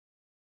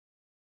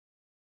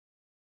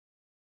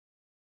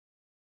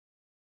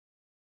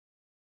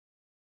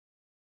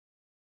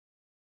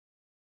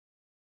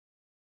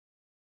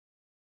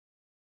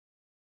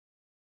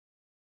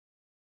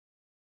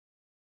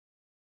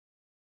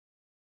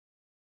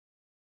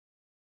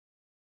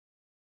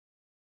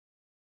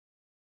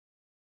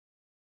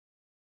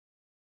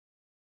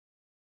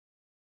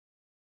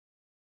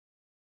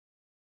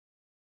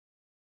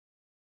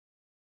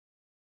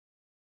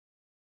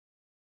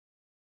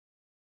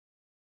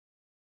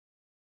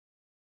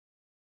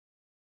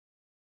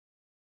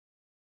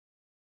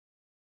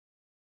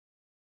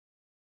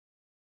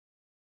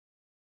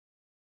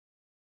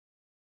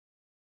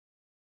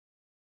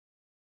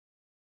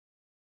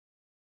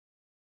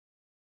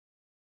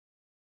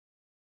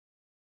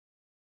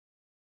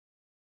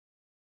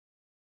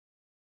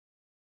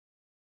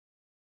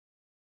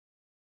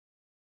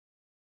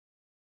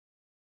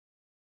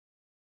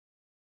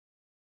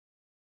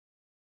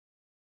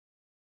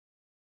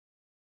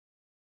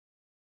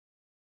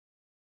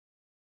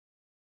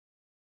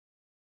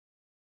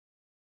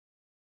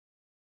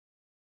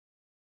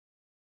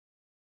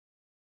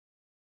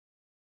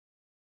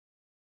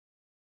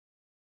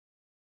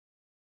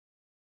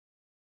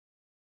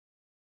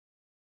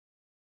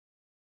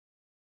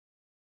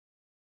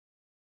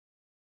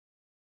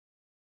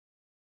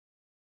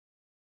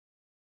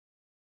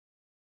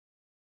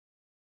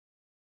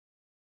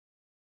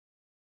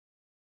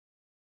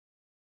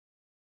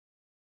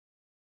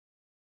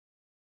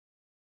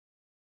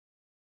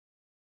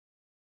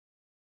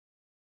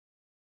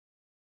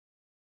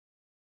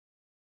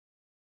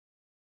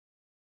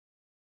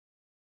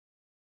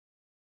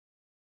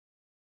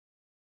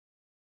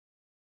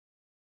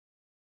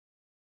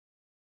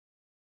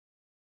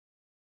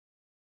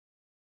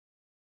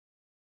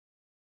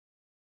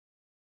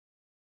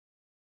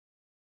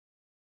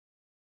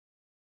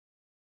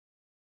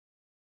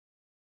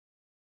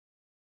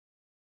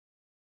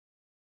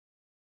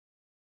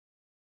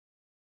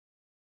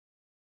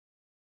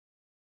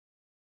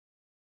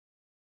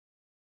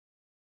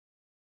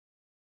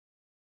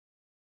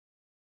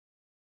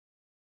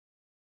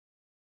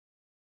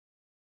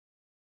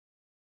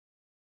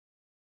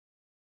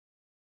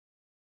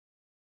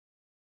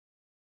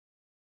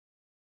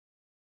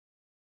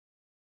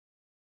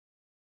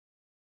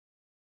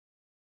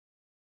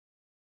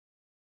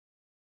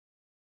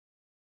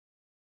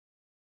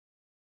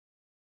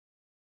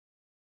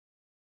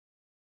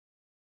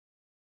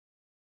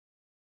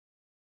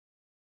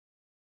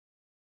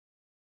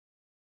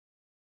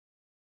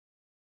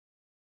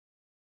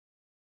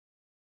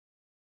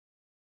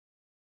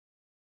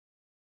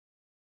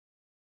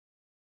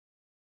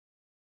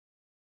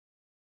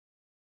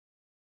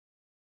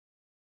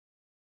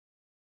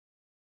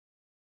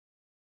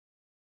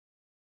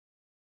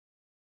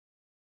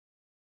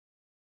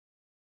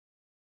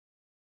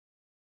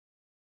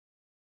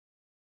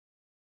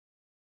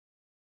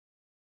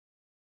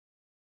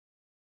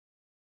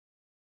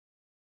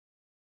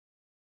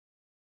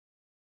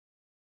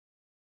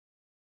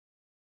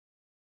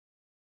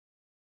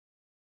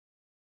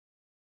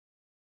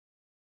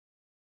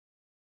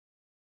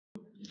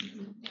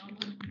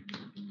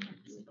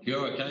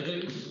You're okay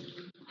too?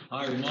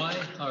 Haere mai,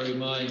 haere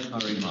mai,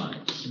 haere mai.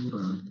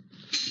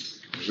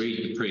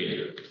 Read the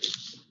prayer.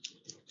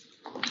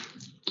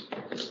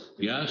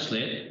 We ask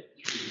that,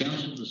 through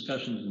council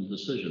discussions and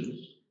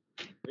decisions,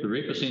 the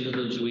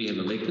representatives we have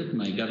elected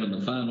may govern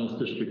the Far North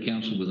District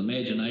Council with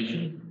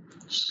imagination,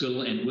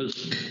 skill and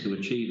wisdom to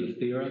achieve a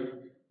fairer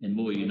and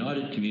more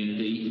united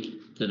community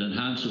that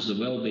enhances the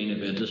well-being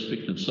of our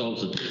district and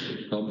solves the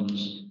district's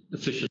problems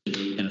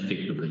efficiently and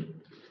effectively.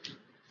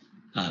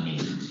 Amen.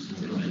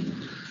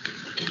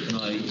 And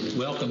I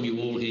welcome you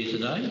all here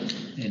today,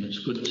 and it's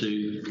good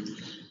to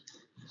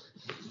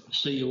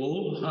see you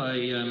all.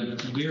 I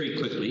very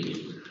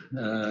quickly,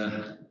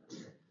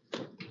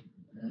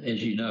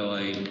 as you know,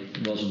 I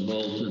was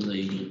involved in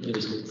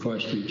the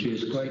Christchurch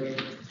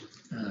earthquake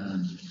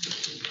 10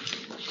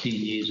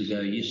 years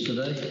ago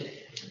yesterday.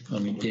 I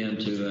went down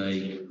to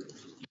a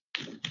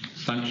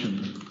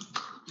function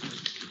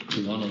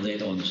to honour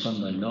that on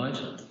Sunday night.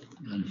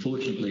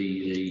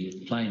 Unfortunately,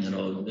 the plane that the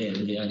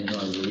only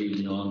night we were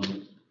leaving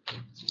on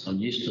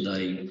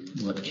yesterday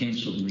got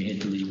cancelled and we had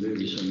to leave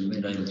early, so we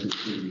weren't able to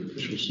do the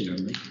official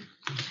ceremony.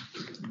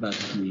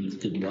 But we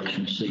did watch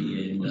and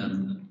see, and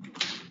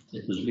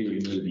it was very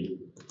moving.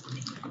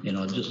 And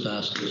I'd just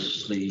ask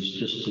us, please,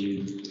 just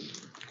to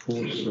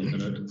pause for a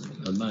minute,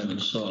 a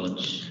moment's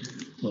silence,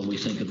 while we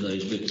think of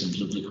those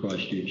victims of the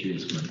Christchurch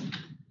earthquake.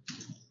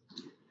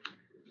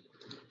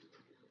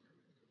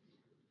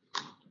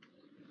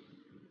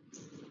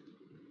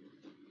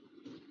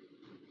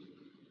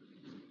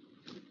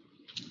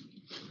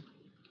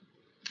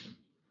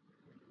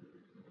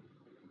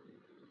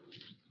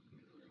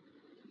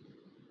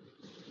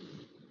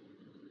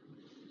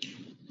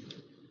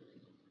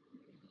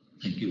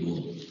 Thank you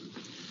all.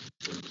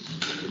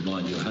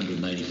 Remind you,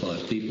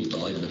 185 people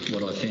died, but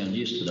what I found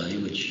yesterday,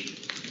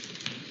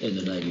 and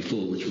the day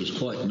before, which was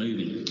quite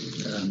moving,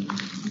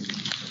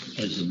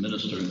 as the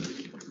minister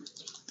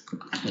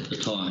at the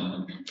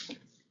time,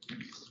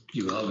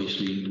 you were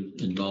obviously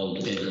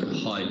involved at a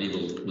high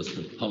level with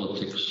the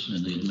politics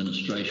and the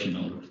administration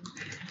of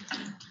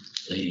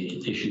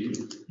the issue,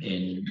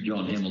 and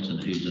John Hamilton,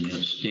 who's an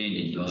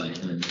outstanding guy,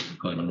 and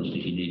quite honestly,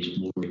 he needs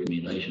more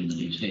recommendation than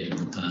he's had in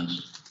the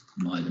past.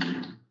 In my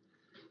view,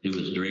 he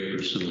was Director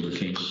of Civil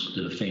Defence,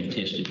 did a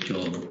fantastic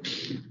job,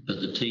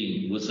 but the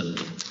team with him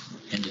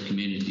and the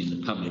community and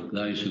the public,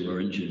 those who were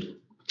injured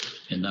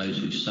and those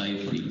who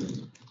saved people,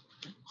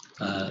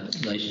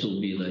 they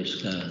still bear those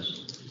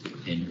scars.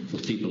 And for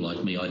people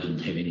like me, I didn't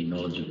have any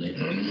knowledge of that,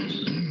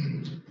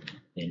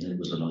 and it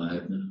was an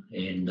eye-opener.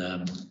 And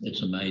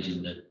it's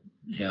amazing that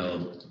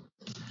how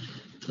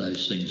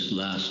those things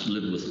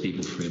live with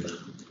people forever.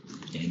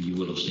 And you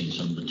will have seen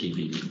some of the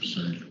TV clips.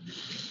 So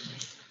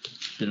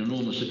an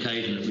enormous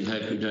occasion that we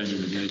hope we don't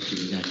even go to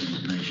again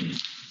in the nation.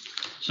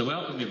 So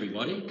welcome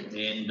everybody,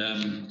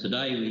 and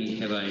today we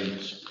have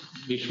a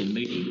special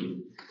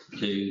meeting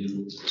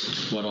to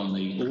what on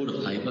the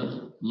order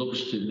paper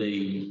looks to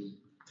be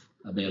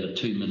about a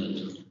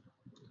 2-minute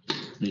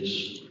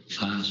let's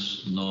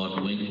pass,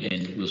 nod, wink,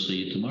 and we'll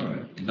see you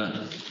tomorrow.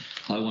 But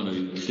I want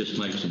to just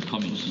make some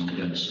comments, and I'm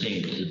going to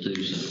stand to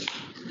do so.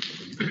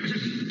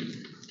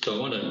 So I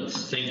want to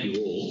thank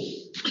you all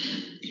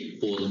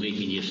for the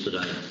meeting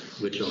yesterday,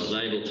 which I was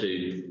able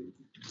to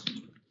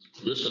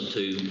listen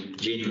to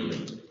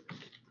genuinely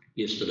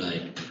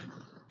yesterday.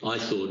 I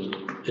thought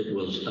it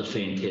was a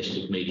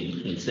fantastic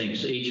meeting, and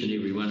thanks to each and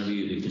every one of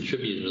you who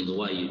contributed in the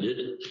way you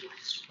did.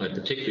 I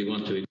particularly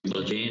want to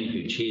acknowledge Anne,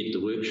 who chaired the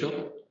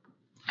workshop,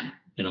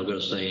 and I've got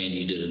to say, Anne,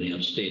 you did an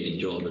outstanding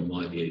job in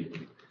my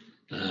view.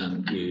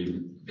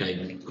 You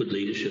gave good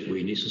leadership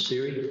where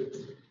necessary.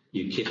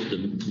 You kept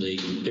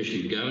the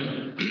issue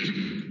going.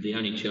 The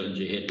only challenge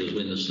you had was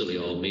when the silly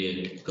old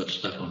mayor got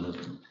stuck on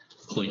the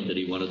point that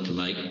he wanted to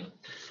make,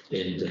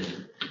 and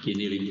you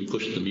nearly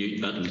pushed the mute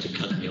button to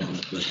cut me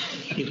off. But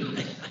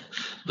anyway,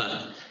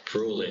 but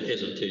for all that,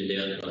 as it turned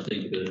out, I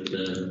think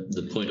that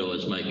the point I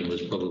was making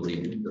was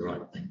probably the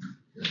right thing.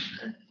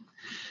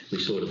 We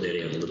sorted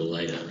that out a little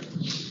later.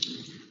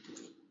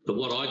 But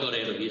what I got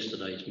out of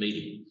yesterday's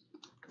meeting,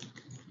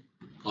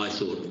 I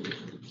thought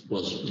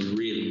was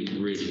really,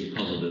 really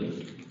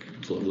positive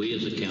for we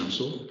as a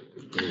council,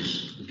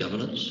 as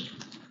governance,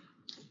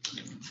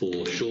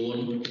 for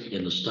Sean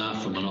and the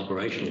staff from an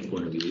operational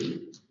point of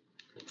view,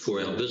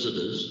 for our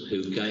visitors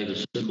who gave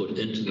us input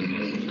into the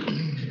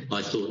meeting.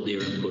 I thought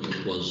their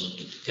input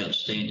was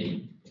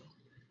outstanding,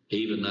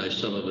 even though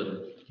some of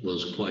it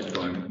was quite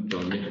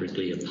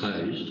diametrically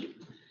opposed.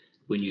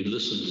 When you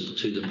listened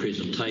to the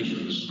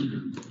presentations,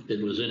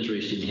 it was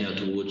interesting how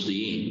towards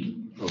the end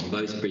of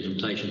both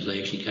presentations they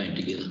actually came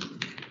together,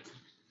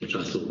 which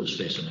I thought was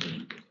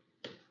fascinating.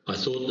 I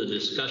thought the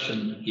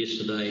discussion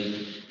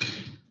yesterday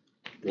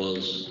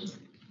was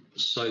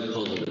so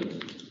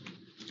positive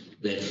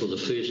that for the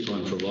first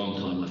time for a long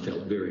time I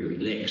felt very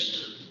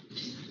relaxed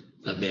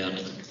about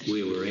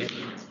where we're at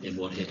and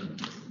what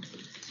happened.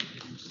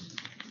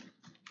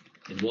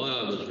 And why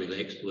I was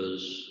relaxed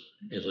was,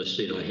 as I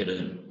said, I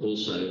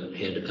also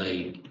had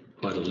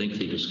quite a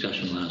lengthy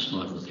discussion last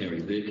night with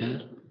Harry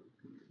Burkhardt,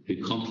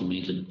 who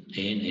complimented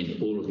Anne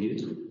and all of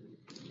you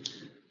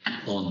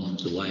on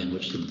the way in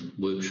which the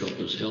workshop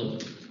was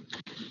held.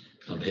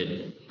 I've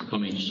had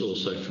comments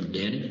also from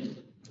Danny.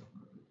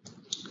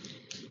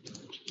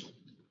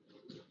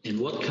 And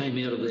what came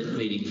out of that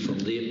meeting from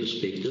their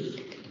perspective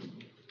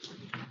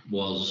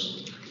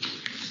was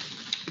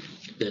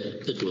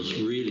that it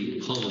was really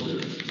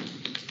positive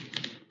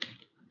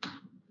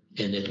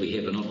and that we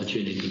have an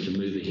opportunity to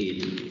move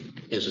ahead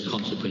as a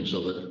consequence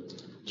of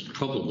it,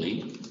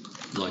 probably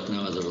like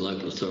no other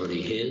local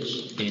authority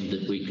has, and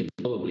that we can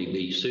probably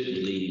be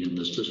certainly leading in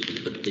this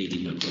district, but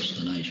leading across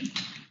the nation.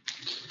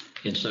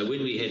 And so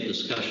when we had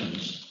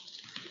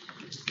discussions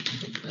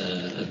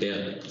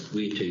about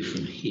where to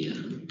from here,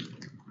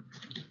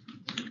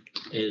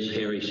 as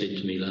Harry said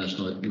to me last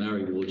night,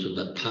 Murray Ward's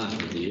about part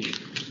of the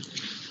issue.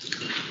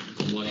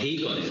 And what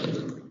he got out of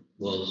it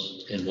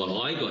was, and what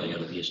I got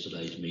out of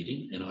yesterday's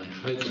meeting, and I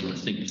hope and I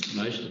think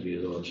most of you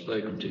who I've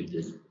spoken to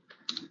did,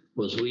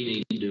 was we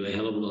need to do a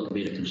hell of a lot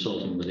better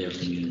consulting with our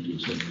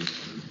communities than we've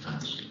done in the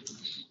past.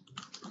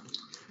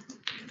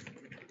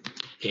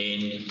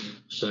 And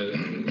so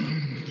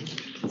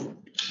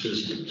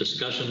there's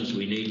discussions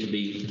we need to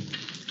be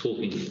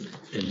talking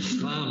in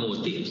far more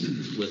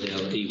depth with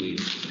our iwi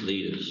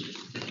leaders.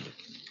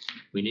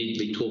 We need to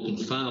be talking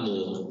far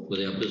more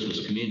with our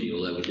business community,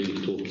 although we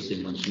do talk to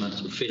them once a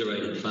month, with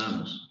federated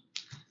farmers.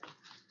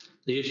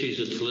 The issues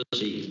that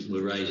Felicity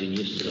were raising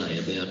yesterday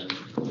about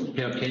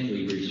how can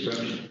we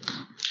restructure,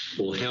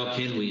 or how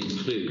can we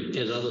include,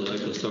 as other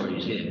local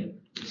authorities have,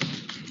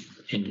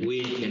 and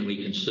where can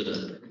we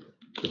consider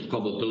the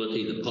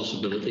probability, the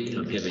possibility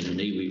of having an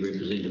iwi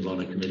representative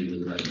on a committee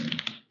with Rogan,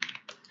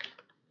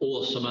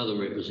 or some other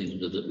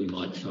representative that we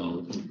might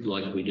find,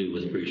 like we do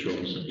with Bruce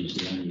Robinson. He's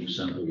the only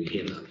example we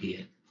have up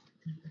here.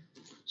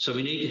 So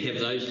we need to have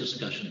those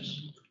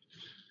discussions.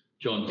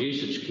 John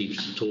Busich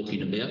keeps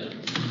talking about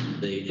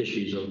the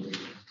issues of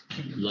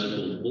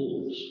local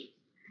boards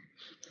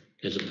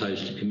as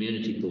opposed to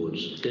community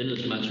boards, in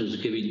as much as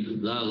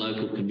giving the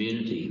local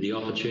community the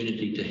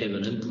opportunity to have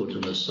an input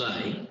and a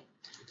say,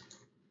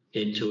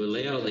 and to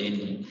allow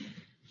then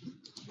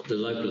the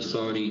local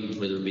authority,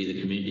 whether it be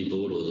the community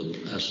board or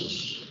us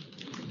as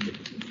the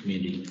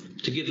community,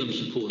 to give them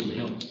support and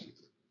help.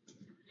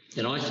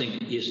 And I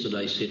think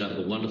yesterday set up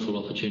a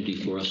wonderful opportunity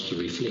for us to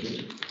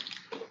reflect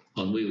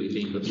on where we've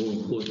been, but more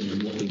importantly,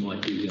 on what we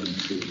might do going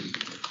forward.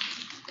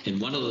 And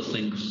one of the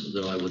things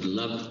that I would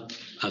love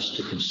us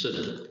to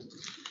consider,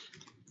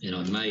 and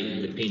I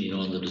may, depending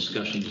on the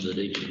discussions that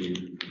each of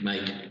you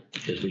make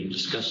as we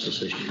discuss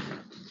this issue,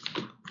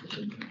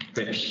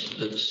 perhaps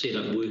set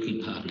up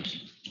working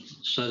parties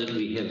so that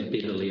we have a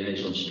better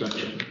liaison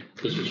structure.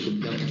 This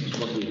is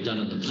what we've done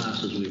in the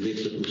past, is we've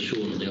left it with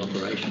Sean in the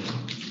operation.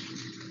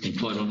 And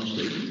quite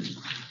honestly,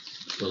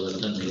 well,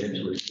 they've done the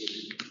absolute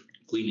best.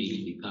 We need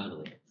to be part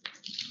of that.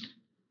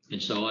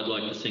 And so I'd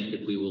like to think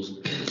that we will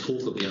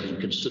talk about and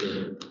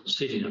consider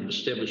setting up,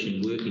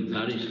 establishing working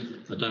parties.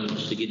 I don't want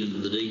us to get into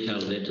the detail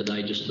of that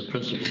today, just the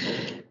principle of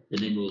it, and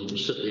then we'll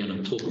sit down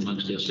and talk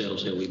amongst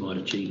ourselves how we might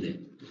achieve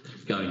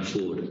that going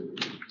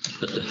forward.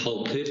 But the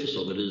whole purpose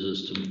of it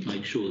is to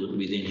make sure that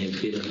we then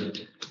have better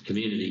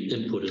community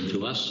input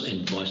into us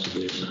and vice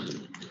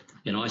versa.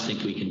 And I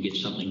think we can get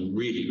something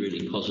really,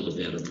 really positive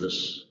out of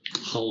this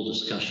whole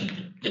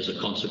discussion as a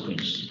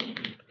consequence.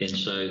 And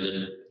so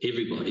that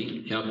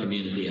everybody, our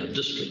community, our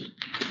district,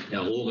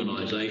 our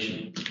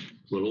organisation,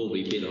 will all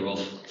be better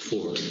off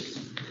for it.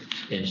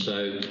 And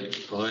so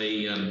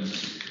I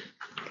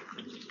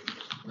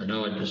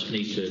know I just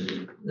need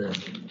to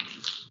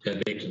go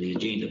back to the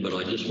agenda, but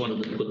I just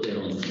wanted to put that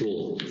on the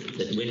floor,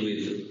 that when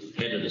we've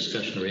had a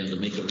discussion around the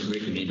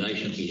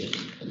recommendation here,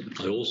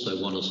 I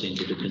also want us then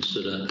to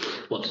consider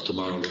what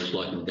tomorrow looks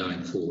like and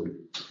going forward.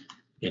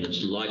 And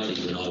it's likely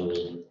that I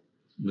will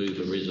move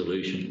a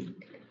resolution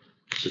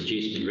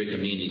suggesting,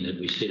 recommending that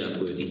we set up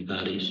working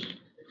parties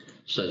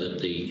so that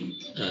the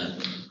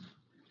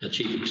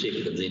chief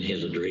executive then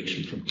has a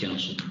direction from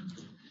council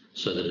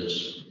so that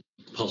it's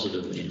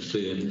positive and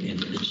firm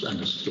and it's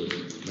understood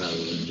rather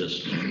than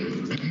just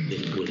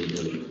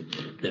willy-nilly,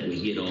 that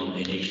we get on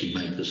and actually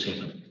make this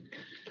happen.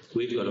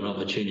 We've got an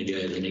opportunity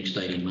over the next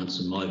 18 months,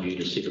 in my view,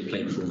 to set a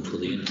platform for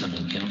the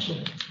incoming council,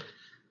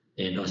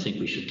 and I think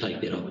we should take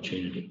that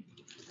opportunity.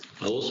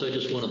 I also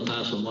just want to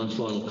pass on one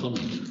final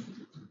comment.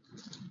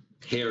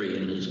 Harry,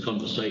 in his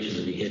conversation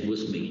that he had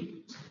with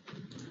me,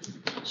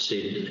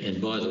 said,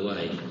 and by the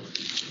way,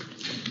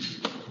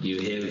 you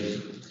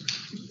have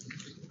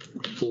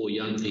 4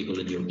 young people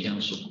in your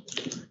council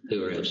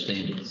who are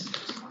outstanding.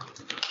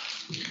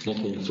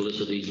 Mokul,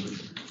 Felicity,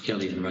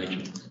 Kelly and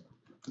Rachel.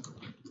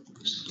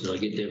 Did I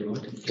get that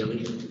right?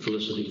 Kelly,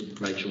 Felicity,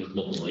 Rachel,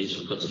 Mokul. Yes,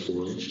 I've got the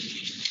 4 of them.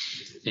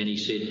 And he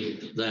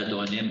said, they're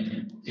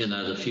dynamic and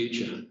they're the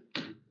future.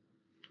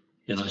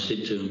 And I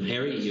said to him,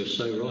 Harry, you're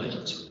so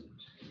right.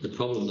 The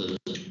problem that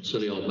a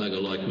silly old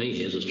bugger like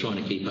me has is trying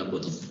to keep up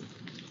with them.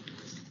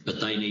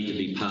 But they need to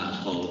be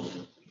part of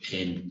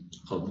and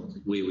of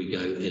where we go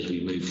as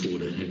we move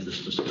forward and have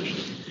this discussion.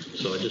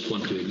 So I just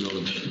want to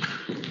acknowledge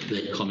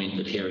that comment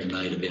that Harry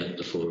made about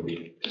the four of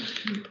you.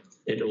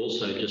 And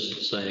also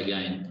just say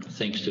again,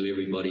 thanks to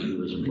everybody who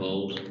was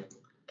involved.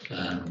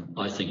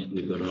 I think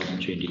we've got an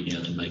opportunity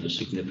now to make a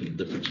significant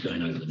difference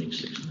going over the next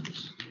 6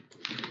 months.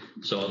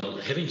 So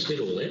having said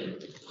all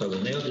that, I will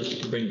now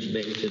just bring us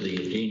back to the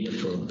agenda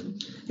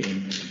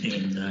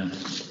and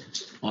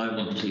I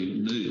want to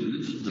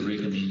move the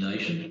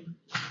recommendation.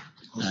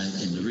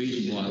 And the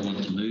reason why I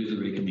want to move the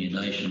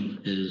recommendation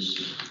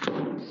is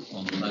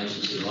on the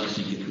basis that I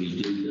think if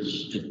we do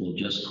this, it will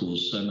just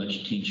cause so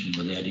much tension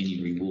without any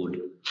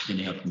reward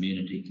in our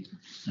community.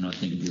 And I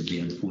think it would be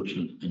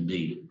unfortunate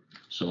indeed.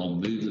 So I'll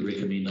move the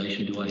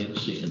recommendation. Do I have a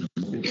second?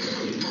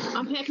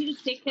 I'm happy to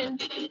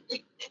second.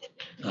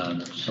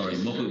 Sorry,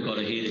 Moku got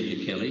ahead of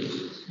you, Kelly,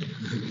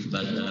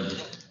 but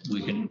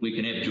we can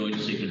have joint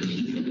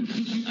seconding.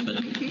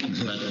 But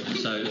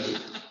so,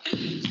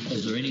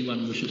 is there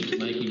anyone wishes to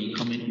make any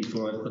comment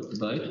before I put the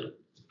vote?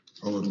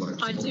 I would like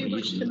to. I do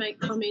wish to make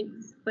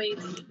comments, please.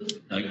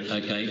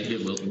 Okay, yeah,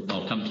 well,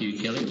 I'll come to you,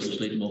 Kelly. We'll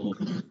just let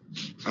Moku.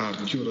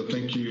 Kia ora,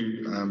 thank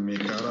you, Mayor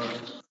Carter.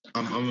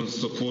 I'm in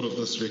support of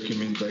this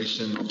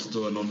recommendation not to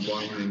do a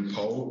non-binding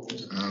poll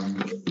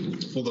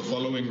for the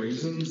following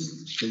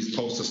reasons. These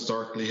polls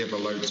historically have a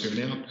low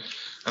turnout.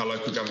 Our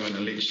local government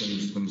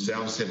elections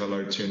themselves have a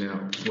low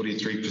turnout.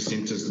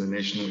 43% is the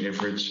national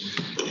average,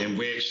 and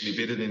we're actually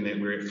better than that.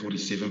 We're at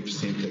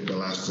 47% at the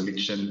last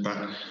election,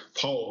 but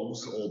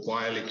polls or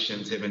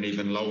by-elections have an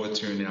even lower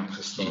turnout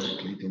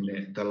historically than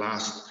that. The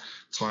last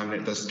time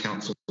that this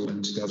council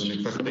in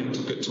 2015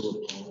 took it to a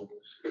poll,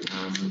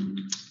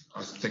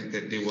 I think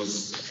that there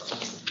was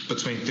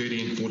between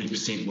 30 and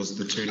 40% was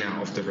the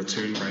turnout of the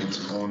return rate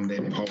on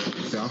that poll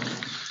itself.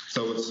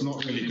 So it's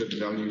not really good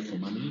value for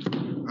money.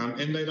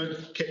 And they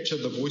don't capture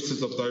the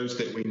voices of those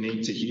that we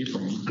need to hear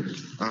from.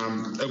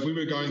 If we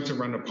were going to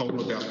run a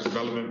poll about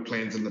development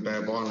plans in the Bay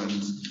of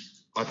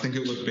Islands, I think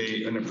it would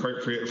be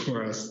inappropriate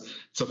for us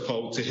to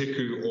poll Te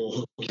Hiku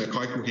or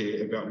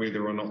Kaikohe about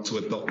whether or not to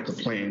adopt the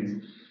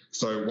plan.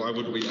 So why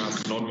would we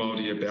ask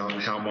non-Māori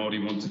about how Māori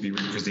want to be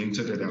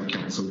represented at our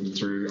council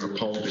through a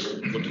poll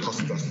that would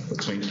cost us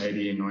between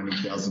 $80,000 and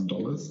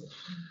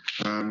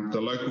 $90,000?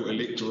 The local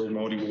electoral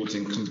Māori wards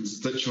and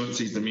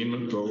constituencies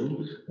amendment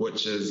bill,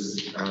 which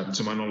is,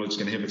 to my knowledge,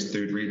 going to have its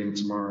third reading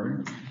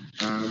tomorrow,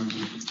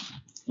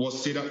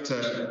 was set up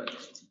to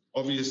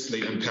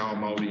obviously empower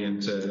Māori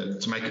and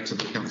to make it to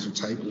the council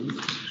table,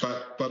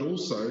 but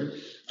also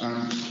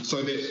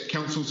so that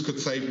councils could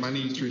save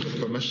money through the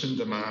permission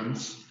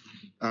demands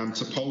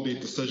to poll their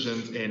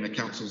decisions and the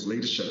council's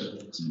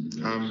leadership.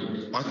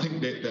 I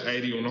think that the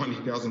 $80,000 or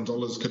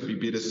 $90,000 could be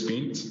better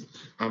spent.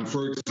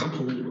 For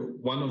example,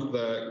 one of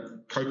the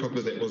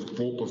kaupapa that was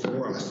brought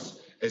before us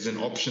as an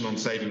option on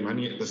saving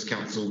money at this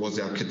council was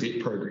our cadet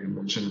program,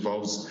 which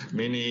involves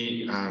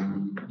many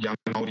young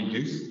Māori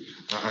youth,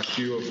 a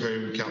few of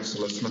whom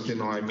Councillor Smith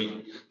and I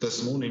met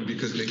this morning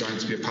because they're going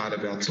to be a part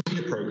of our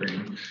TIA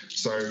program.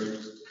 So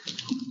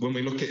when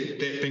we look at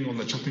that being on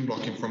the chopping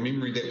block, and from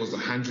memory that was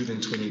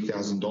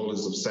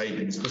 $120,000 of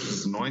savings, this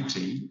is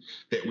 90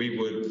 that we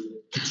would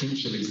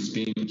potentially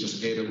spend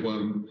just at a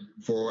whim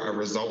for a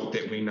result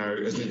that we know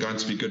isn't going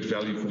to be good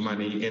value for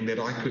money, and that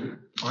I could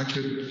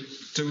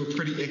do a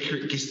pretty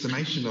accurate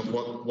guesstimation of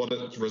what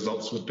its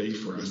results would be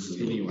for us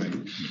anyway.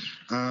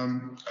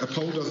 A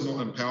poll does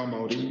not empower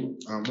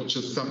Māori, which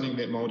is something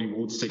that Māori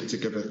wards seek to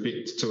give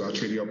effect to our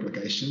treaty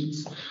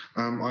obligations.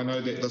 I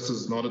know that this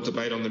is not a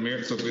debate on the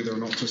merits of whether or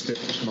not to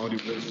establish Māori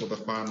wards for the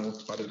Far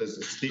North, but it is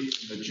a step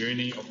in the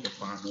journey of the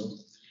Far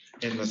North.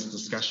 In this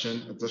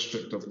discussion, a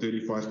district of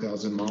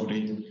 35,000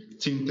 Māori,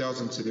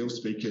 10,000 Te Reo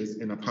speakers,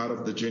 and a part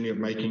of the journey of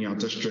making our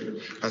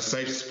district a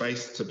safe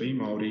space to be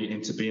Māori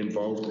and to be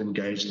involved,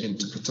 engaged, and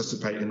to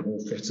participate in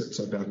all facets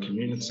of our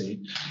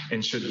community.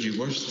 And should you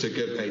wish to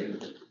give a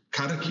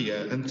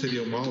karakia in Te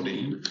Reo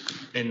Māori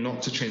and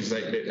not to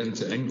translate that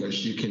into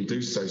English, you can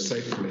do so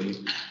safely,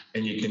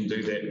 and you can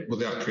do that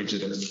without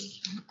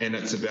prejudice. And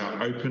it's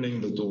about opening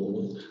the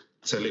door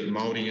to let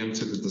Māori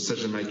into the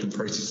decision-making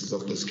processes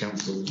of this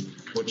council,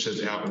 which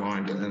is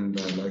outlined in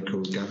the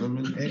Local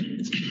Government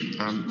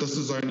Act. This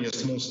is only a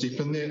small step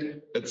in there.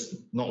 It's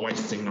not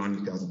wasting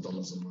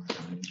 $90,000 in my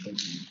opinion. Thank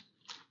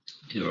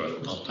you. All right,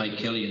 I'll take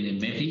Kelly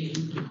and then Matty.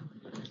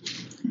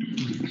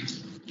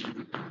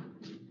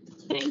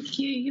 Thank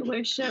you, Your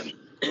Worship.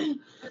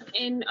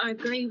 And I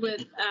agree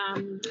with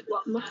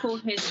what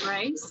Moko has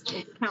raised,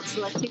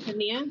 Councillor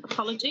Tekania.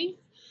 Apologies.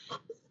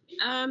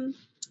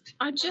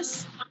 I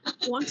just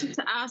wanted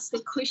to ask the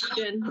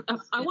question.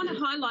 I want to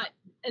highlight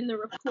in the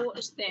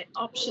report that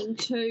option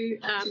 2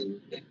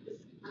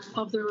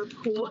 of the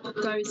report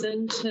goes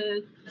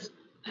into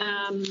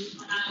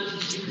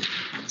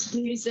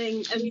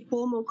using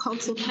informal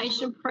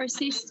consultation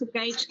process to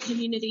gauge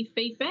community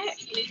feedback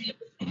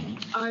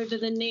over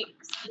the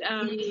next,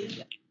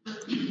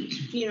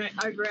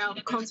 over our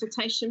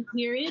consultation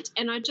period.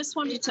 And I just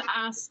wanted to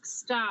ask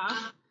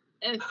staff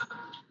if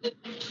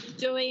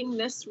doing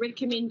this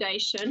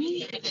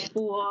recommendation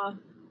for,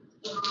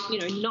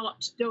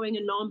 not doing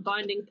a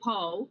non-binding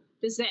poll,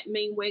 does that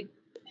mean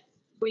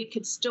we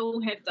could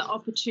still have the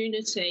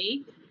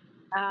opportunity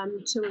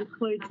to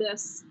include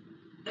this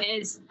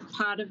as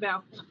part of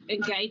our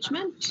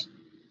engagement?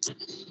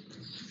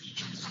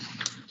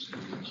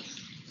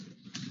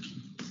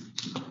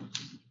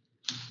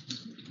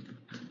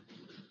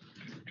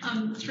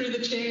 Through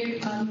the chair,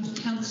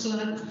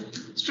 Councillor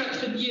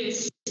Stratford,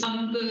 yes.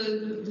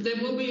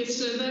 There will be a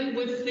survey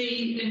with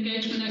the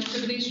engagement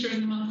activities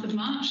during the month of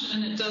March,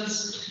 and it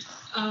does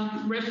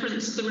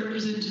reference the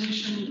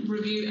representation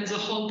review as a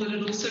whole, but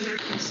it also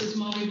references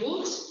Māori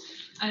wards.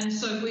 And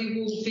so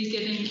we will be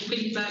getting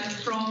feedback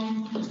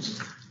from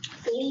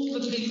all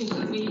the people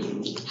that we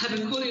have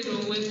a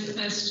kōrero with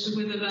as to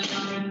whether they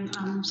are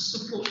in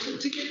support,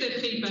 to get their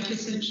feedback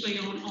essentially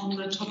on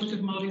the topic of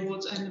Māori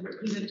wards and the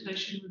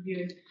representation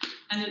review.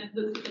 And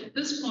at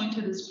this point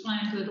it is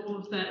planned that all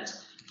of that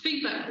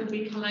feedback will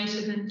be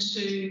collated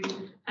into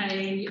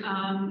a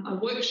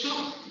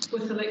workshop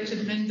with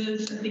elected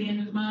members at the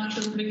end of March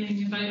or the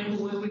beginning of April,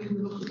 where we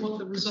can look at what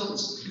the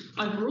results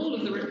overall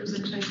of the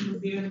representation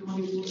review and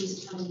Māori wards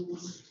is telling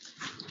us.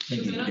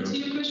 Thank you,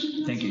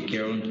 Carolyn. Thank you,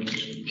 Carolyn.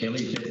 Kelly,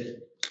 does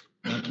that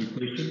answer your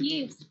question?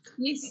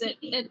 Yes,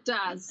 it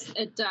does.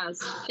 It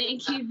does.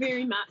 Thank you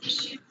very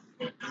much.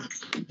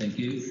 Thank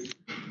you.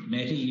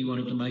 Matty, you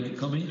wanted to make a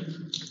comment?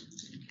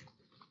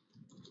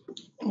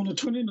 On the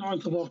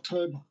 29th of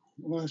October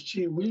last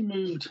year, we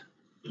moved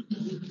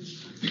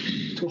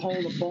to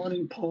hold a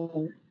binding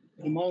poll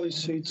for Māori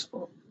seats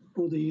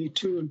for the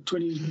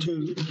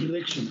 2022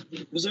 election.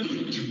 Is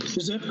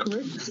that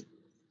correct?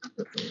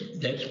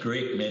 That's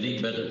correct,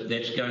 Matty, but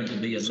that's going to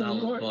be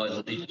annulled by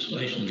the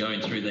legislation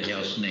going through the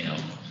House now.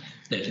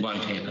 That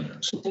won't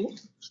happen. So,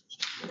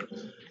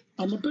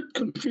 I'm a bit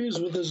confused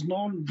with this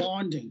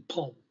non-binding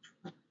poll.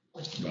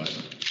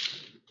 Right.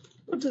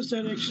 What does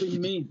that actually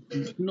mean,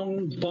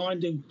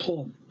 non-binding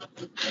poll?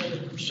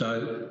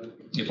 So,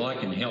 if I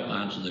can help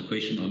answer the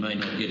question, I may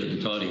not get it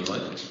entirely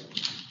right.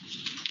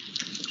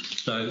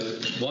 So,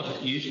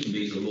 what used to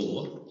be the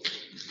law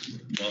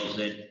was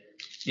that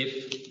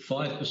if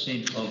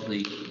 5% of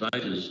the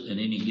voters in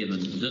any given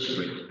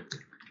district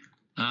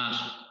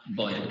asked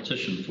by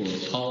petition for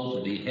a poll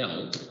to be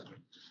held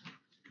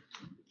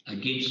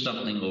against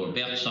something or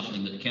about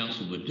something that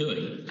council were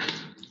doing,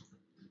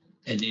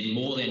 and then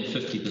more than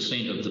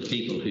 50% of the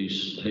people who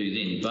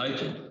then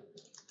voted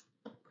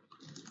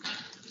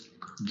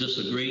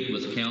disagreed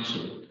with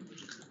council,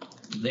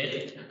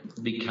 that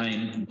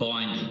became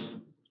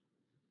binding.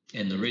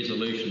 And the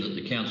resolution that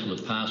the council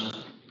had passed,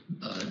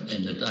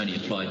 and it only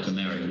applied to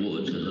Maori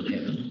wards as it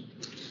happened,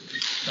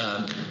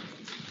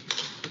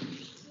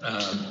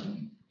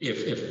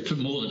 if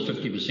more than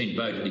 50%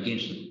 voted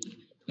against it,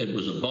 it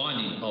was a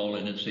binding poll,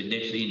 and it said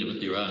that's the end of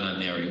it, there are no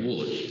Maori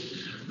wards.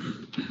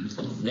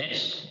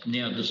 That's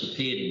now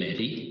disappeared,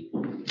 Matty,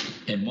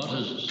 and what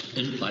is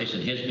in place,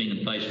 and has been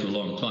in place for a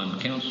long time,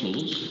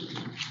 councils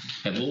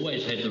have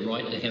always had the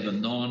right to have a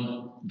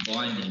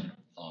non-binding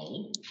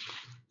poll,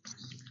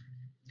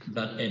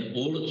 and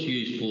all it's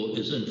used for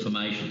is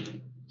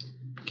information.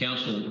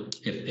 Council,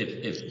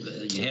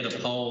 if you had a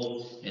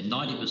poll and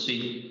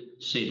 90%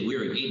 said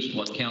we're against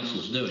what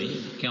council's doing,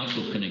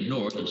 council can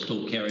ignore it and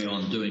still carry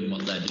on doing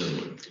what they're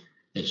doing.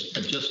 It's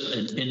just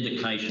an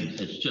indication,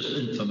 it's just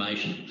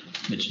information.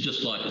 It's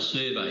just like a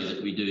survey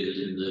that we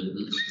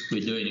do,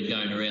 we're doing and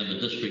going around the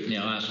district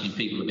now asking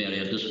people about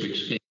our district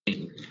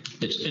scheme.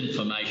 It's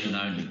information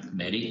only,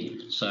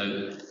 Matty.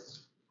 So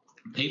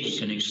people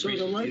can express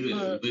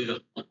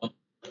views.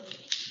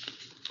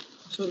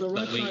 So the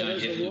but we don't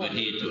have to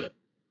adhere to it.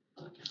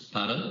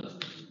 Pardon?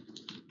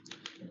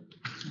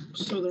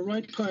 So the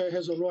ratepayer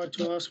has a right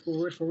to ask for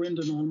a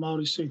referendum on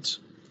Māori seats?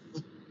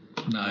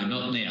 No,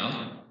 not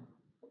now.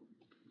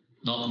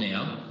 Not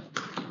now.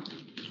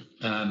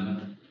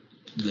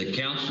 The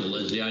council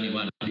is the only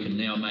one who can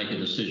now make a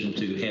decision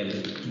to have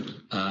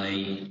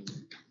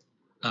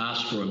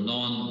ask for a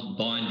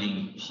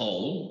non-binding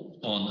poll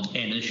on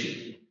an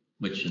issue,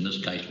 which in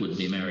this case would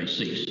be Maori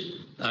seats.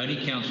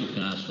 Only council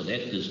can ask for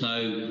that. There's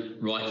no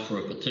right for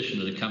a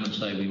petitioner to come and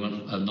say we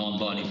want a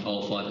non-binding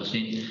poll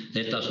 5%.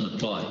 That doesn't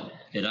apply.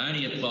 It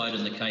only applied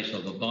in the case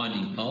of a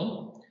binding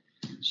poll.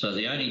 So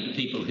the only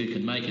people who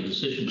can make a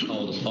decision to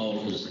hold a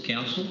poll is the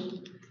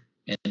council.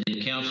 And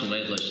the council,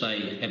 as I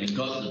say, having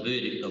got the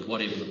verdict of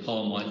whatever the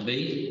poll might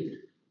be,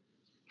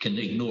 can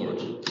ignore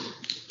it.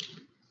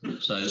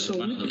 So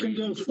we can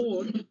go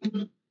forward.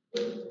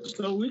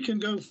 So we can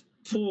go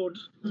forward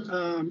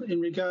in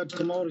regard to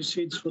the Māori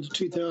seats for the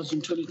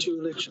 2022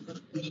 election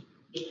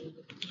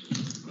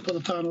for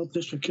the Far North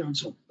District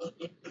Council.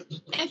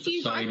 If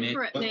you vote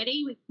for it,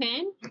 Matty, we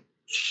can.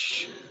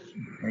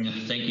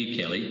 Thank you,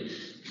 Kelly.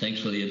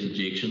 Thanks for the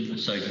interjection.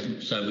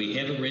 So we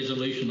have a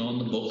resolution on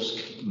the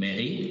books,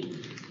 Matty,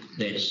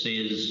 that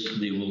says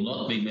there will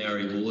not be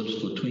Maori wards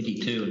for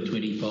 22 and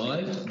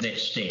 25. That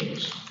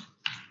stands.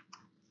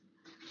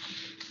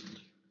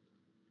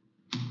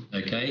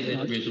 Okay,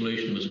 that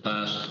resolution was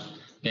passed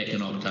back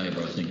in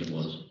October, I think it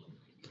was.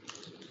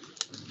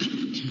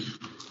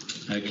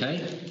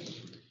 Okay.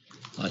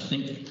 I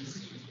think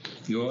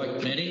you're all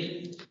right,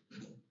 Matty?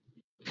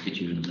 Get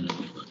you in a minute.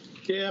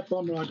 Yeah,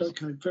 I'm right.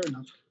 Okay, fair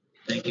enough.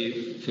 Thank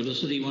you.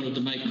 Felicity wanted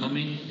to make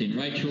comment, then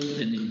Rachel,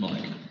 and then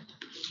Mike.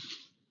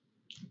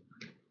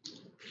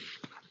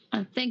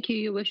 Thank you,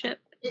 Your Worship.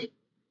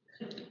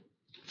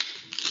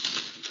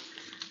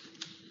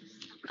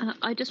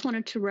 I just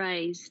wanted to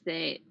raise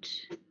that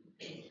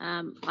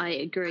I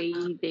agree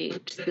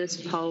that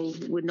this poll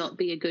would not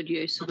be a good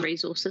use of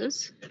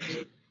resources,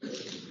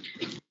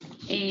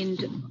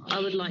 and I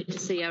would like to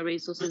see our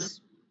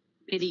resources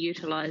better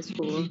utilised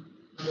for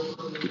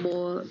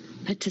more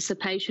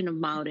participation of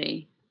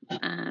Māori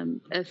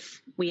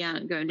if we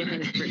aren't going to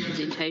have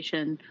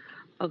representation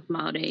of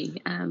Māori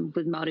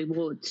with Māori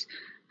wards.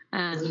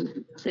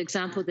 The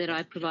example that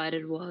I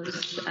provided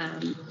was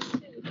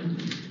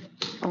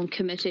on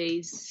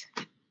committees,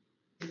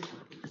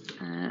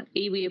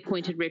 iwi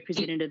appointed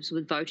representatives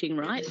with voting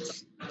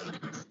rights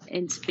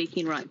and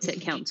speaking rights at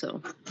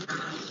council.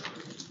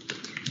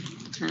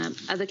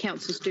 Other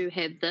councils do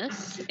have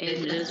this, and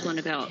it is one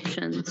of our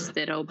options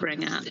that I'll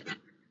bring up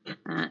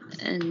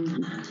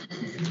in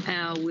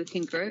our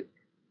working group,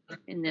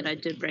 and that I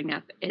did bring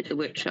up at the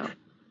workshop.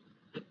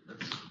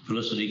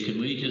 Felicity, can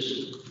we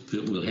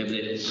we'll have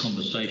that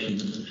conversation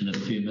in a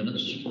few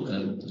minutes,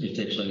 if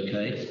that's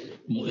okay,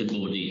 in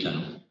more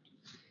detail.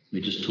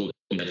 We're just talking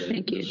about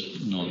Thank you.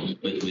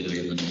 whether we have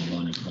the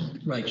non-binding poll.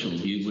 Rachel,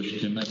 do you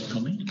wish to make a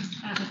comment?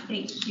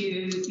 Thank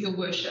you, Your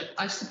Worship.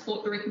 I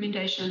support the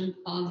recommendation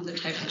on the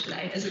table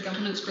today. As a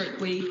governance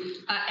group, we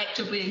are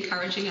actively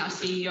encouraging our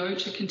CEO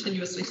to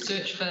continuously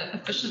search for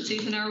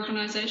efficiencies in our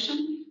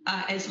organisation.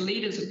 As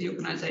leaders of the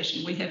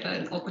organisation, we have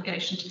an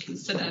obligation to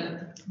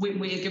consider when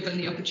we are given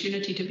the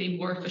opportunity to be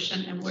more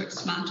efficient and work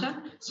smarter.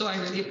 So I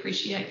really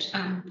appreciate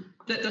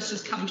that this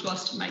has come to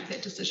us to make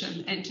that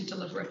decision and to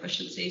deliver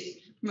efficiencies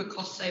from a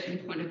cost-saving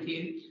point of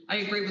view. I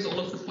agree with all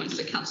of the points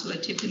that Councillor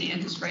Tepania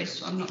has raised,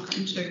 so I'm not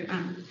going to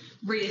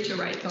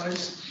reiterate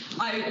those.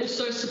 I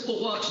also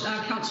support what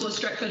Councillor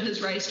Stratford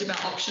has raised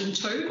about option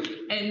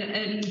 2, and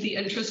in the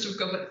interest of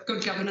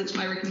good governance,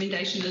 my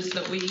recommendation is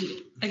that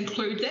we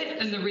include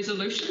that in the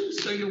resolution.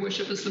 So Your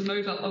Worship, as the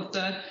mover of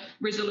the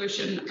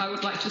resolution, I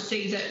would like to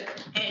see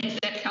that, and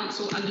that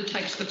Council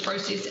undertakes the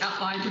process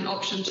outlined in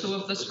option 2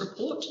 of this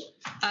report.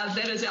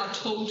 That is our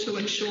tool to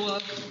ensure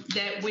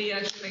that we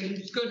are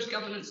giving good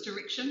governance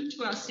direction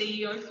to our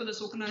CEO for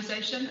this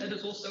organisation. It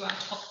is also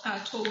our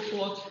tool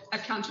for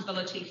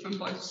accountability from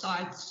both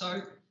sides.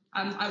 So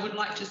I would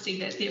like to see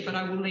that there, but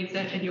I will leave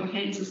that in your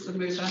hands as the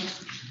mover.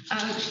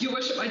 Your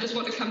Worship, I just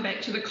want to come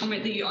back to the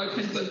comment that you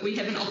opened with. We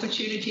have an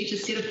opportunity to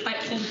set a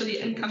platform for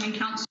the incoming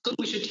council.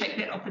 We should take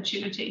that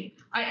opportunity.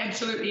 I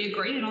absolutely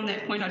agree, and on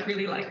that point, I'd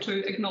really like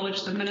to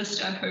acknowledge the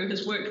Minister, who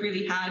has worked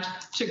really hard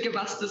to give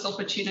us this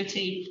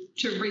opportunity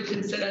to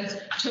reconsider,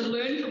 to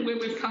learn from where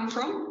we've come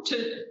from,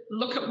 to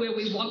look at where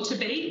we want to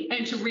be,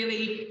 and to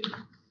really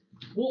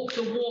walk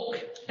the walk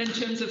in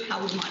terms of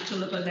how we might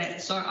deliver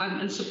that. So I'm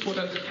in support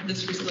of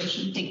this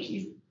resolution. Thank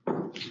you.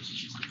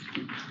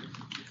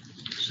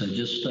 So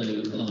just so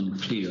I'm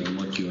clear on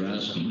what you're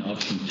asking,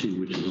 option 2,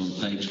 which is on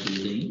page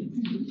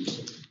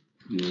 14,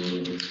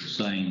 you're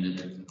saying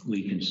that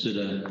we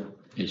consider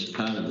as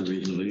part of the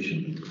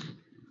resolution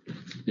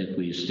that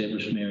we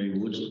establish Māori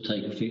wards to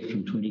take effect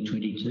from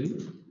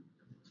 2022?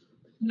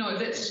 No,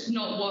 that's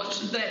not what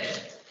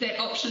that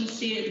option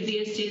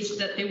there says,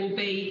 that there will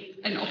be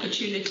an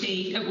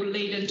opportunity. It will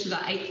lead into the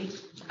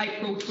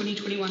April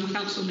 2021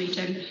 council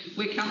meeting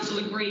where council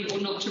agreed or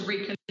not to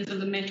reconsider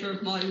the matter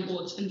of Māori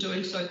wards. In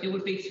doing so, there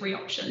would be 3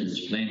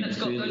 options. It's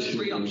got those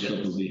 3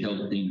 options. Will be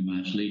held at the end of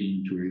March,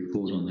 leading to a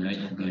report on the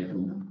 8th of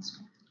April.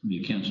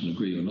 Will council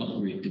agree or not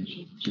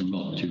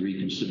to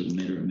reconsider the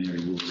matter of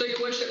Māori wards? So, Your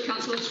Worship,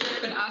 Councillor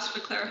Stratford asked for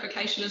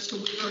clarification as to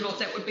whether or not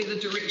that would be the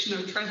direction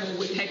of travel.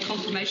 We've had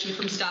confirmation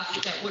from staff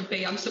that that would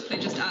be. I'm simply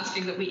just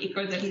asking that we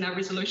echo that in our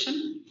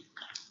resolution.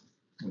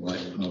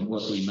 Right.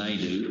 What we may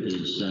do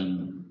is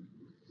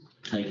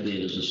take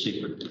that as a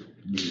separate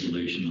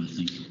resolution, I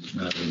think,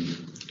 rather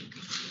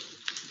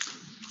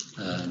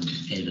than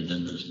added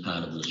in as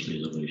part of this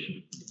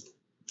resolution.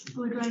 I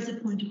would raise a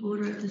point of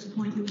order at this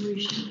point, Your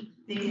Worship,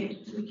 that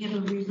we have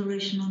a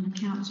resolution on the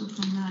council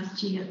from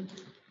last year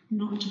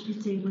not to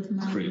proceed with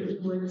Māori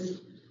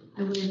wards.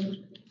 I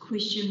would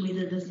question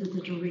whether this is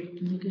a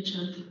direct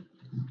negative.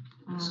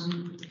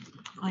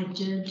 I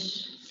did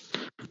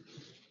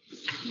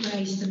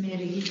raise the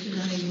matter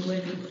yesterday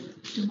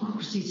with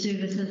Democracy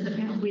Services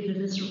about whether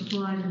this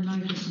required a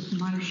notice of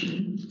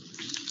motion.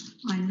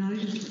 I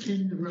noticed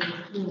in the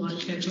report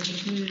it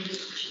refers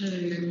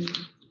to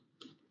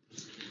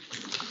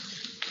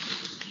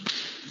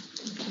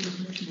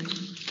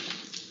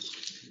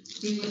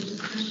there was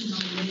discussion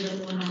on whether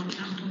or not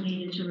council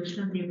needed to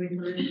rescind their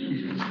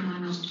resolution of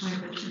 29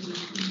 October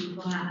 2020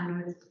 via a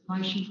notice of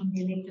motion from the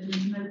elected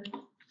members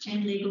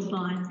and legal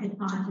advice had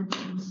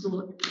been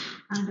sought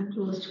under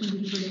clause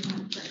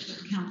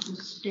 23.6 of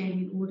Council's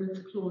Standing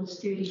Orders, clause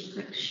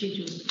 36,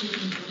 schedule 7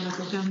 of the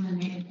Local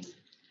Government Act.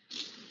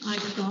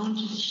 I've gone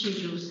to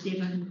schedule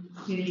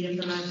 730 of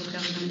the Local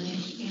Government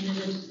Act, and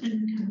it is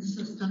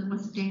inconsistent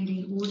with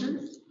standing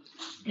orders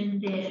in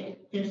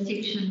that the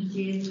section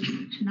says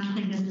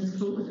nothing in this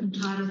book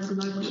entitles the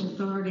local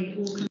authority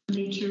or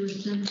committee to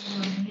rescind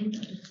or amend a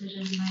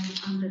decision made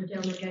under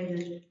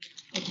delegated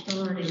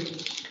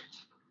authority.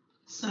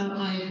 So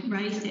I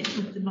raised that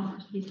with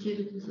Democracy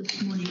Services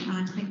this morning, and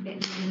I think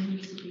that really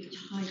needs to be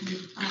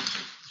tidied up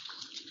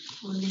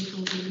for legal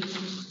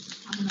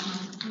reasons. I'm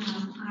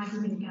not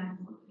arguing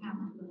against what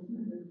Council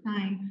is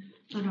saying,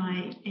 but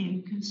I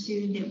am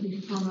concerned that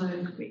we follow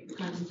correct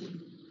process.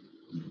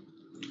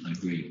 I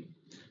agree.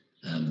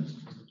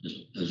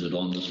 Is it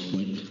on this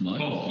point, Mike?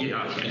 Oh,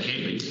 yeah, it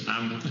can be.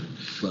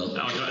 Well,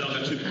 I've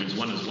got 2 points.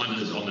 One is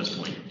on this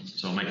point,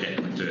 so I'll make that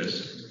point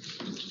first.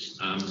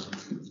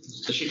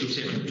 The Schedule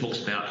 7 talks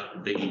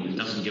about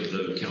doesn't give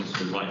the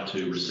council the right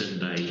to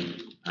rescind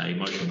a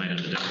motion made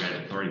under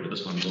delegated authority, but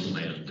this one wasn't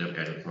made under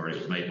delegated authority.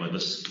 It was made by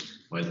this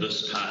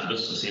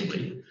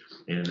assembly,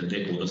 and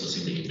therefore this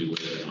assembly can do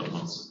whatever it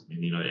wants.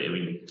 And,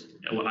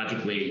 I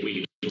think if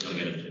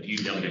you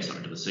delegate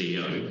something to the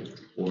CEO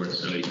or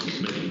it's a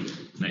committee,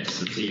 that's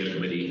the CEO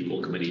committee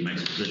or committee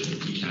makes a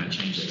decision. You can't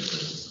change that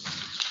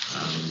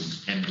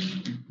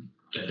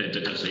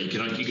decision. So you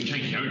can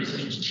change your own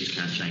decisions, you just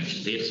can't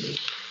change their decision.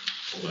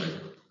 Although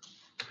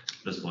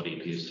this body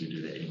appears to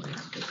do that anyway.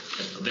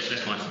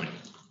 That's my point.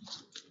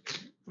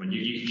 I mean,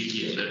 you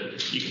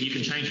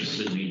can change your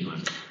decision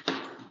anytime.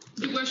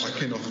 I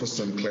can offer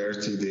some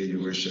clarity there,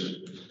 Your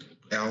Worship.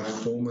 Our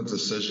former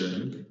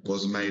decision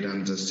was made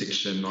under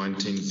Section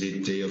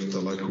 19ZD of the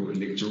Local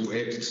Electoral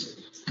Act,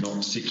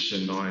 not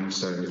Section 9,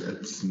 so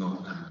it's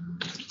not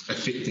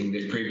affecting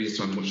the previous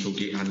one, which will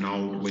get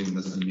annulled when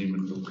this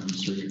amendment will come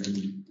through.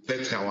 And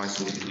that's how I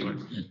see it anyway.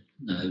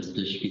 no, let's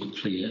be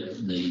clear.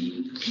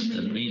 The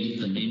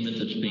amendment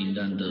that's been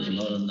done does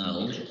not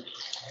annul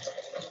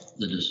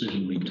the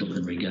decision we took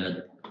in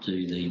regard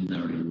to the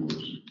Murray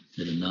rules.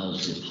 It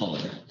annuls the poll.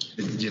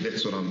 Yeah,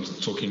 that's what I'm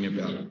talking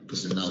about.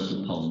 It annuls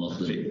the poll, not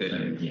the...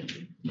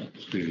 Yeah,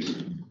 very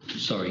good.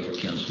 Sorry,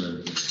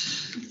 Councillor.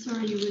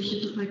 Sorry, Your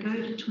Worship, if I go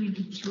to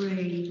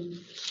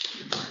 23,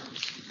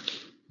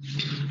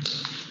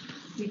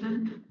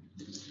 7,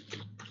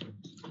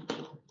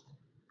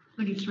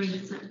 23,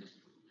 6.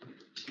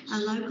 A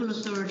local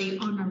authority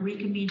on a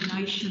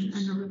recommendation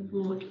in a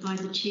report by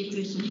the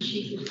chairperson,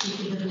 chief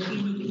executive of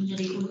any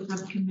committee or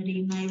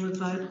subcommittee may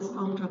revoke or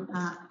alter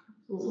part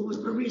or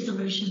a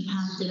resolution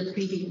passed at a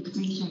previous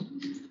meeting.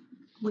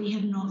 We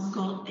have not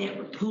got that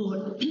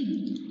report,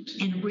 and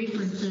it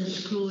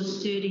references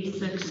clause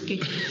 36,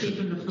 schedule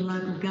 7 of the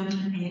Local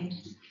Government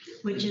Act,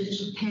 which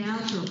is the power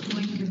to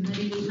appoint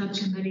committees,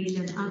 subcommittees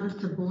and other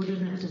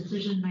subordinate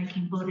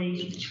decision-making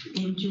bodies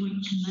and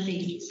joint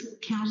committees.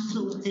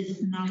 Council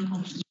is none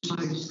of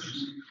those.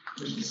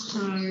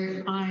 So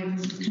I'm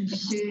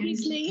concerned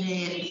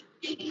that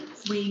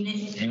we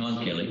need... Hang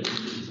on, Kelly.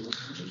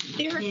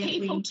 There are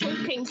people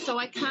talking, so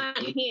I can't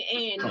hear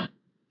Anne.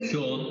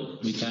 Sean,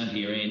 we can't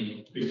hear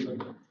Anne.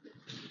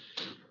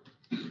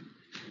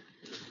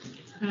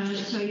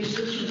 So, Your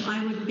Worship,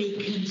 I would be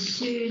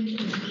concerned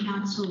if the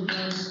council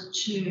was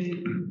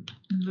to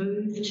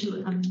move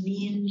to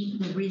amend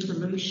the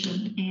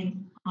resolution,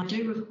 and I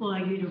do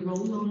require you to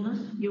rule on this,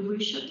 Your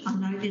Worship. I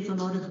know there's a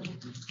lot of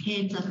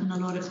hands up and a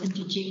lot of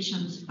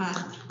interjections,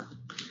 but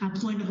our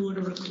point of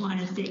order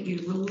requires that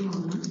you rule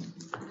on this.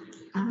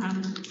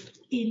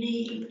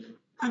 Any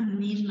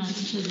amendment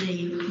to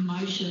the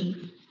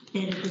motion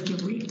that is a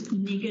direct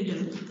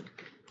negative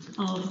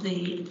of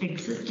the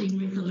existing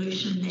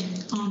resolution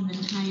that's on the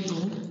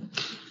table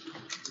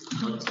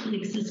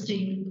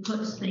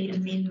puts the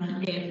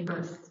amendment at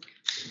risk.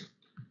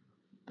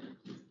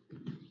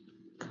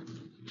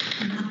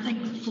 Nothing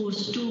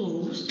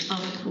forestalls,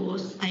 of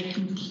course, a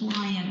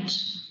compliant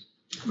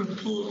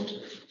report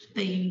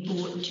being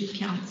brought to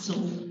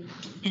council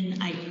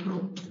in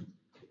April.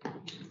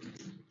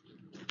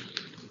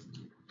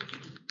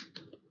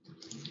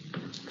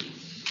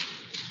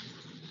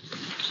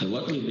 So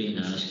what we've been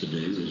asked to do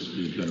is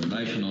we've got a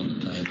motion on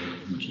the table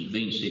which has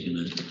been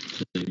seconded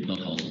to not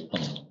hold the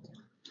poll.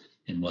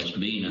 And what's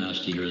being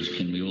asked here is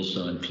can we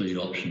also include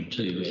option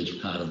 2 as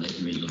part of that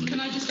resolution? Can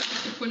I just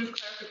ask a point of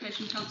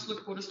clarification? Councillor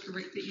Court is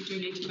correct that you do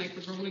need to make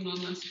a ruling on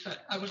this,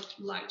 but I would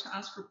like to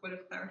ask for a point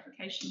of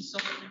clarification. So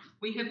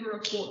we have a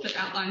report that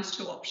outlines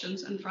 2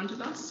 options in front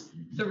of us.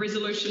 The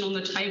resolution on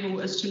the table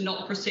is to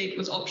not proceed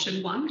with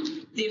option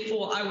 1.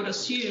 Therefore, I would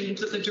assume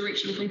that the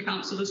direction from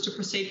council is to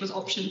proceed with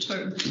option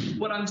 2.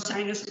 What I'm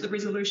saying is that the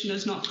resolution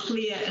is not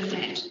clear in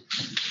that.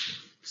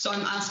 So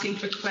I'm asking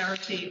for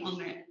clarity on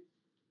that.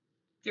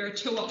 There are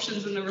 2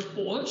 options in the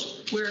report.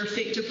 We're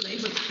effectively,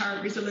 with the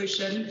current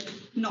resolution,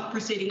 not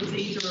proceeding with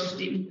either of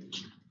them.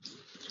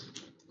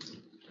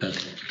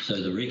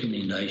 So the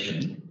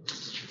recommendation,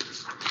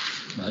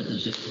 right,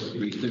 is it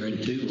referring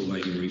to or are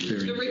you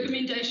referring to? The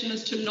recommendation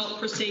is to not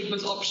proceed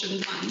with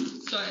option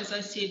 1. So as I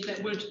said,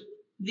 that would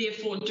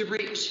therefore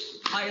direct,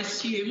 I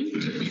assume,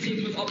 to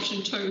proceed with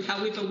option 2.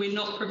 However, we're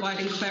not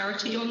providing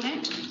clarity on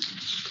that.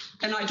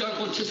 And I don't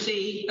want to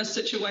see a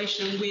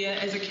situation where,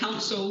 as a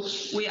council,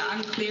 we are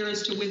unclear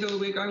as to whether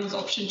we're going with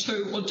option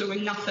 2 or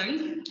doing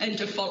nothing and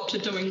default to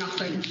doing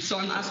nothing. So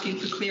I'm asking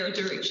for clearer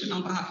direction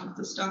on behalf of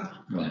the staff.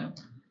 Right,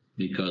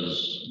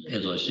 because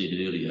as I said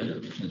earlier,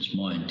 it's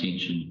my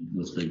intention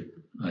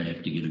I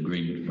have to get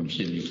agreement from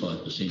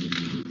 75% of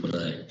you to put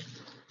a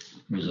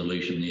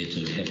resolution there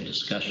to have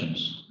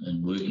discussions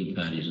and working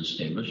parties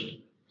established.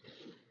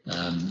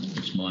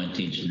 It's my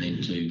intention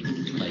then to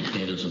take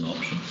that as an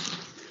option.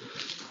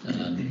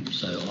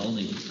 So I'll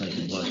need to take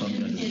advice. I'm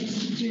going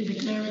to do the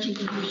clarity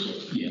position.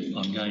 Yeah,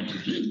 I'm going to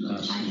just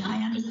ask.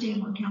 I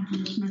understand what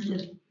Councillor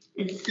Smith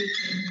is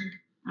seeking.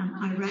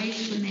 I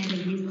raised the matter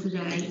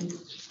yesterday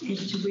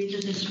as to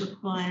whether this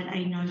required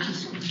a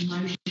notice of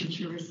motion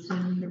to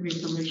rescind the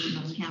resolution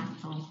of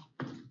council.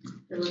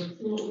 The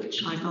report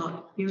which I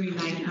got very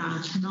late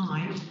last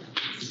night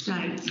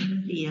states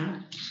in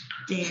there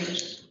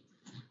that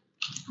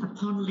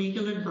upon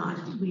legal advice,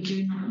 we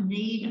do not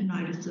need a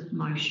notice of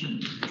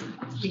motion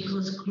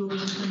because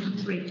clause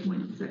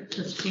 23.6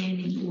 of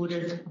standing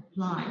orders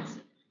applies.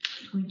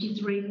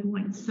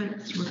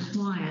 23.6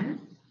 requires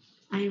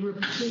a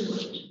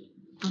report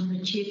on the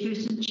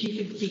chairperson, chief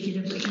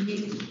executive, or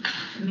any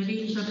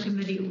committee,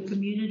 subcommittee, or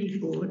community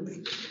boards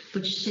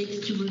which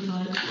seeks to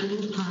revoke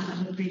all part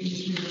of a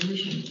previous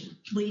resolution.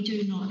 We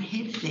do not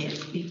have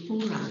that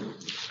before us.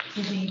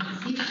 Having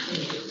said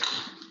that,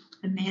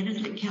 the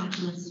matters that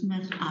Councillor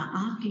Smith are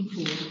asking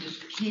for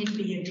can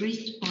be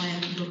addressed by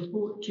a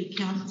report to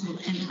Council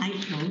in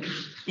April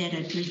that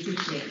addresses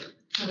that.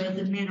 So as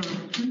a matter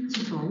of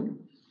principle,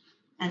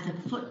 as a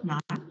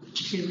footnote,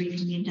 the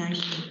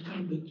recommendation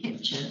can be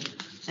captured,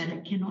 but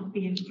it cannot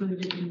be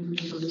included in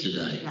the resolution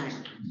today.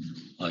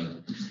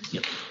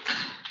 Yep.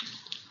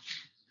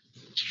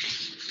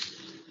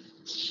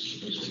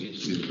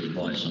 With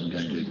advice, I'm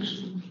going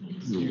to.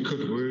 You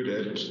could word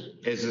it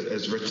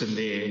as written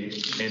there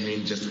and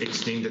then just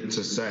extend it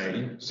to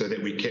say, so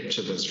that we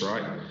capture this,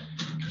 right?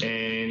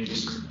 And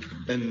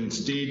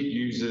instead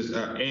uses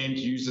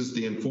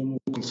the informal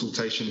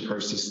consultation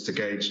process to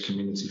gauge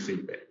community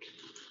feedback,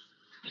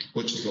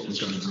 which is what we're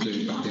going to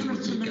do. I can offer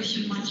a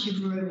solution once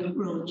you've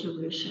ruled, Your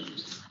Worship.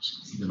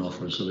 You can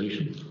offer a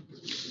solution?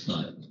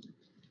 No.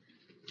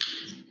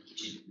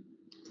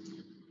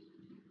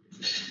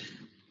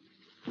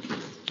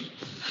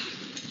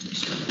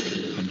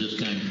 I'm just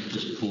going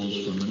to pause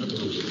for a minute.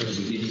 Are we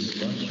getting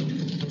advice?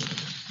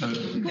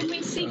 Can we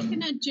seek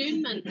an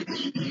adjournment?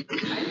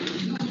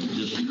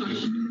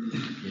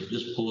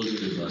 Just pause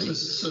everybody.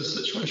 So the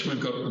situation we've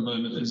got at the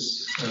moment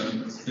is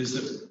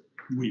that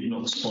we've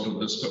not spotted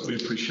this, but we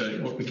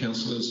appreciate what the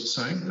councillors are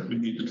saying, that we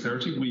need the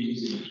clarity.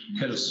 We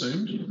had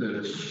assumed that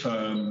if there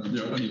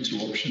are only 2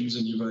 options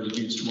and you vote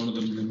against one of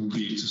them, then we'll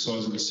be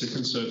exercising the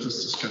second. So if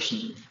this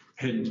discussion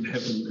hadn't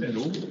happened at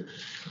all,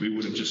 we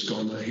would have just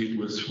gone ahead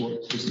with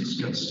what was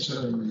discussed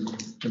in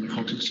the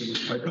context of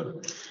this paper.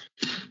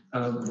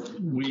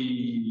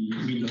 We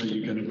know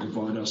you're going to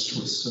provide us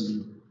with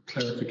some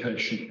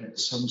clarification at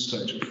some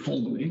stage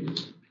formally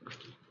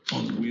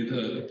on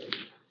whether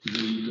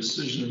the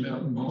decision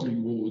about Māori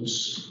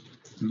wards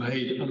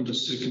made under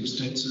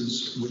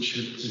circumstances which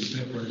have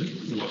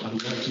evaporated or are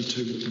likely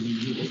to in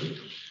New York.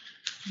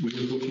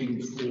 We're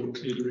looking for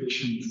clear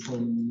direction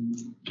from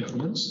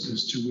governments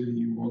as to whether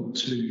you want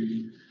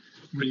to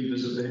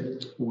revisit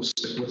that or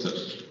stick with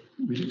it.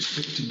 We'd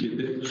expect to get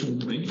that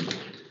formally,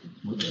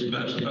 but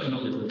not.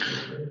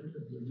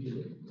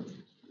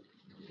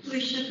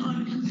 Worship,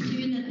 I'm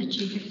concerned that the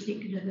Chief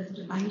Executive is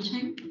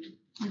debating.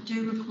 I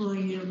do require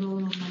you to rule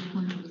on my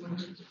point of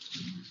order.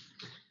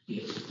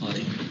 Yeah,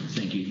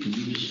 thank you. Can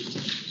you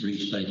just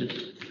restate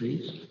it,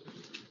 please?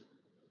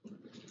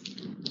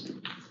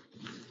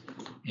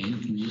 Anne,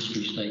 can you just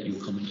restate your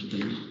comments,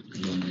 please?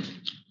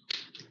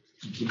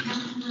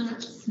 Councillor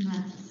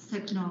Smith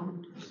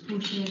signalled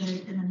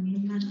foreshadowed an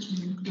amendment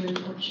to include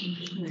option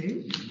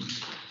 2.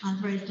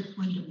 I've raised a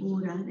point of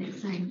order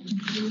that's saying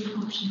including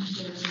option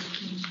 2 at this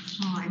point in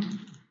time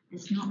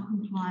is not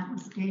compliant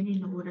with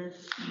standing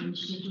orders and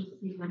Schedule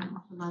 7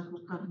 of the Local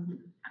Government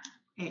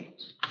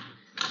Act.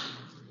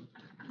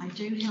 I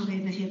do,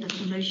 however, have a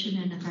solution,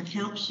 and if it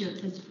helps you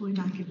at this point,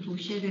 I can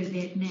foreshadow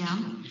that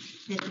now,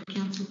 that the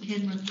Council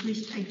can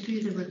request a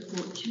further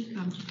report to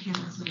come to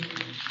Council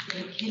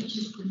that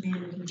captures the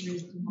matters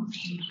addressed in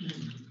option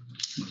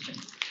 2. Okay.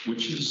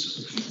 Which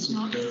is it's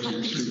not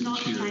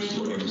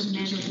labelled as a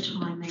matter of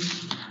timing.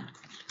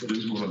 That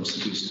is what I'm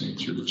suggesting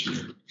through the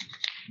chair.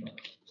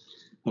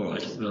 All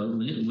right.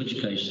 Well, in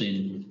which case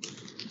then,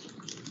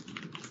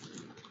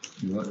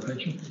 you right,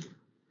 Rachel?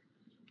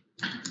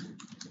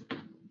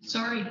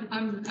 Sorry,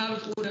 I'm out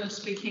of order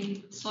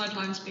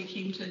sideline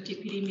speaking to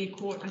Deputy Mayor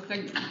Court. I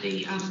think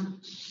the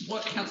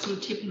what Councillor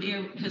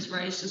Tepanier has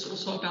raised is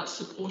also about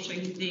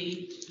supporting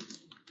the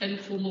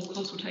informal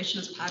consultation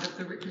as part of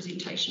the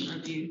representation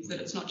review, that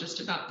it's not just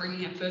about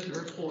bringing a further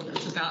report,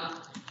 it's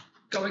about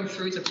going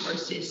through the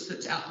process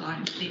that's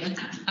outlined there.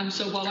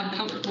 So while I'm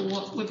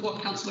comfortable with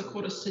what Councillor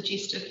Cordes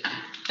suggested,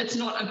 it's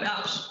not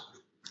about,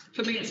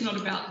 for me, it's not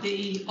about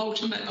the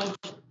ultimate of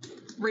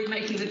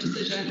remaking the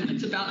decision.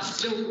 It's about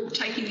still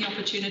taking the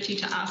opportunity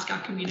to ask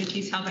our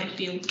communities how they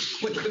feel,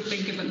 which we've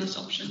been given this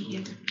option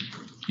here.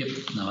 Yep,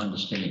 no, I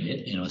understand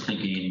that, and I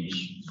think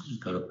Ian's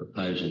got a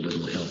proposal that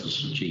will help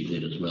us achieve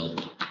that as well.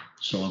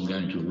 So I'm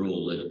going to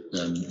rule that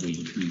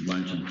we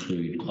won't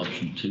include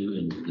option 2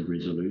 in the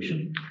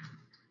resolution,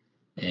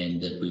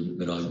 and that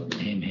but I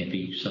am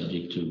happy,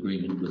 subject to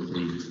agreement with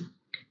the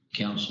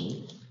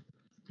council,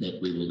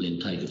 that we will then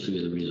take a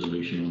further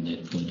resolution on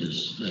that point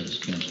as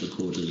Councillor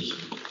Cordes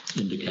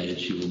indicated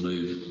she will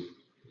move.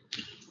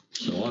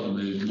 So I've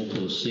moved,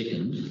 Moko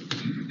second,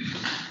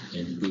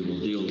 and we will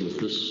deal with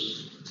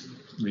this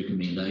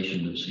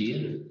recommendation that's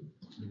here.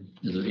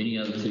 Is there any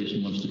other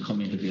person who wants to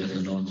comment about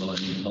the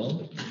non-binding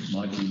poll?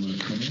 Mike, do you want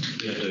to comment?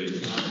 Yeah, I do.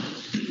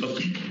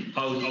 Look,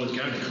 I was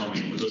going to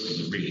comment, but this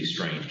is a really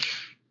strange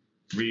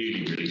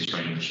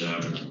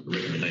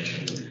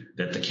recommendation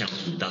that the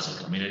council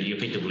doesn't. I mean,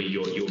 effectively,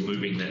 you're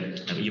moving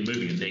that, you're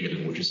moving a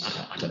negative, which is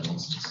utter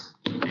nonsense.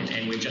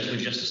 And we've just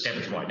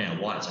established right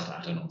now why it's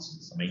utter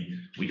nonsense. I mean,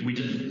 we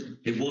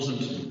didn't. There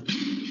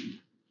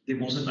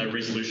wasn't a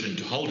resolution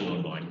to hold a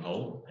non-binding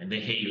poll, and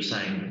then here you're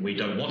saying we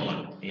don't want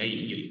one.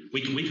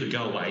 We could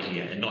go away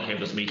here and not have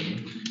this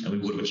meeting, and we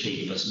would have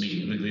achieved this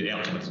meeting, the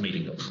outcome of this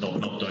meeting,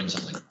 not doing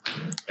something.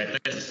 That's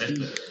the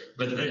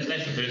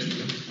first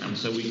thing.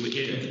 So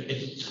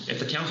if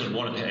the council had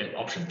wanted to have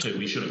option 2,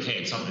 we should have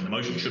had something. The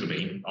motion should have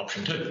been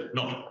option 2,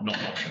 not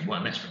option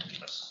 1. That's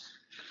ridiculous.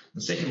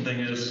 The second thing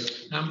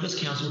is this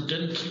council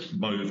didn't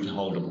move to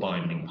hold a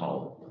binding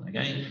poll.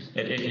 Okay,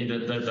 and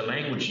the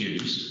language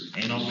used,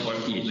 and I'll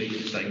quote the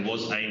thing,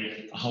 was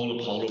a whole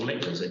poll of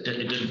electors. It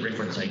didn't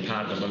reference a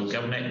card of the local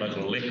government,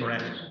 local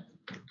electorate.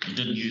 It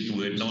didn't use the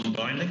word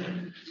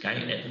non-binding.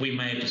 Okay, we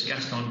may have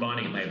discussed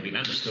non-binding, it may have been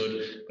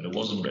understood, but it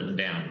wasn't written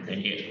down.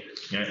 And yet,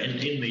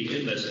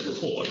 in this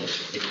report,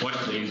 it quite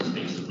clearly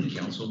states that the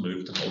council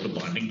moved to hold a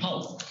binding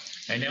poll.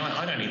 And now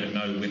I don't even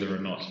know whether or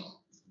not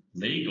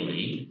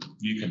legally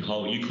you could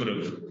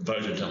have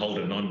voted to hold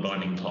a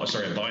non-binding poll,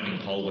 a binding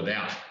poll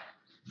without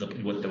the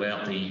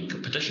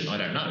petition. I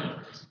don't know,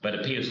 but it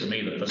appears to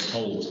me that this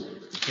whole,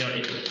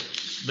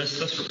 this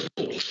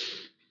report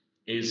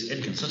is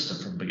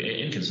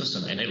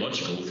inconsistent and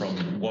illogical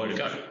from woe to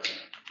go,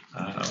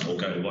 or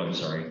go to woe.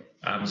 Sorry.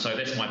 So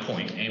that's my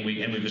point, and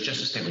we've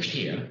just established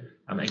here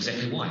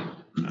exactly why.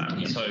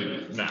 So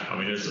no, I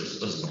mean this is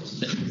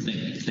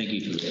Thank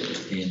you for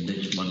that, and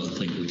that's one of the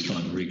things we're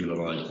trying to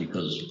regularise,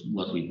 because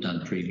what we've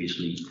done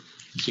previously,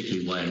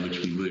 particularly the way in which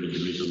we worded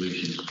the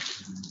resolutions,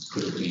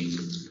 could have been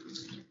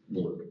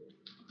more.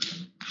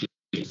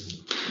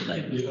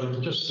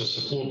 Just to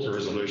support the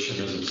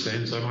resolution as it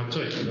stands, I might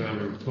take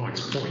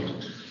Mike's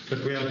point,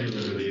 but we are dealing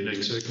with a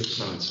unique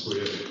circumstance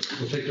where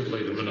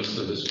effectively the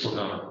Minister has put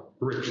up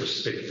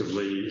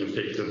retrospectively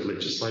effective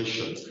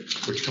legislation,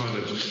 which kind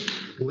of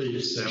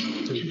leaves our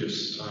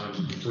previous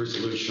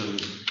resolution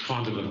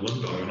kind of in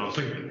limbo. And I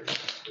think,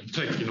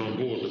 taking on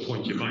board the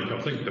point you make, I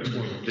think the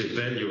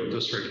value of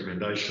this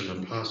recommendation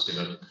and passing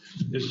it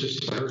is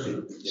just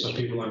clarity, so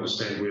people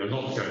understand we are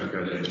not going to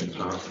go down that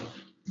path,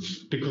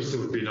 because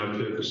there would be no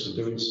purpose in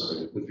doing so.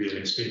 It would be an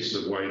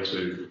expensive way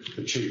to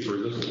achieve very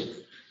little.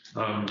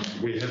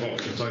 We have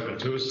options open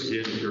to us.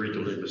 Again, if you read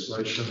the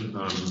legislation,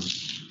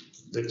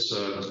 it's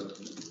an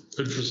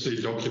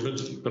interesting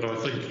document, but I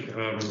think,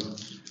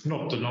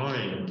 not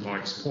denying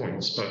Mike's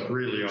points, but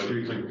really I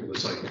do think, for the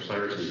sake of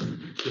clarity,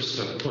 just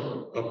to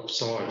put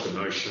aside the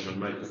notion and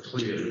make it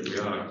clear that we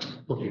are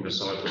putting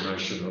aside the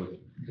notion of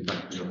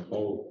conducting a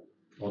poll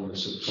on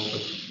this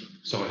topic.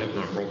 So I have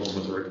no problem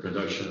with the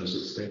recommendation as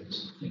it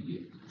stands. Thank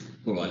you.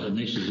 All right,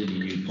 unless there's any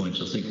new points,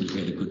 I think we've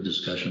had a good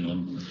discussion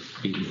on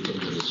people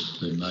put to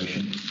this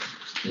motion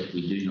that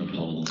we do not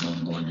hold a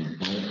non-binding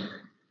poll.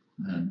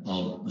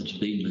 It's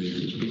been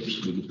moved as Pips.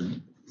 What do you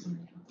think?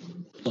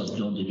 Oh,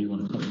 John, did you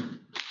want to comment?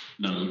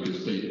 No, look, it's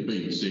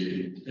being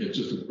said. It's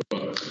just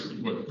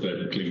what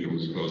David Klingel,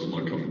 as far as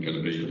my comment going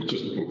to be,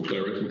 just for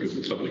clarity, because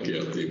the public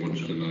out there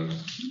wants to know.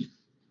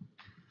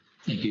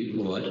 Thank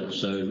you. All right,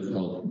 so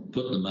I'll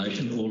put the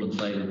motion. All in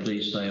favour,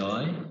 please say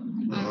aye.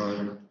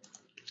 Aye.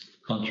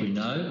 Contrary,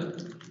 no.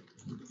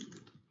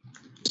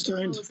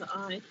 Abstained. Was it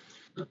aye?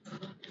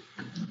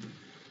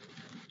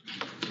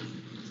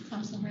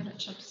 Councillor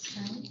Redditch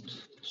abstained.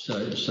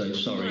 So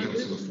sorry.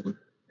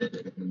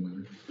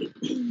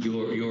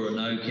 You're a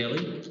no,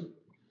 Kelly?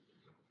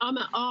 I'm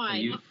an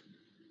aye.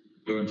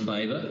 You're in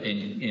favour,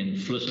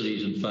 and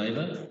Felicity's in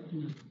favour,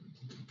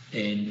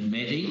 and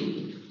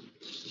Matty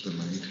is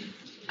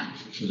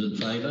in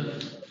favour.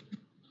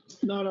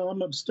 No,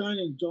 I'm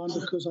abstaining, John,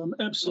 because I'm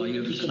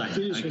absolutely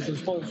confused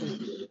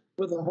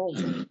with the whole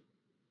thing.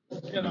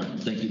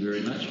 Thank you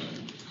very much.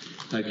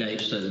 Okay,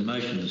 so the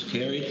motion is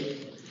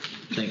carried.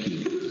 Thank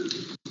you.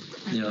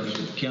 Now,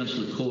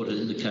 Councillor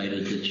Cordes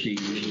indicated that she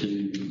wished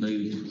to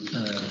move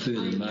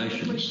further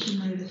motion. I wish to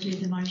move a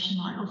further motion.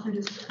 I offered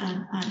a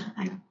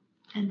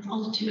an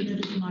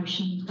alternative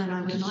motion, but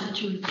I would like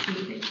to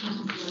repeat that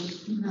Councillor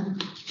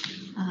Smith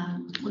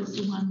was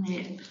the one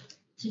that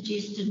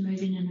suggested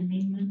moving an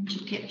amendment to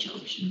capture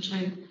option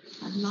 2.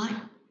 I'd like,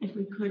 if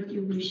we could,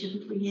 Your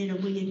Worship, if we had a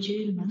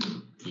adjournment,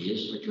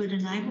 Yes. which would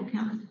enable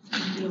council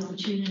the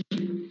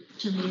opportunity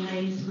to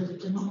liaise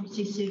with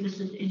Democracy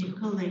Services and your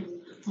colleagues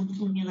on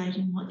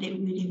formulating what that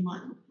wording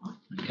might look like.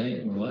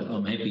 Okay, all right.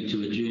 I'm happy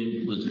to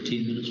adjourn. Would the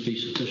 10 minutes be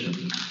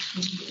sufficient?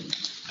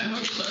 I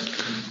hope so.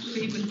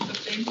 Even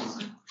 15.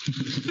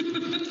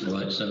 All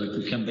right, so if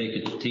we come back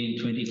at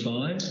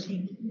 10:25,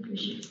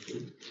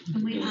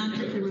 And we ask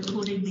that the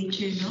recording be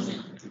turned off,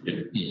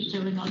 yes. so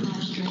we're not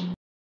live streaming.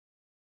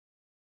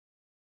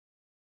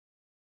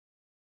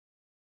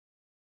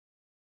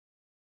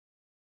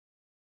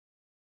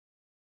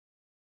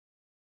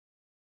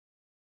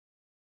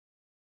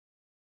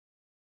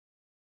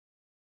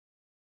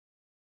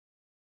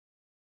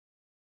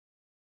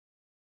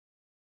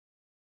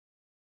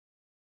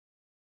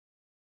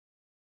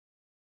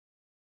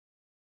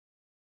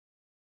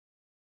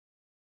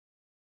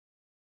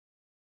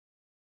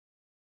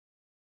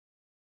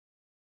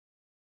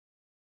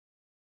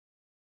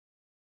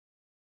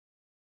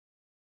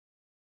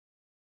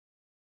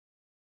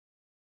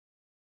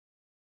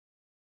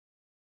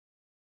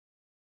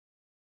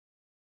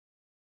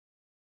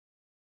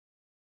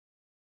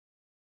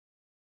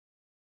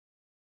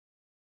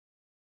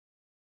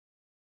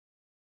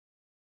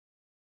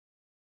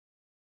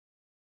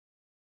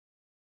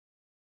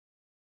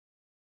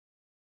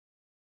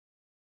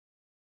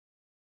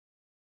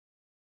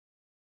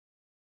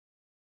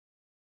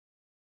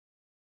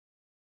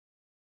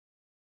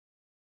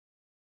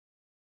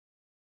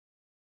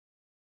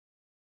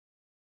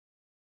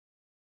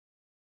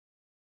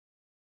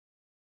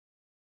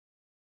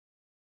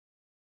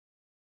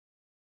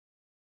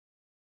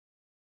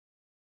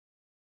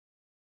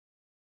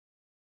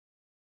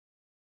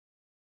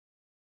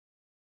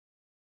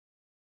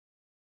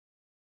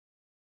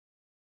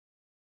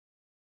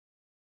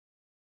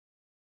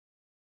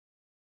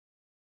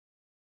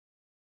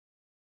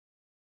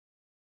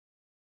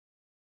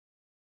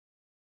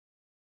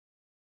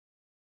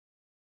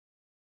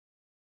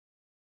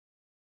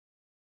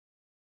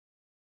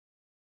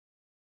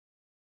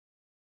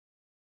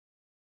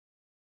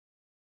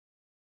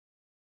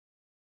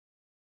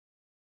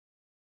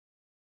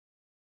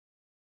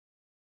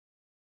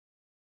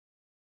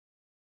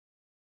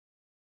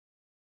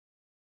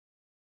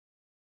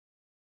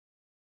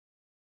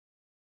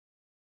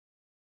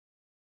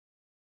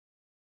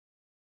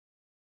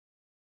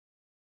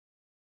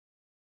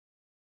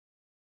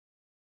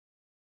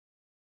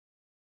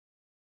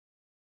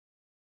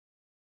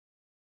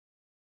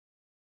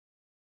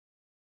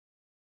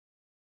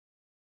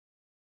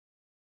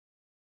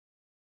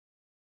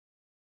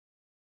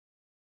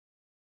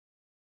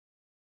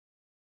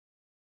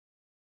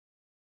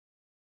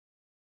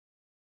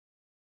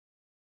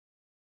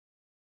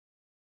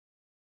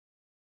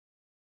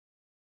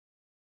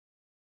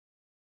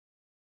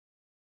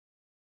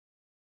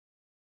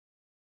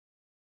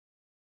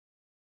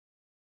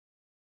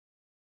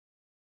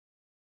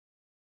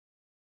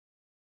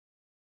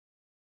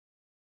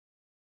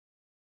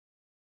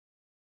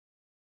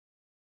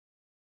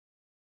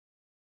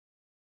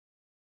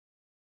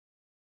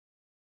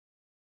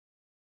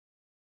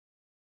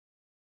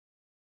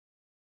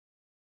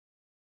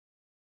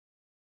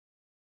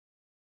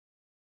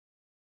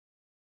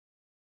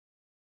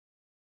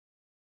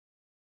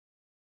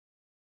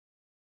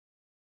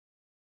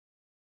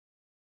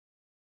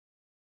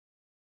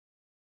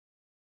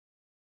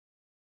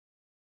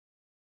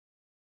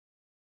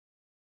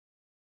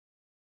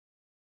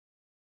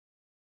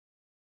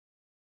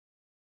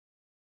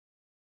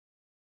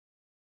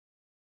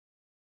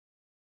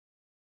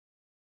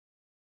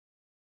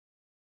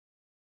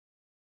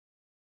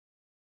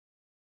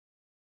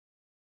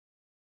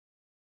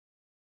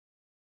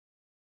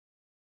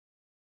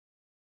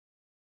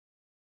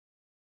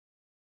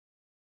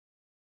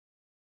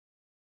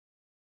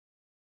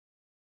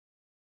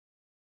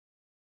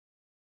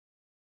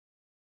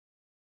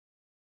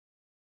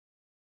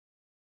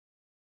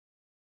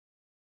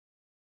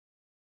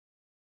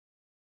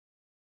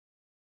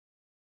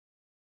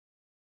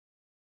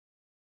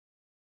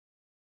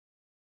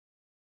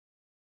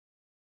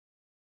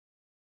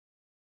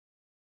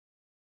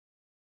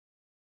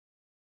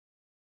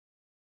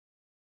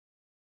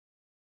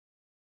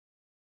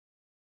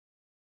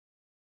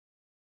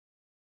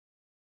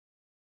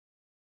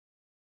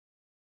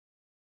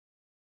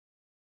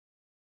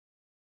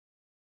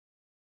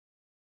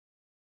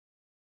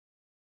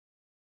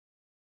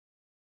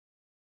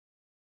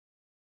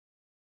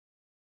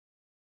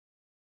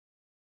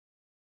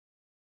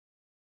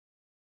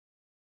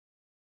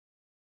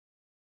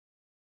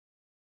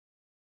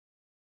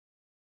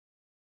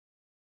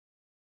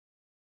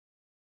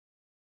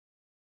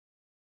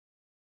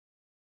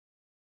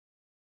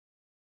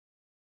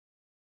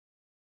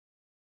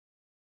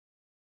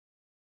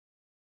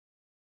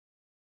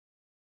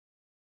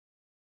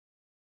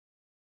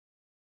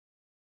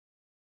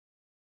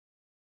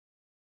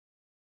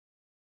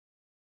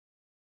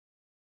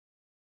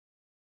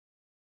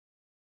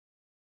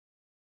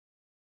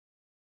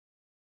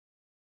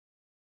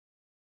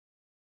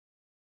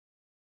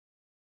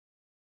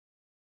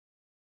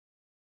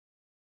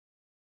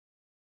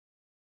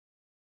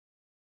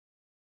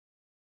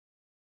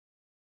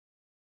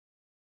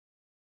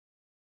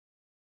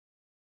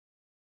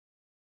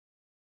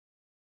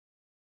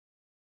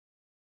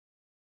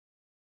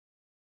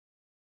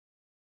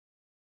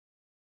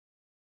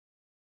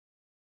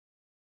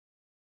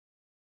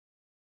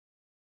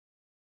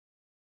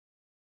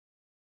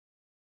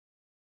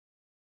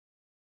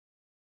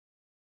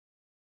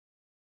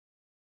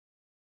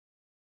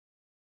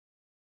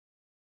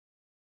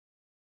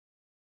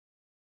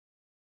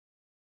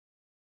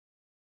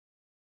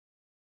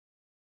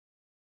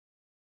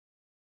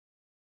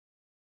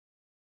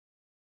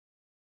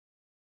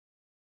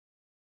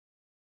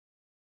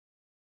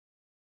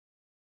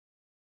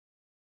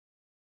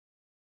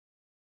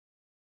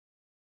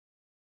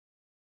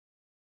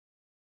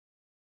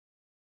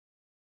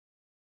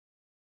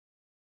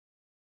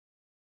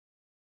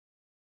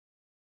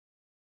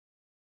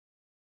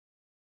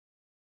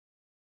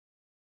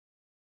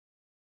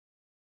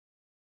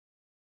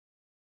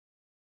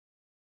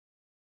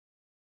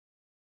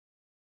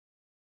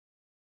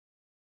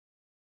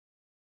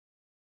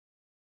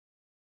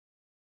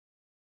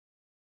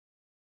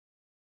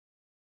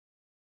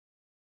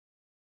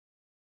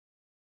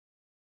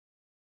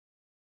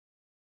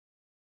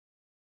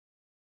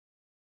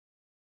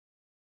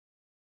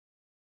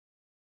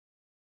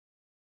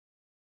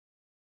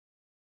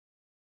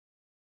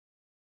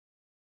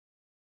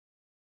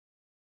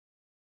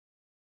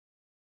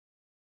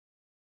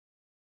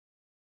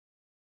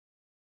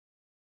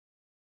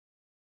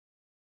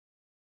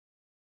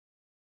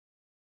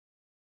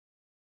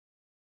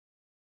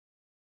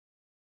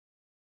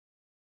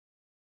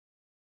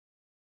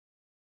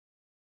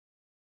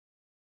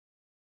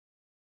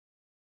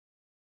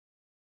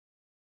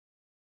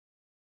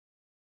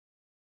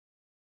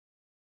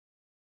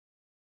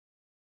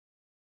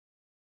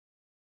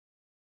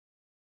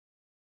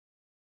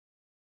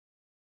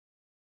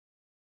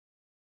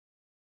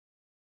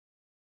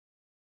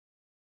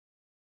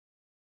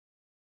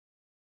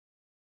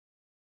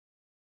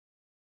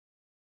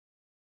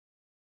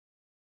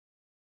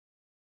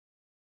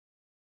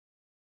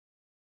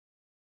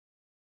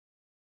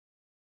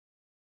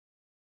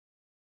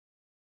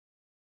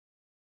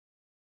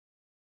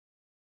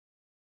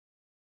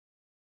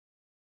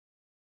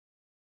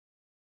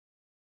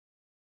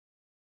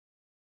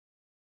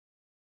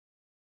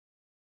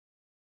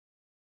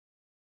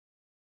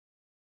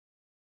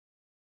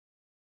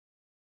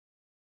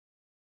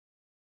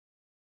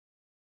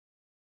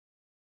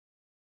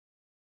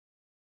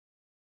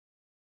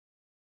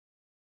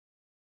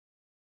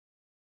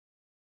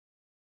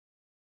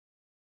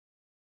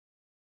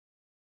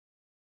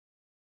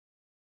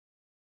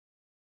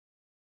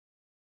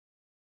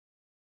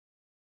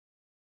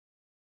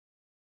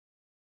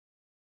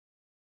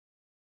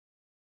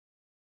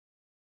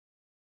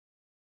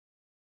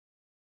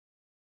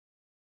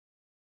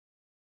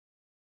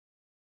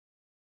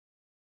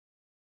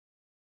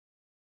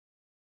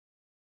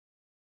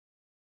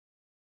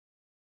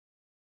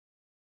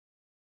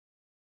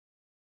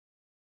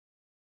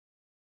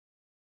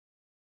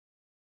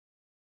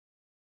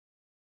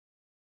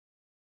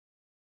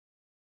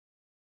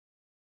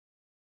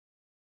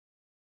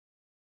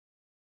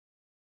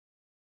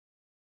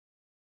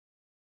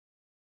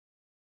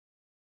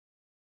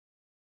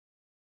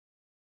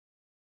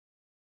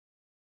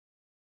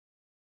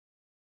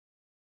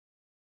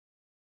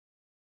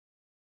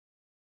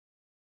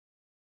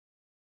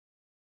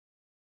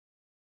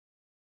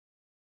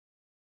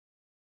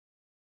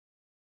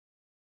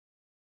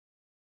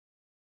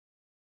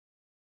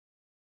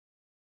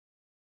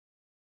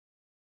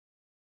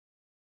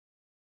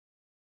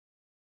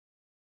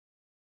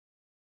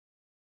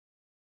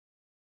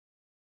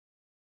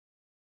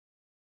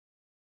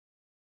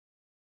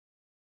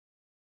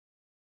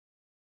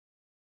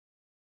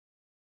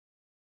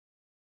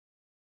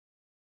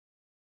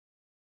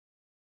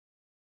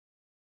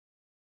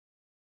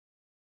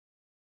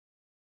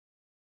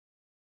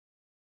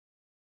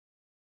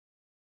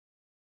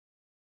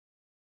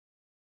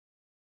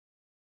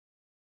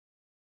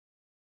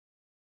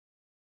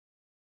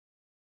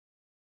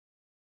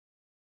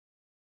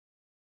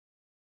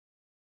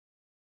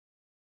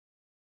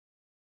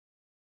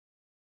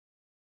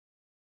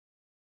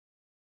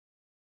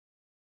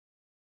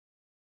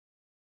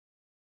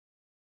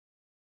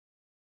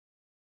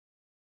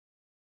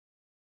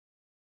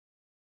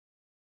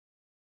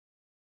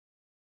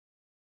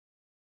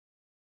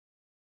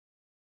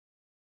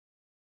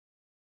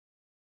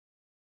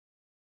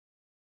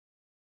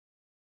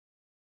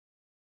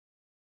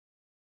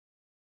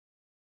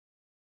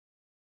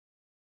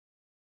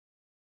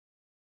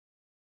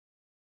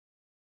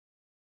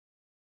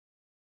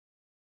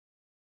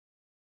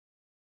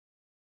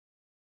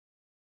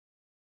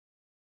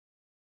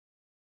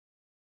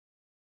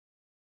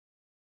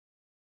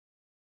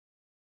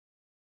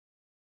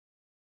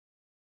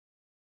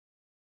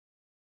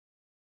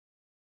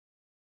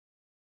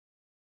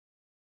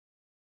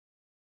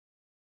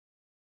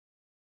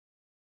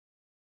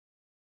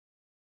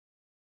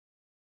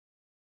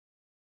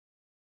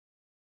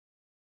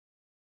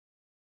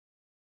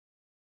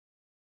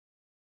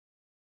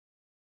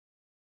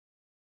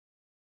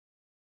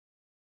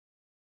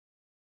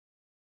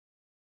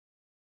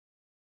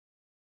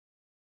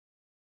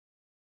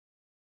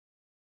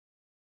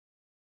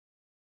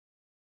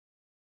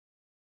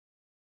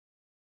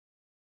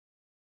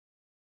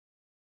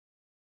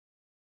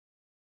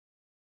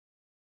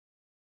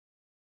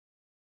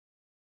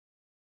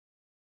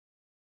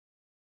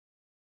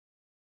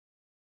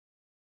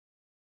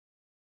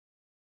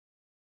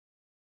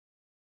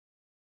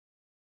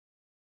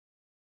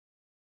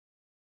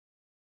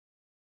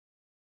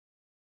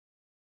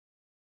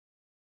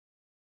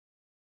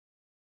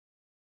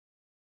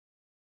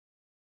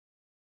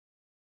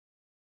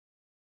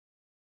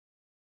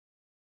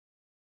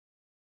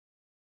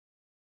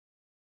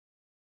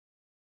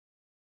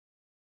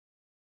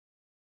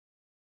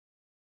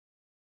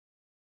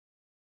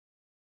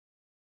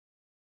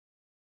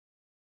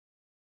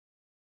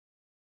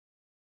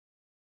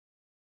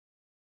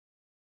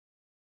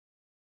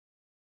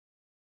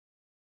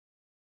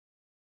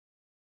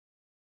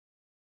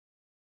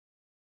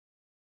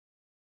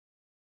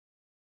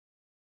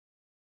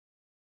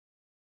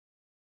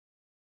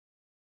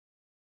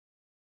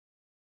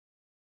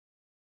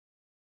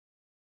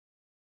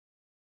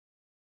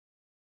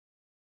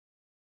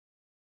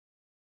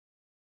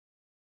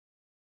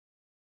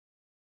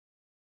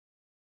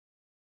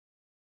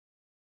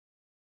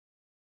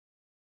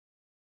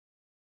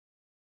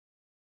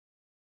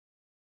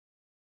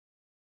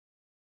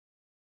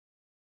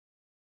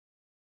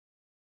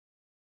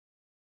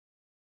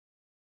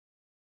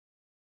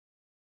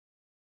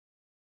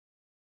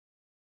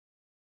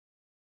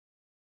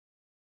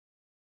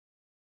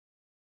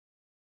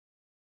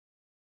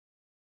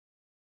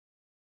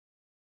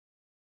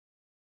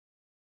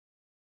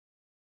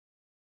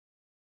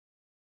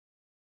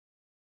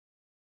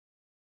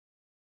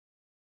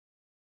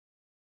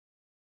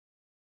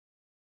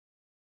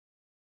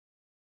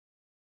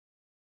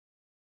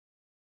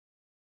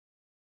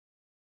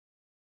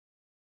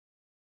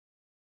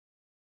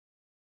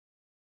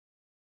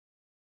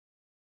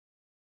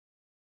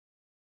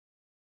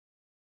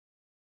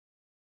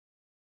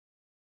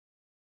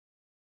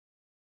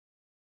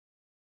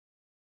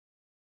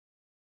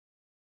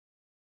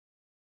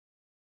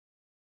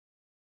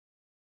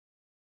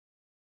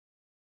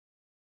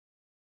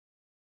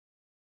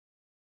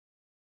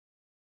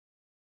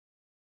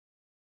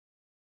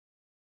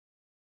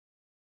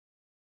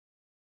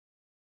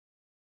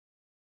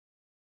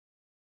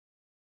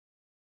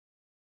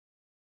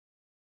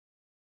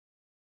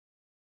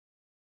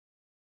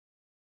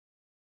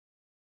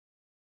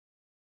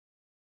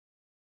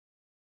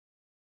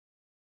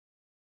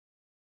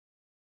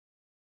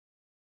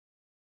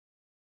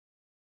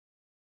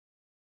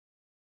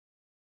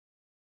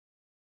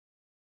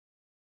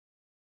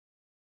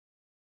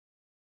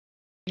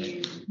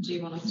 Do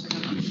you want us to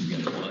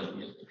go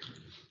on?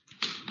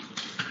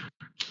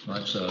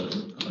 Right, so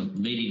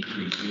meeting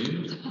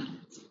resumed.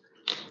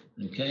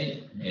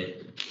 Okay,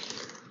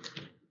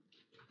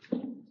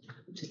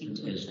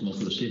 as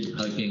Moffat said,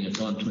 hoping at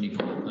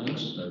 1:25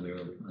 past, so we're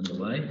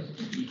underway.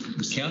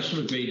 The council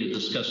agreed to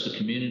discuss with the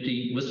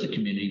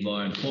community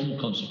via informal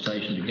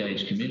consultation to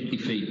gauge community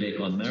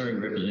feedback on Maori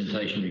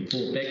representation,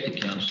 report back to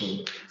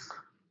council,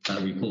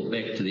 report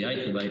back to the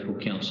 8th of April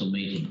council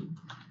meeting.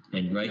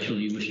 And Rachel,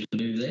 you wish to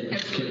move that?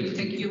 Absolutely,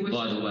 thank you.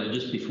 By the way,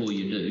 just before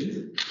you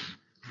do,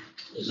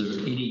 is there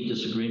any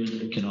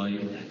disagreement?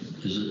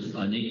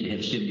 I need to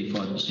have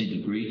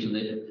 75% agree to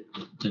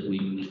that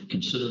we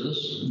consider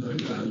this? No,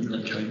 you're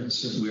okay.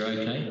 We're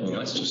okay? All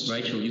right. Just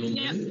Rachel, you'll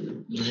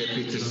move?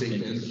 Happy to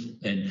second.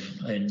 And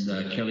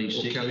Kelly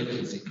second. Kelly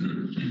can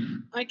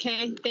second.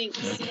 Okay,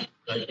 thanks.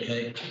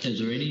 Okay. Is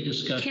there any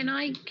discussion? Can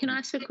I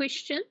ask a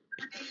question?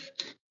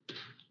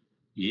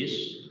 Yes.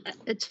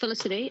 It's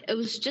Felicity. It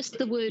was just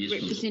the word Yes,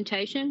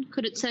 representation.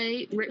 Could it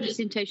say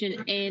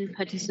representation and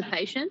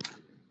participation?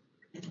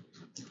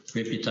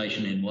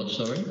 Reputation and what,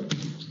 sorry?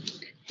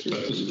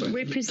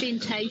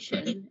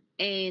 Representation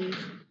and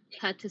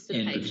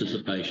participation. And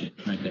participation.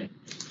 Okay.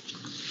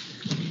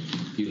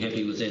 You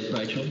happy with that,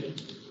 Rachel?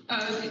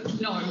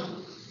 No.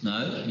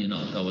 No, you're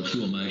not. Oh, it's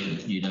your motion.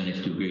 You don't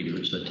have to agree to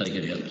it, so take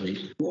it out,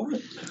 please.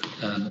 What?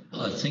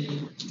 I think,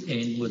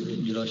 Anne,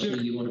 did I see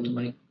you wanted to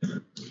make?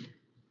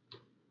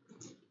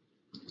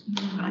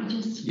 No, I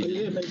just.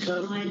 Yeah, make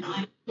that.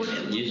 I thought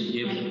it was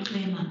Yes,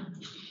 Clemmer.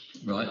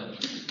 Right.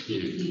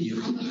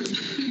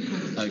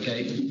 Okay,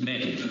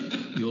 Matty,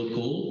 your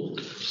call.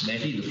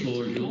 Matty, the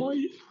floor is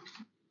yours.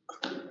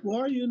 Why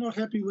are you not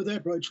happy with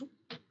that, Rachel?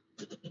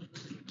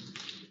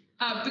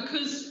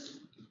 Because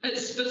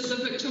it's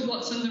specific to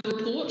what's in the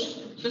report.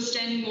 For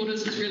standing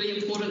orders, it's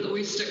really important that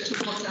we stick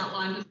to what's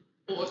outlined in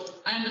the report.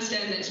 I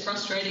understand that's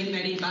frustrating,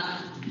 Maddie, but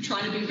I'm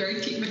trying to be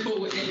very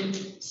technical and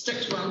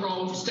stick to our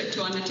role, stick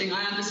to our knitting.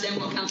 I understand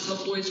what Councillor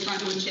Foy is trying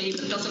to achieve.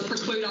 It doesn't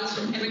preclude us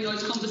from having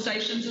those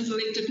conversations as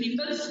elected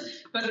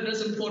members, but it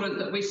is important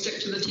that we stick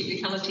to the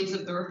technicalities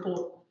of the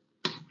report.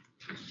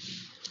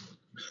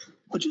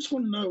 I just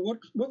want to know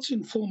what's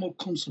informal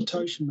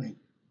consultation mean?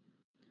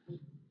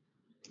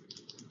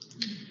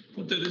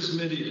 What that is,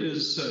 Maddie,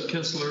 is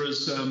Councillor,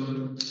 is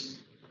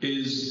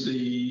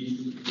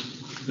the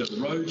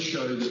road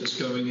show that's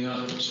going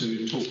out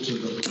to talk to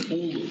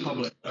all the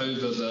public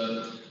over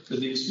the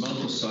next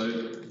month or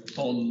so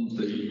on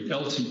the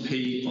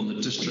LTP, on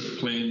the district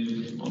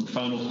plan, on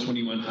Far North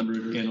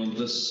 2100, and on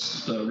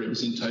the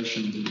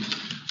representation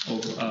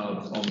of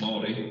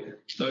Māori.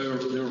 They're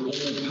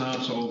all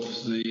part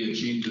of the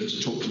agenda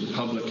to talk to the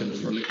public and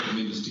for elected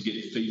members to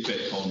get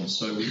feedback on.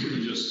 So we're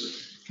really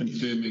just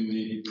confirming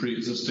the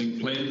pre-existing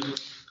plan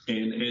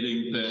and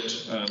adding that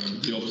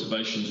the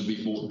observations will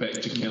be brought back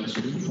to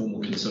council for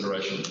formal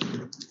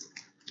consideration.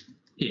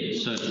 Yeah,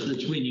 so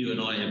it's when you and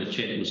I have a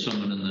chat with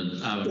someone in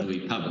the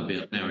R&B pub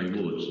about Maori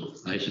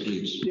wards. Basically,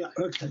 it's, Yeah,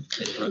 okay.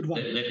 Good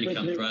one. that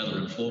becomes rather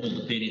informal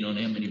depending on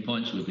how many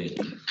pints we've had.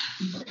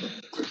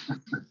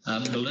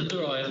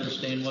 Belinda, I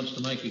understand, wants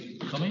to make a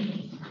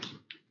comment.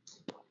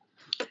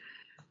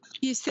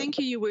 Yes, thank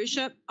you, Your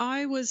Worship.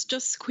 I was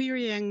just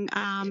querying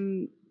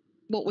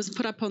what was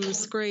put up on the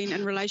screen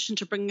in relation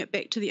to bringing it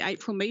back to the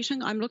April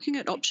meeting. I'm looking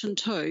at option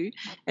 2,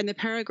 and the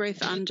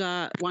paragraph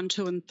under 1,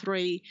 2 and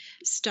 3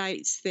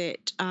 states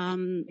that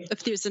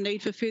if there's a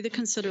need for further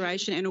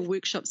consideration and or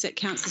workshops, that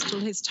council still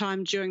has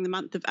time during the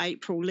month of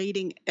April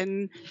leading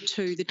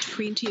into the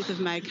 20th of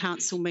May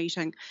council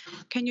meeting.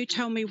 Can you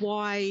tell me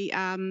why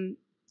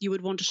you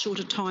would want a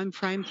shorter time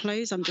frame,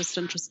 please? I'm just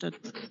interested.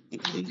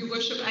 Thank you. Your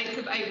Worship, 8th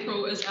of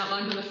April is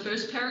outlined in the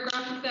first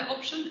paragraph of that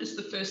option, is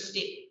the first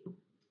step.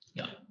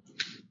 Yeah.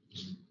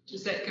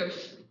 Does that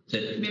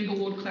give member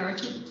ward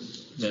clarity?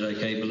 Is that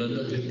okay,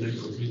 Belinda?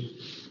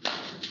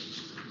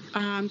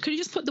 Could you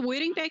just put the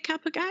wording back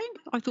up again?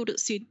 I thought it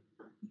said,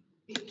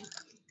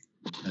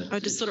 I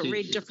just sort of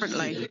read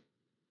differently.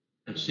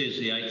 It says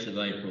the 8th of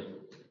April.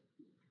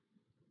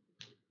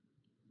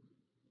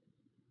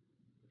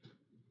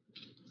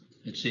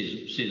 It says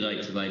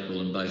 8th of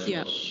April in both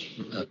Yeah. lots.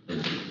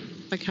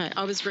 Okay,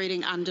 I was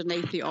reading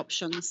underneath the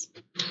options.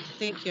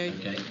 Thank you.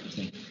 Okay,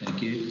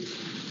 thank you.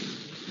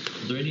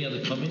 Is there any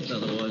other comments?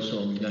 Otherwise,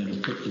 I'm going to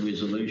put the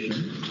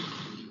resolution.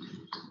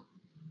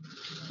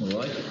 All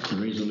right, the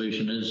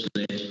resolution is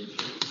that.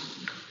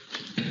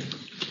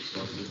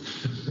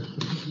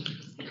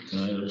 Can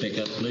I have a pick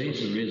up, please?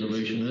 The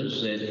resolution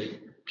is that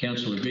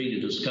Council agreed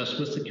to discuss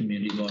with the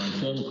community via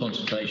informal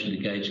consultation to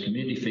gauge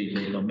community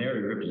feedback on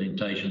Maori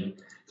representation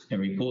and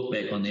report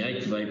back on the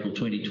 8th of April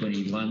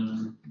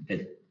 2021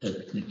 at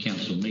the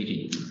council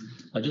meeting.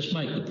 I just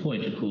make the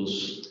point, of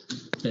course,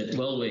 that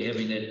while we're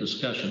having that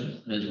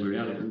discussion, as we're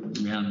out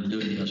around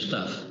doing our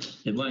stuff,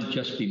 it won't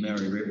just be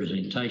Maori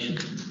representation.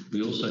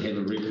 We also have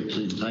a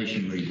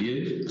representation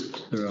review.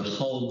 There are a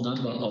whole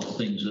number of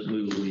things that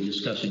we will be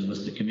discussing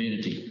with the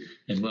community.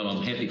 And while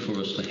I'm happy for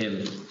us to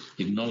have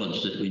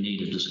acknowledged that we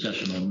need a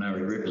discussion on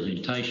Maori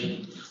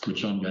representation,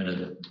 which I'm going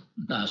to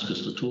ask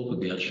us to talk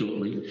about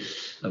shortly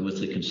with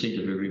the consent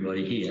of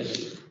everybody here,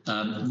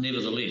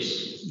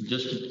 nevertheless,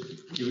 just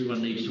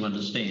everyone needs to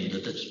understand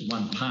that it's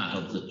one part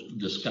of the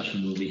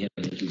discussion we'll be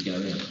having as we go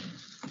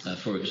out.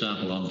 For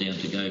example, I'm down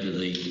to go to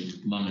the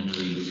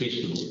Monganui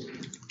Festival,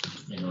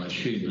 and I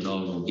assume that I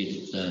will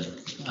get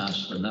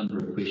asked a number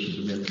of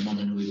questions about the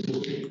Monganui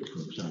Portrait,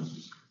 for example.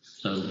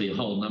 So there'll be a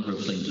whole number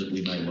of things that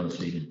we may want to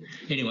feed in.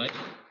 Anyway,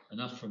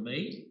 enough from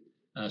me.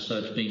 So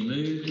it's been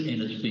moved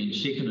and it's been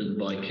seconded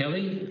by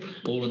Kelly.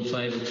 All in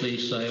favour,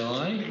 please say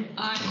aye.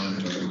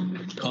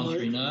 Aye.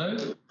 Contrary, no.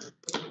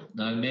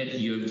 No, Matt,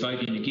 you're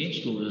voting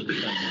against or is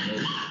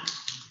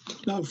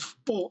it No,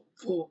 for.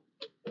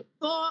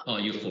 Oh,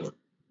 you're for it.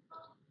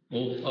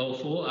 All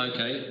for?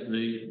 Okay.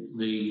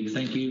 The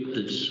thank you.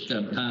 It's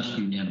passed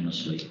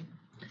unanimously.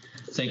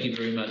 Thank you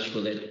very much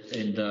for that,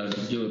 and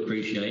do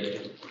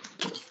appreciate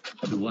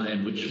the way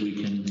in which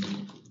we can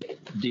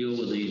deal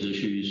with these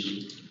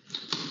issues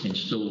and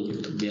still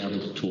be able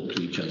to talk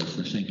to each other.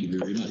 So thank you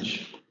very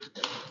much.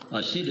 I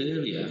said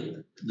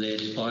earlier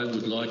that I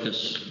would like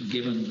us,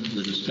 given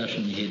the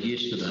discussion we had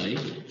yesterday,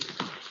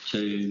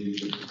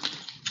 to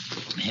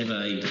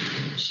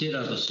set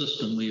up a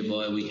system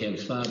whereby we have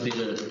far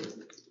better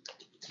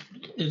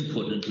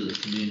input into the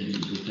communities,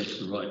 if that's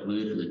the right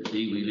word, the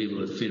iwi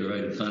level of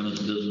Federated Farmers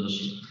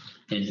Business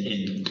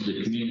and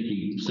the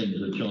community things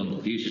that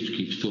John Busich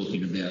keeps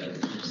talking about.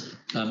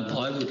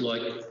 I would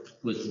like,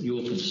 with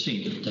your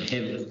consent, to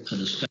have a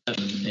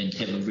discussion and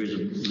have a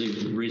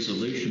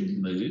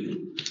resolution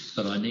moved,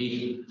 but I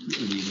need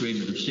the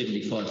agreement of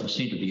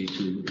 75% of you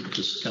to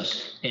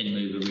discuss and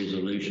move a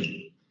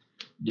resolution.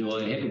 Do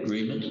I have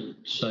agreement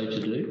so to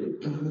do?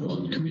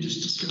 Can we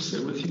just discuss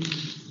that with you?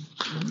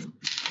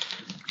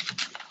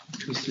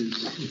 Because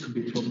it could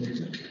be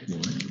problematic. Why?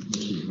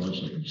 This is right,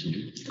 I can see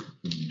it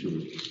from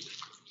George.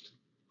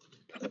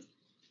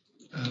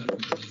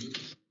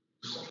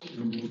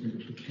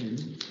 If we can,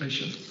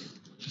 Aisha,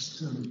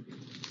 just I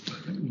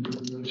think we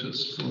need a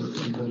notice for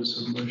a notice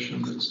of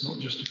motion that's not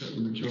just about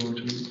the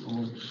majority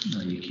of. No,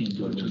 you can't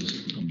voters.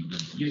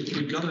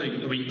 You've got to. I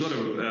mean, you've got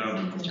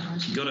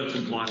to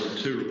comply with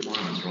two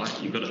requirements,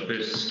 right? You've got to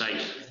first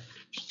state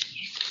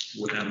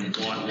why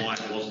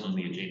it wasn't on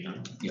the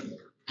agenda. Yep.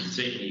 And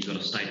secondly, you've got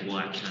to state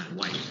why it can't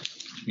wait.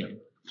 Yep.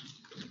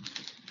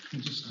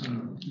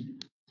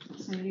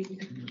 So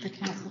the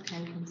council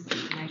can consider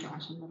the major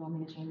item that on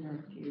the agenda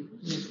if you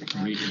use the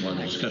The reason why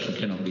the discussion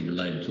cannot be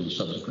delayed until the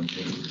subsequent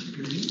meeting.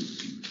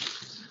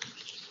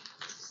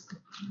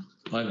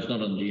 Items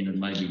not on the agenda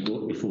may be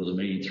brought before the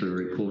meeting through a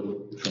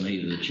report from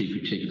either the Chief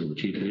Executive or the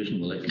Chairperson.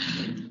 Will that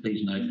continue?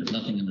 Please note that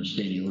nothing in the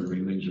standing order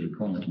removes the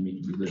requirement to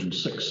meet provision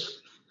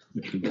 6,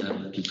 which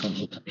regards to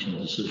consultation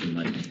and decision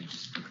making.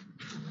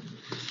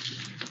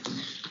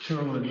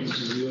 Caroline, this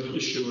is the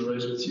issue I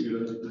raised with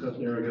you half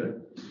an hour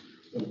ago.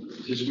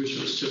 His wish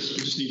was we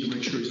just need to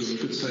make sure he's on a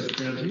good safe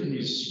ground here.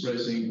 He's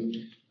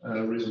raising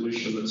a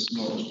resolution that's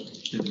not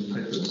in the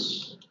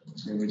papers,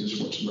 and we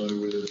just want to know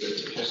whether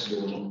that's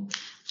possible or not.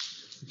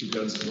 With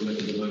regards to the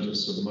making the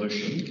notice of the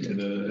motion and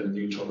a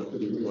new topic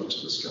that he would like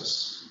to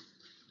discuss.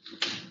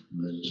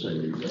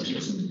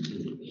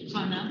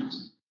 Fine now.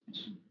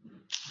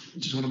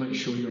 Just want to make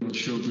sure you're on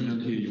sure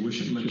ground here. You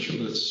wish to make sure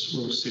that's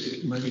well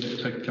set. Maybe that'll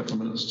take a couple of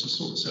minutes to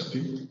sort this out for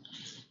you.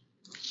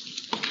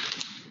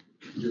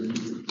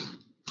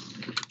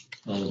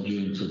 I'll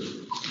adjourn for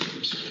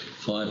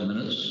 5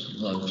 minutes.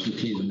 I'll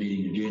declare the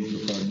meeting adjourned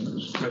for 5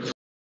 minutes.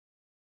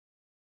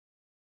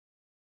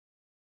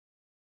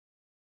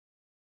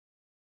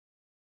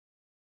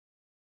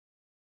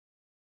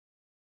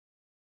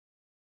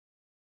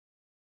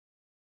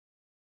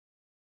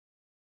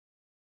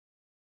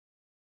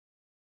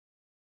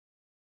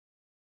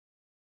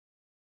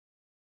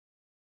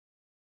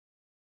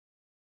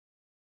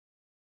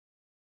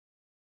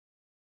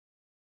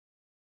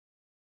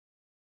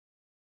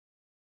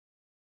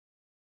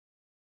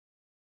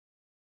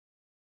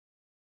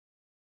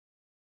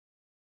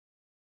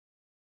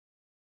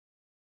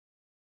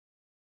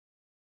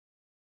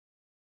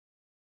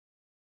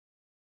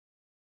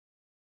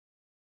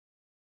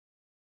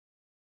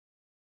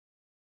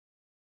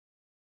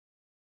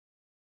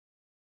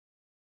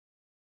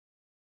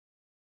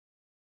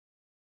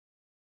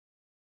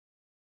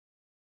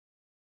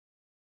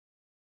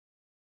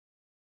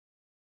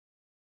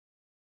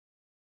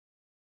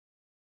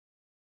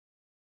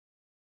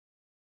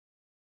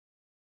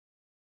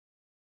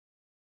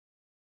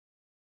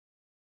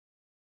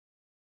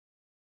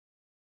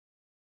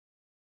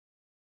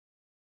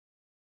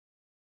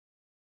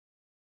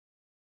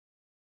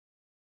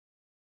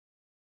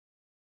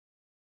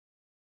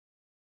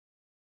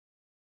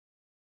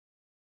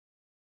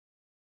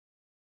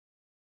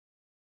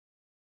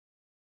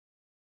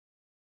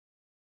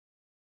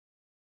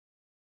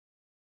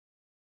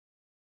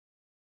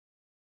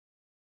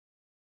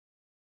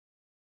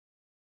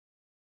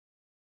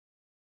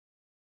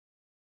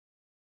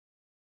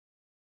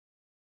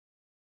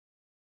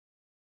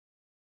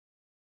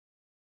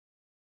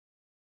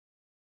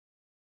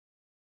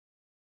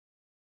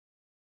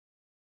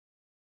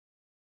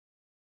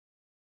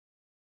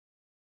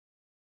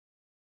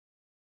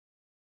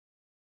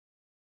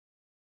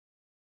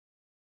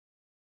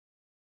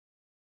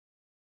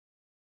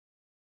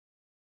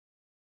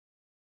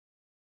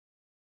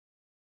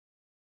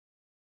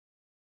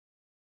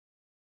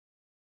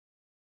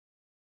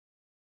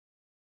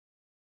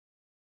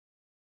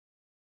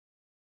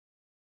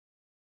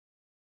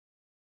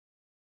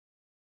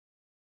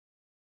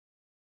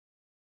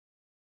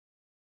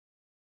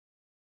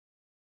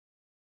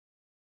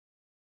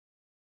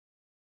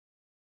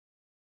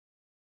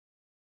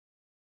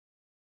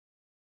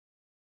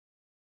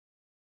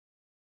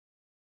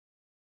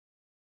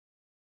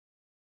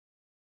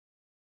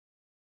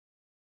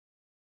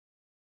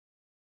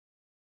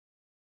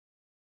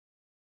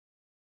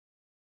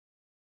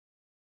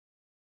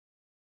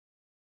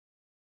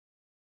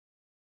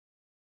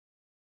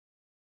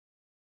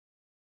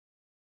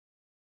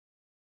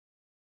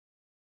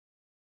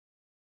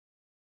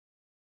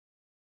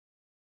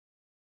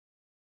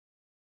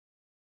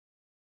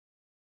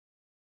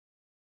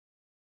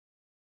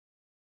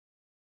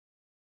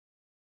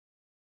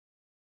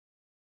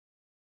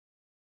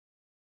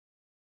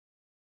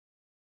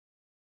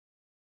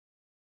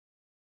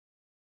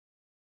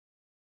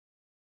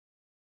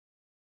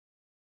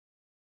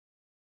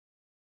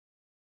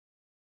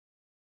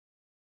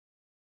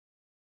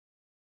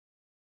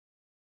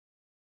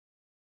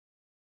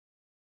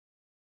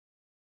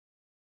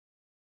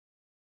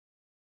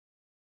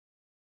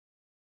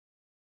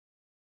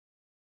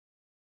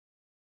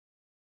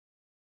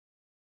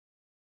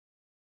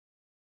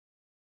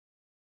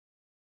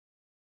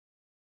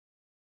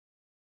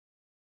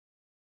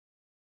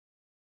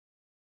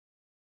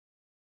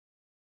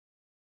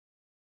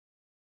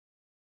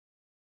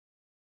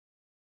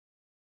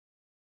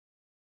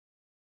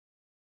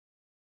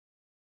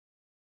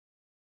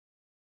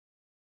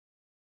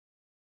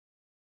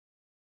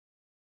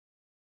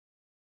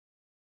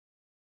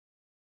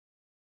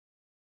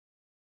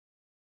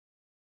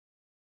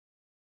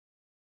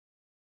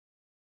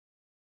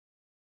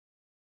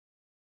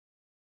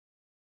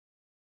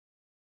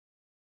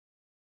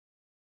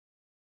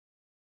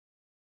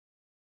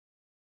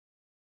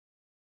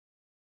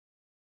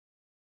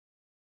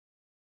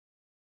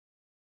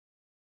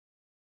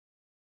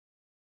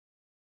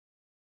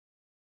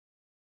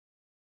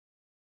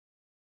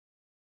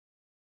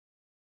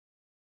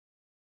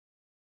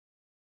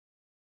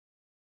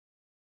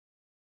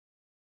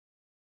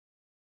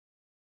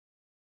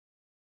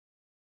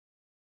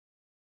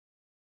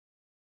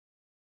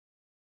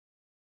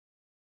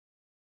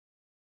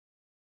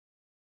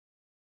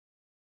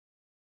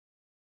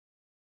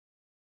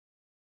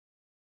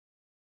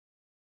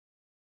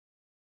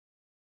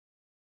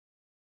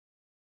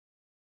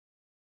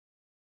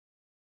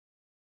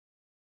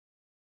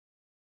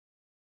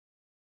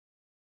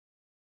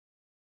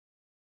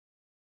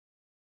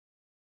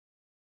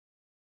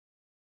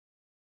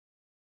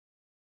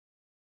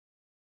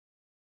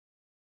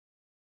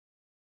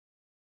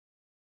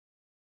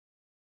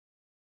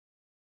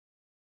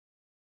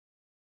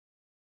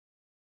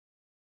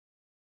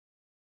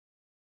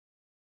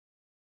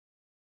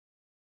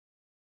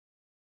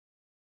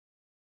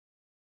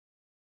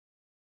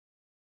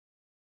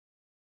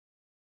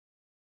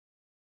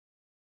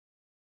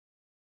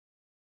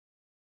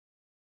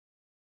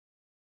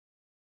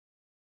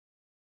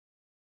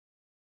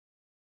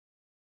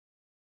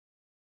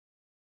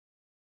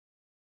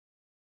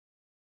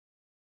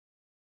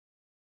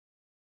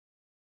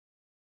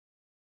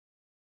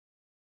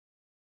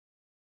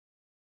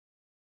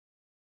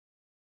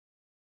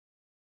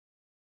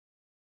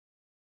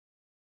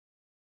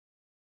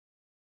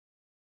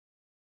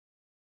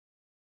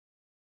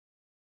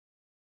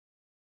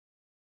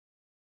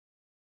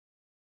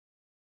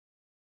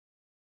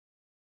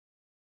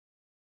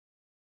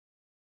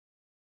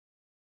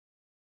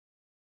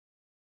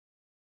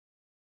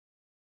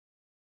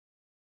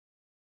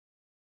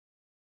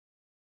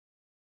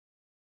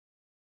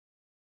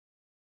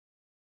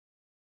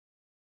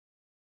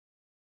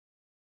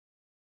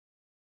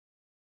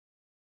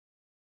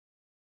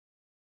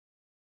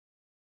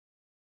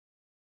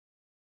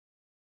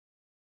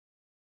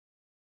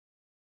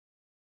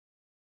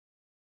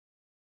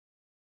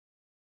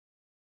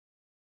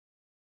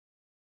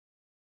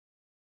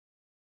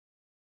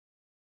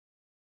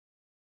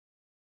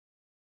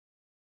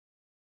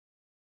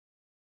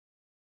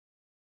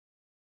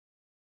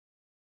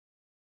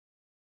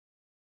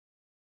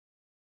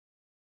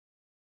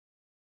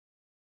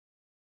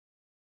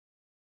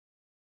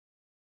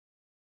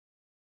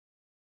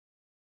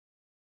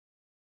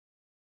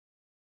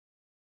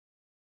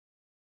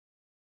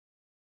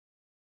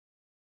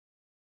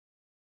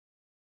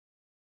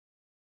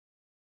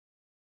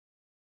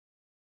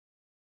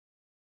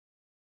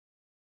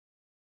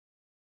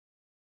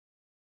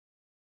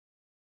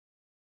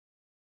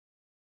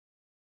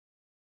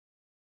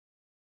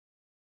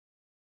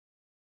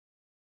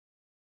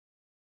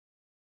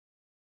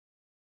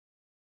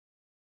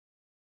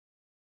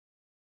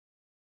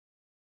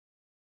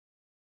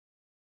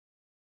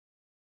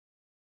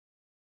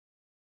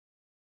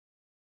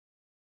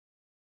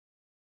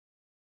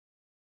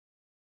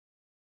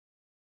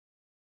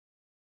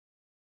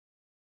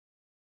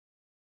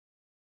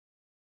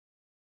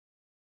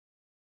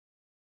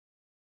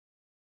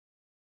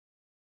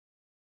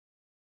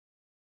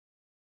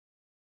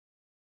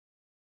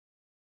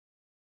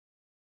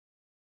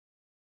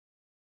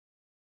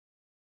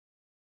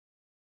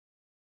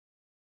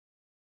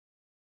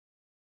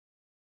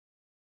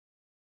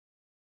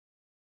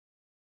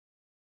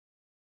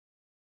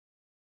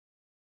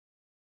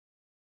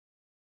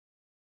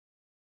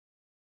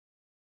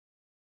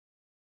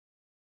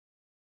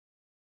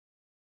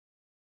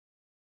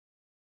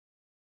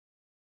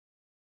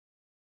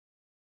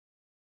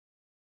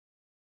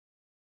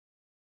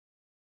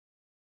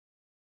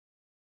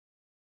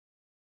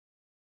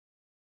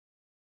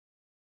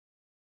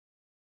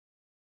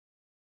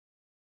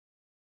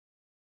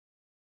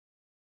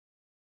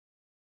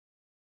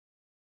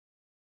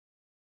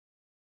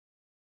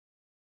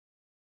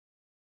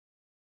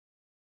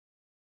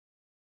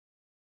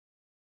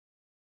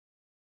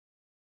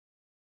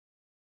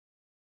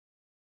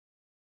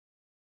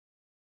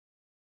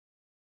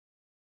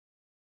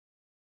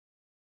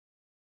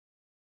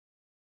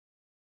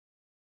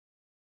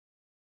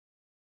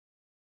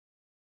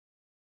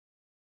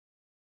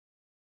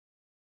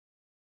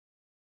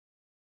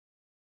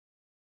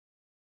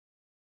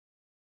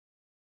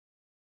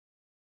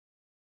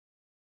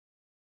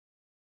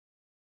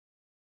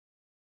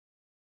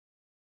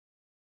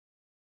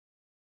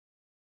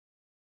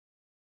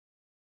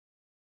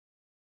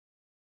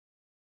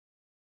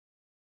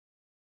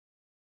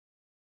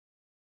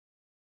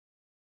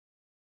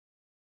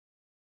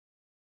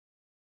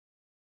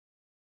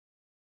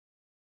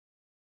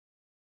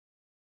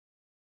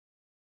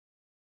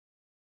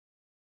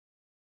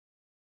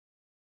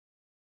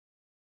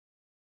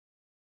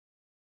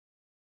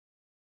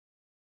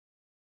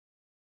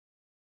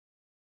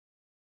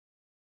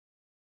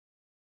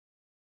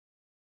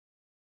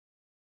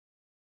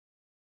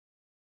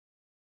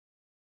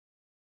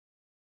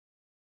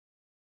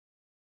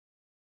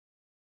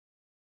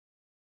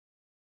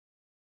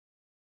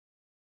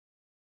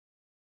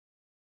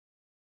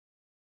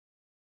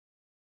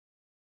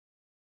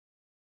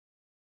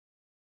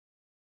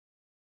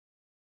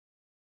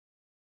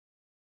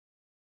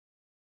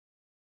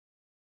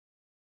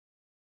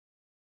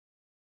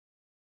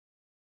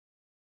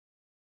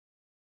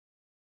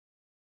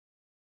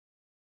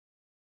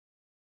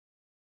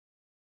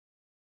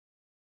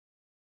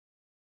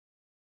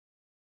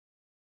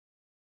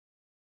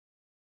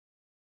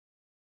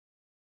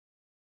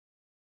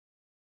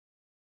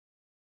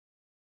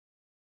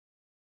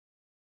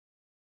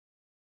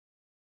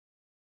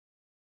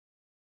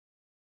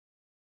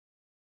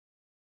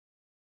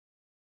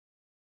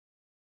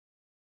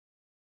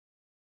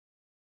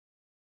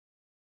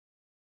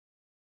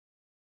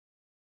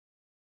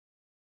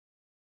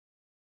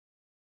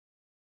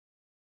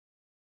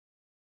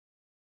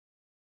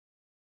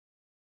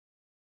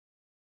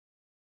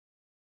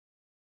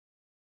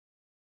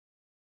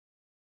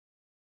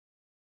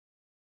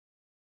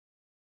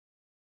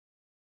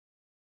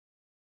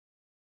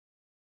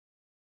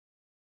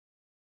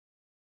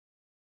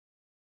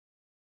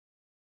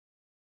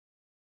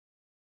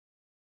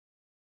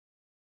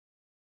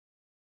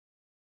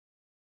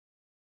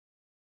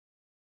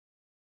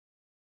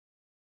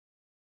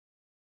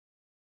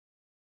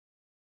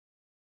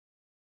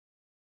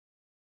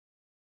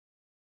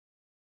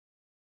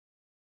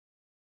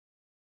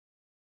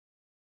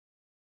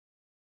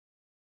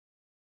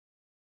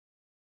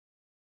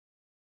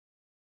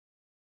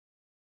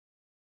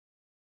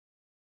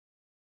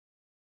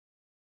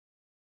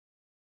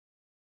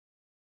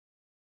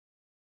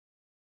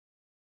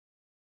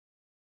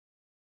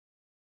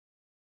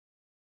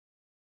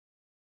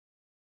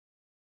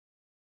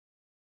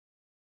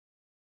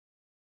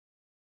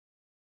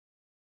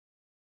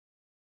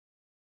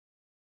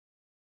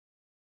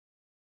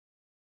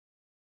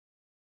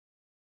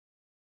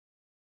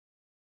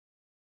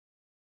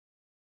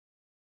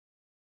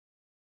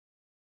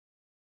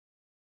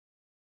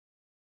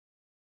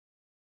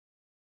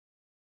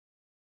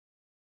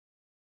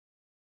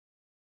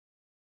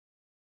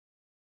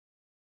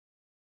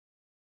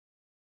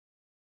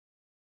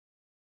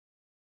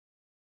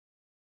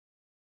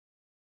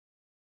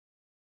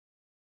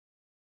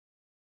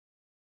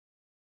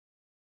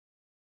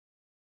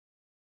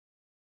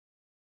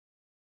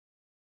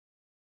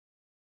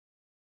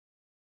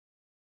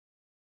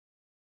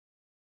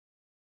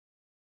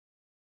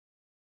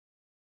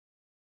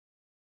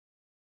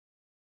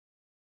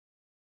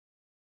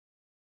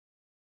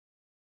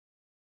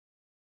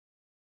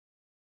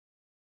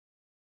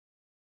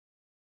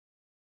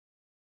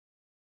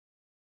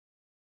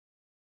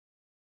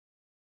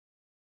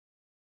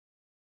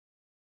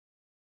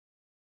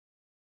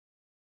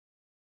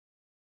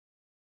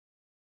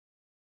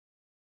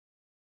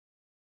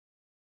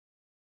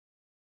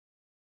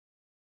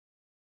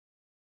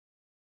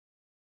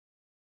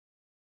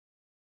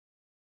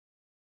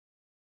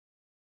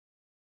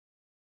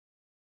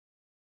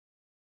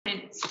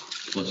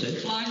 What's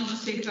that? Flying on the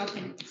seat of our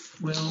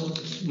pants. Well,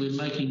 we're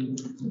making...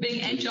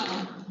 Being agile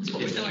is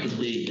what we're doing.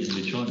 Indeed, and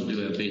we're trying to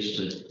do our best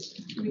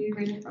to... Were you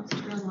ready for us to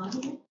go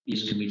live?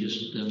 Yes, can we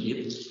just...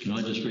 yep, can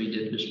I just read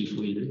that just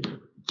before you do?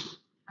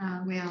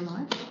 We are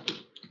live.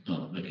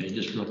 Oh, okay,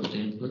 just drop it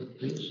down,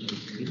 please.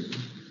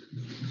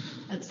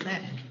 It's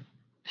that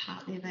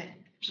part there that.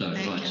 So,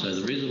 right, so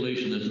the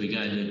resolution that we're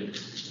going to...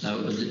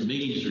 the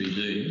meeting's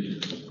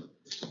resumed,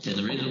 and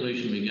the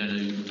resolution we're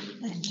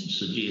going to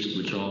suggest,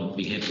 which I'll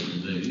be happy to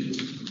move,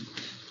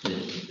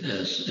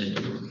 and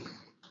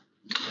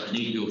I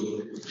need your...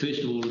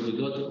 First of all, have we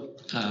got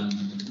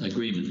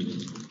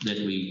agreement that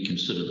we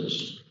consider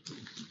this?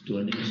 Do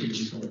I need to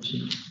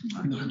see?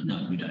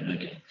 No, we don't.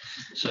 Okay.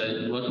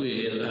 So what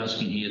we're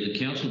asking here, the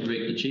council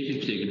direct the chief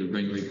executive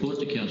bring a report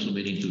to council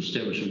meeting to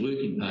establish a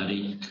working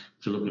party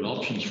to look at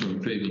options for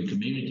improving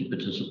community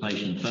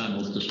participation in Far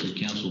North District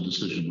Council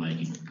decision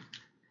making.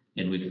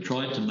 And we've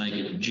tried to make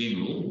it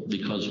general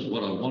because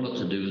what I wanted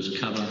to do is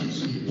cover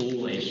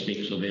all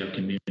aspects of our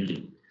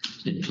community,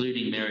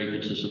 including Maori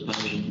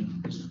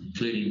participation,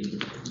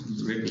 including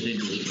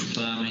representatives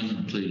from farming,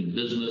 including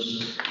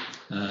business,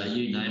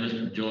 you name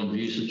it, John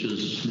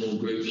Vucic's, small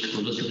groups,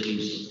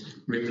 Felicity's,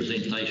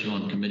 representation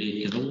on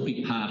committee. It can all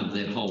be part of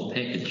that whole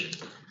package.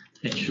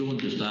 And Sean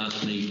just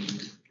asked me,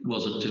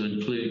 was it to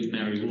include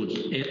Maori Woods?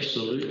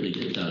 Absolutely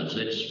it does.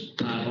 That's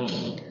part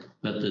of.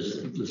 But the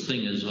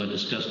thing is, I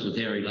discussed with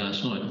Harry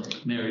last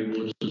night, Maori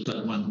Woods is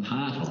but one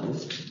part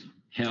of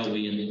how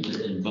we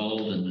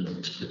involve and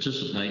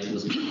participate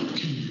with.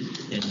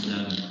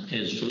 And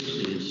as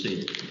Felicity has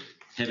said,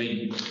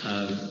 having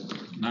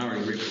Maori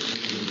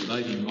representatives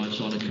voting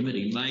rights on a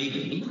committee may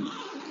be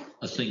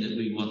a thing that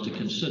we want to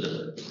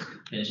consider.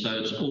 And so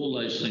it's all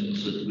those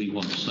things that we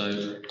want.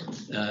 So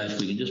if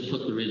we can just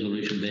put the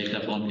resolution back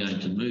up, I'm going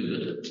to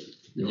move it.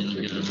 Then I'm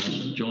going to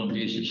ask John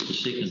Vucic to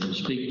second and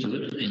speak to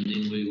it, and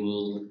then we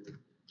will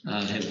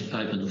have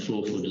open the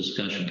floor for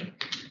discussion.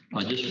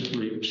 I just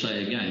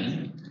say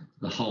again,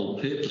 the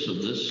whole purpose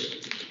of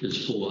this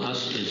is for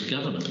us as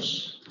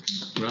governance,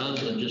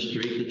 rather than just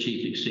direct the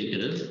chief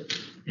executive,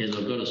 as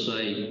I've got to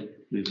say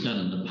we've done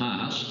in the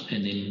past,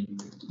 and then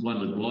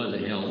wondered why the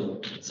hell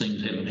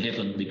things haven't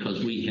happened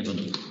because we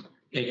haven't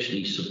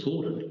actually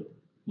supported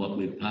what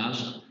we've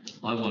passed.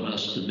 I want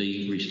us to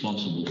be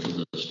responsible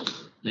for this.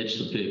 That's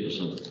the purpose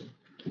of it.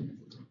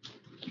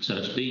 So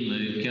it's been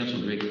moved.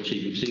 Council Director,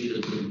 Chief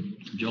Executive,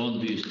 John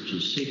Vucic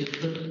has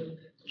seconded.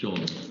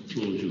 John, the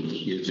floor is yours.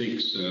 Yeah,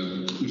 thanks,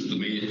 Mr.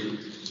 Mayor.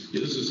 Yeah,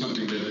 this is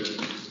something that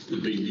has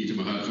been dear to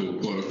my heart for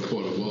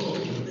quite a while,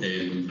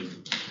 and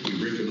we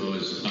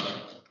recognise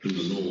up in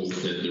the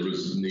north that there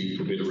is a need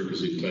for better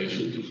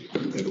representation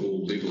at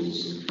all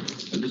levels.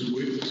 And this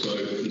work, so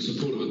in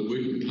support of the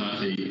working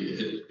party,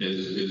 it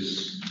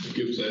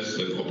gives us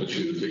that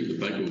opportunity, the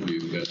Baker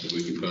view about the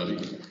working party,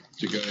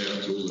 to go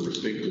out to all the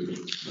respective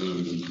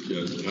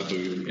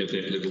hapu at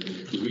that level.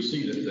 Because we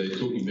see that they're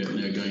talking about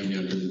now going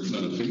down to the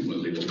Manawhenua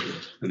level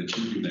and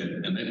achieving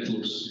that. And that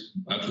looks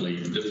utterly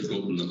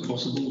difficult and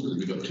impossible because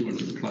we've got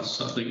 200 plus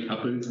something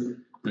hapu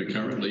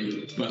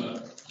currently.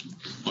 But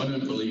I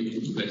don't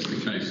believe that's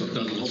the case. I've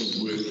done a lot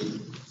of work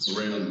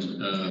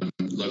around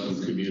local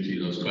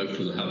communities. I spoke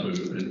to the hapu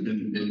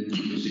in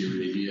this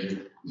area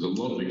here. There's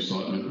a lot of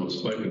excitement. I've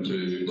spoken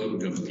to local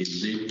government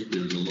NZ.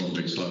 There's a lot of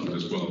excitement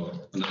as well.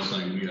 And they're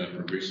saying we are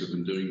progressive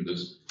in doing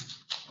this.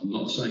 I'm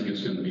not saying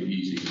it's going to be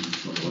easy,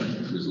 by the way.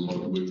 There's a lot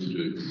of work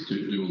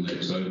to do on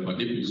that. So I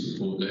definitely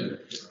support that.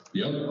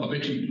 The other, I've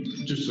actually,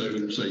 just so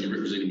you're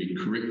representing me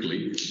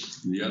correctly,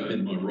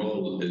 in my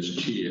role as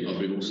chair, I've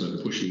been also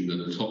pushing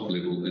the top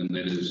level, and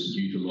that is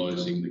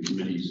utilising the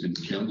committees in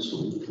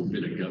council for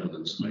better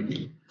governance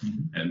making.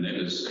 And that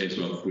is, as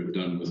we've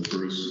done with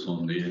Bruce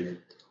on there,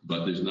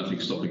 but there's nothing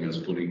stopping us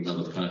putting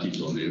other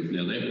parties on there.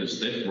 Now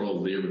that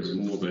role there is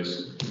more to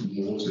assist,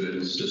 more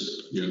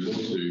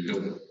to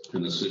help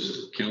and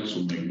assist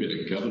council make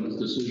better governance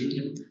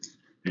decisions,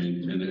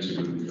 and that's a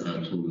good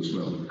tool as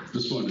well.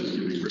 This one is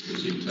giving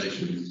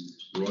representation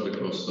right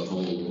across the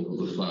whole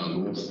of the far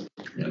north,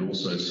 and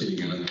also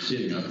setting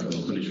up, and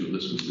I'll finish with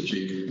this, Mr.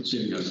 Chief,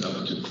 setting us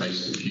up to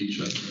face the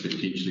future,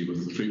 potentially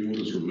with the Three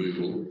Waters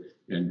removal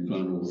and Far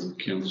North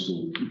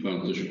Council, Far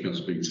North District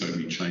Council being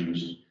totally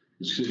changed.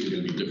 It's clearly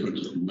going to be different.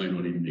 It may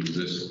not even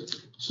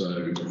exist. So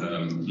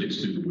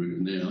let's do the work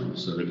now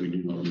so that we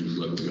do not lose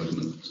local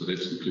government. So that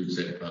includes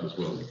that part as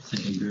well.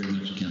 Thank you very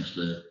much,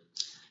 Councillor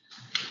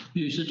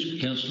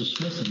Vucic, Councillor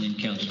Smith, and then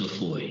Councillor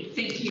Foy.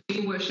 Thank you,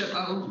 Your Worship.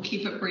 I'll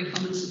keep it brief.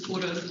 I'm in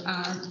support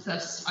of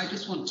this. I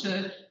just want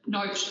to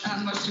note,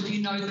 most of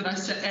you know that I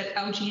sit at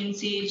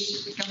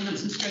LGNZ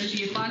Governance and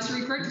Strategy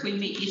Advisory Group. We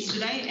met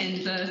yesterday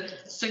and the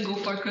single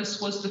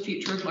focus was the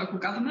future of local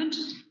government.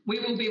 We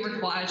will be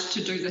required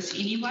to do this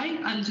anyway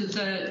under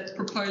the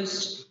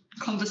proposed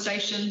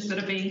conversations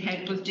that are being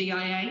had with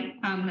DIA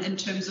in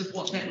terms of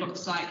what that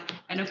looks like.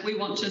 And if we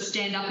want to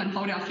stand up and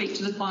hold our feet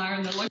to the fire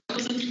in the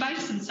localism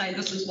space and say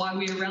this is why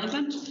we are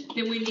relevant,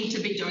 then we need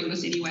to be doing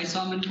this anyway. So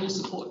I'm in full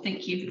support.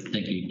 Thank you.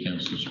 Thank you,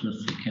 Councillor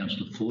Smith.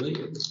 Councillor Foy.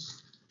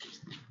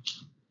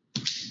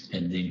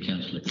 and then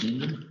Councillor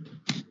Clinton.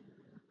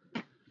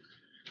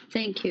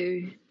 Thank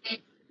you.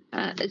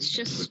 It's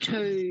just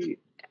to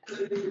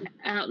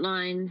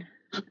outline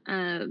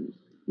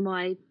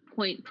my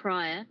point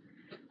prior.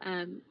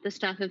 The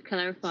staff have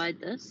clarified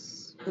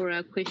this for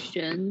our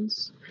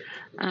questions.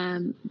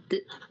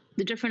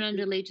 The different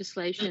under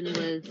legislation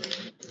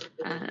with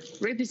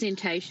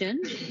representation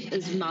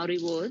is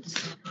Māori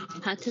wards.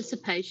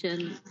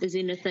 Participation is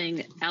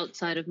anything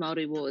outside of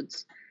Māori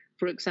wards.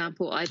 For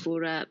example, I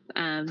brought up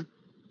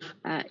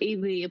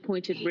iwi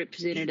appointed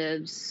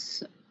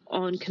representatives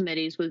on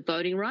committees with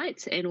voting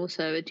rights and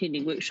also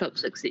attending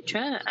workshops,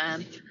 etc.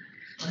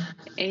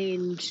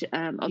 And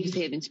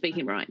obviously having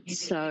speaking rights.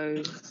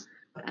 So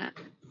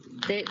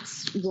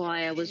that's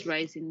why I was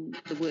raising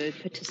the word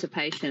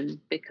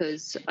participation,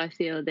 because I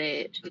feel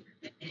that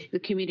the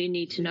community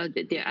need to know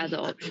that there are other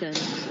options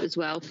as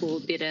well for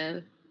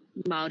better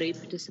Māori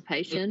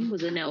participation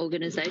within our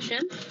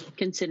organisation,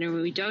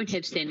 considering we don't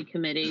have standing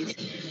committees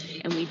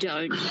and we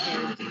don't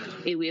have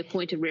iwi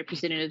appointed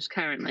representatives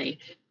currently.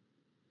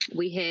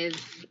 We have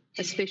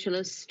a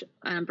specialist,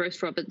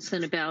 Bruce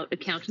Robinson, about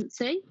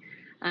accountancy,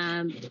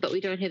 but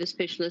we don't have a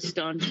specialist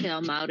on Te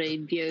Ao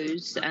Māori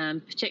views,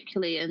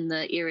 particularly in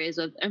the areas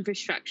of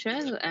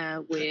infrastructure,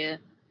 where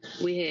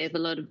we have a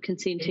lot of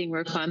consenting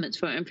requirements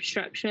for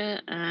infrastructure,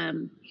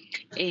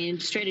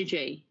 and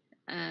strategy,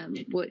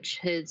 which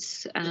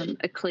has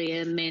a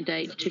clear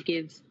mandate to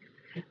give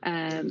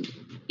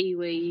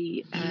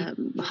iwi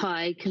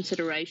high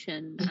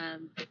consideration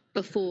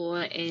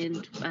before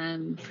and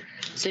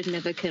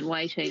significant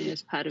weighting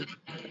as part of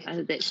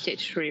that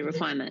statutory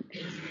requirement.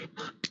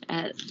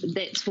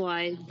 That's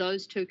why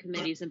those two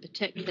committees in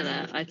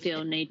particular, I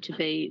feel, need to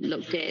be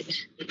looked at,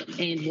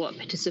 and what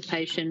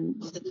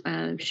participation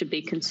should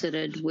be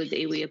considered with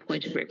iwi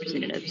appointed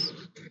representatives.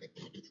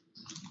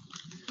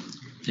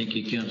 Thank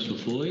you, Councillor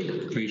Floyd.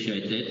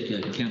 Appreciate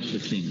that. Councillor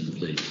Clinton,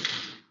 please.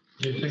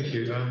 Yeah, thank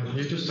you.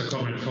 Just a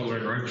comment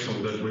following Rachel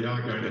that we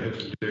are going to have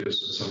to do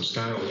this at some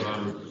scale.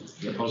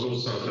 I was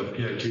also at the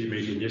PAG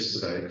meeting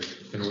yesterday,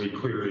 and we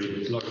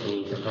queried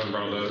local,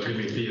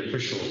 MEP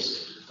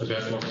officials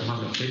about what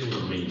mana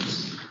whenua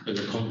means in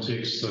the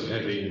context of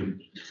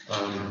having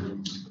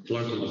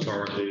local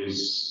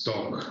authorities,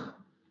 DOC,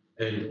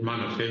 and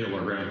mana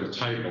whenua around the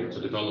table to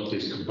develop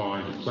these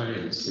combined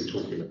plans they're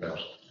talking about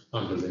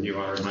under the new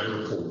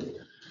RMA reform.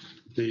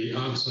 The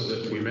answer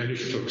that we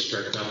managed to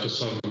extract after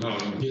some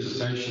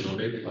hesitation on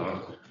their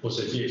part was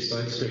that yes,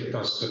 they expect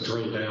us to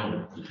drill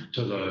down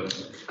to the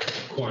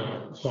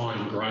quite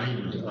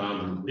fine-grained,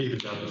 even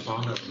down the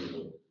whānau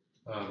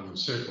level.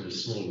 Certainly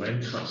small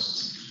land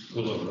trusts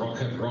will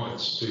have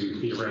rights to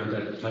be around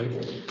that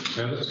table.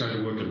 How that's going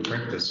to work in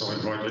practice, I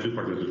invite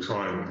everybody to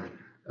try and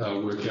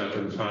work out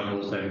in Far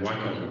North and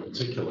Waikato in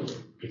particular.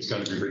 It's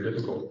going to be very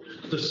difficult.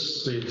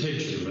 The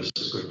intention of this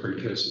is a good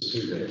precursor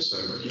to that, so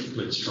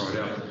let's try it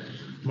out.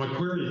 My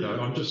query, though,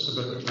 I'm just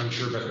a bit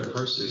unsure about the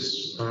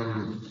process.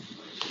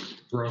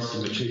 We're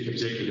asking the Chief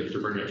Executive to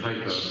bring a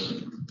paper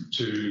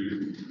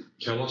to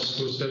tell us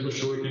to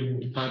establish a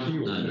working party,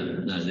 or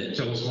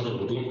tell us what it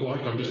would look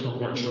like. I'm just not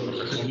quite sure what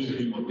the concept.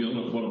 You might be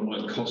on what it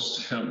might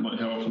cost, how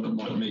often it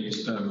might meet,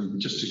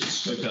 just to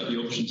scope out the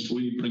options for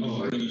you, bring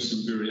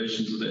some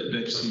variations with that.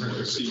 That's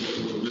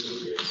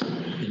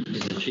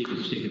the Chief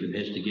Executive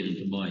has to get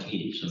into my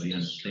head so he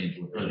understands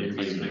what I'm doing.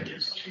 His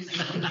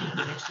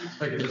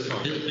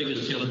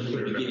biggest challenge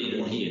would be getting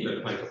in here.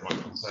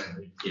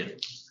 Yeah.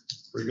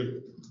 Very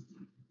good.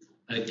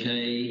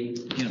 Okay,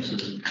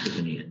 Councillor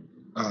Tiffany.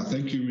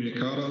 Thank you, Mayor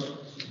Carter.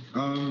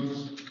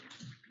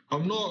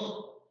 I'm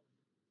not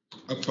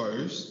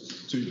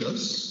opposed to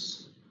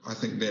this. I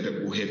think that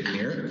it will have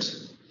merit.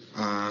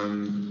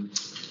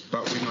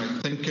 But when I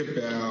think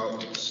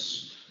about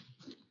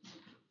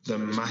the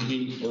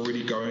mahi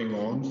already going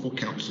on for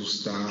council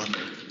staff,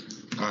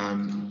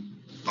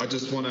 I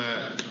just want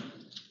to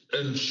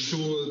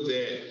ensure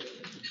that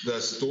the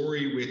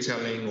story we're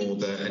telling or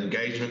the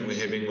engagement we're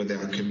having with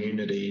our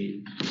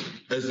community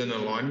is in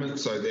alignment,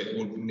 so that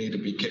would need to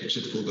be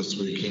captured for this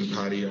working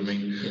party. I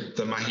mean,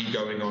 the mahi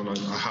going on,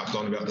 I harped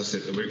on about this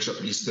at the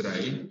workshop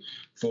yesterday,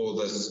 for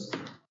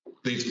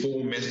these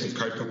four massive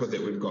kaupapa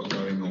that we've got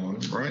going on,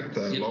 right?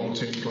 The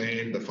long-term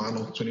plan, the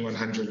final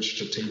 2100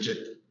 strategic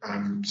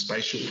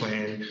spatial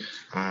plan,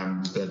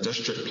 the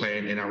district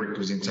plan, and our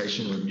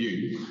representation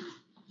review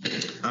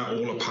are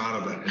all a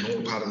part of it, and all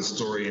a part of the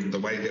story, and the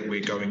way that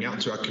we're going out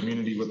to our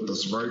community with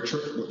this road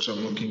trip, which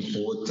I'm looking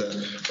forward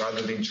to.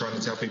 Rather than trying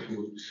to tell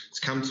people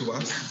to come to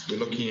us, we're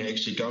looking at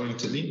actually going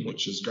to them,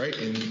 which is great.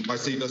 And I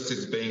see this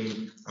as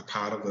being a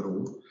part of it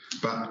all,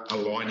 but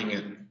aligning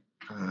it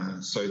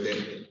so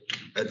that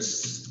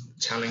it's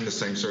telling the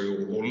same story,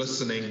 or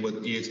listening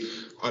with ears.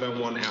 I don't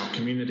want our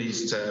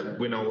communities to,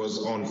 when I was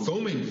on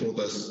filming for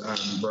this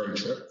road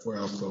trip for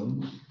our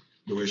film,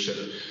 Your Worship,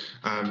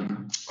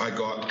 I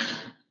got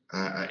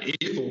an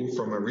earful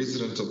from a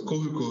resident of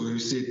Kohuko who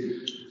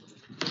said,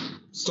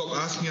 "Stop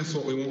asking us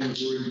what we want,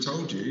 we've already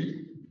told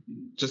you,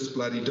 just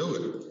bloody do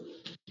it."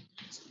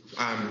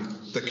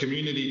 the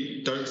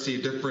community don't see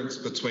a difference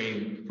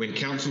between when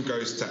council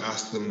goes to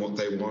ask them what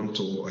they want,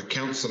 or a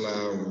councillor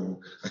or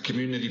a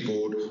community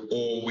board,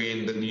 or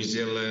when the New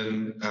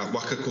Zealand,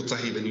 Waka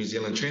Kotahi, the New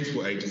Zealand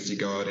Transport Agency,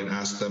 go out and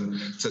ask them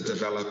to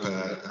develop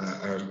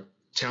a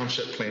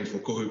township plan for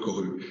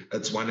Kohu.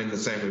 It's one and the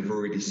same. We've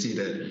already said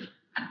it.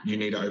 You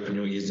need to open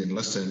your ears and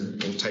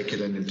listen, or take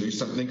it in and do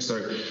something.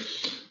 So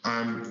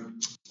I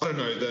don't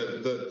know,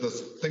 the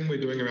thing we're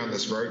doing around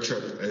this road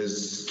trip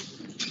is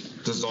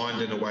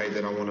designed in a way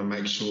that I want to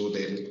make sure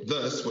that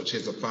this, which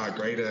has a far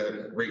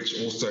greater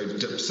reach, also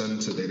dips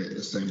into that at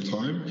the same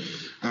time.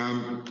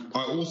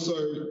 I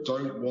also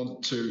don't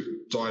want to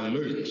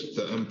dilute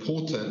the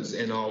importance,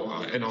 and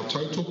I'll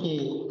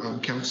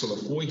tautoko Councillor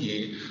Foy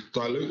here,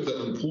 dilute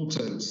the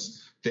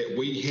importance that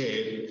we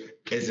have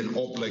as an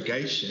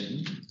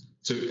obligation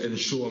to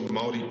ensure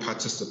Māori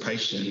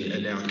participation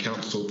in our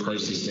council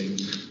processing.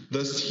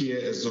 This here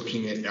is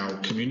looking at our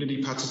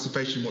community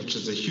participation, which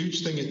is a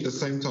huge thing at the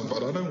same time,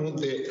 but I don't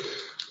want that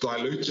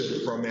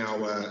diluted from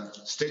our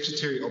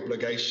statutory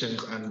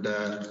obligations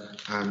under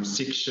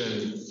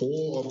Section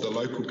 4 of the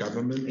Local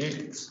Government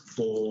Act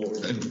for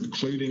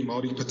including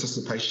Māori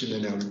participation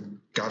in our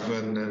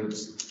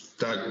governance,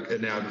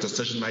 in our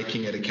decision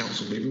making at a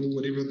council level,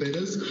 whatever that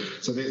is.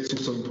 So that's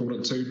also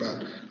important too.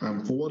 But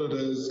for what it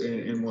is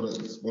and what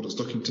it's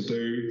looking to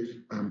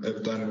do,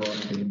 if done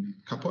right, then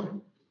kapai.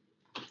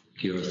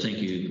 Kia ora, thank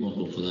you,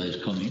 Michael, for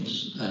those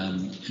comments.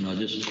 And I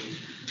just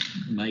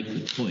make the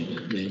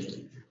point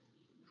that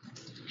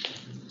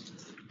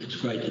it's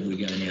great that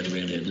we're going out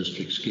around our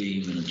district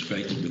scheme, and it's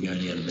great that we're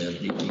going out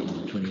about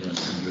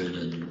 2100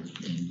 and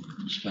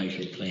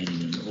spatial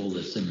planning and all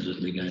the things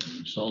that we're going to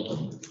consult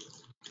on.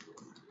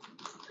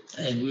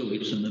 And we'll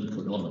get some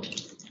input on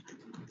it.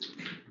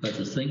 But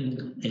the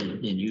thing,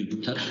 and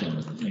you touched on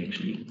it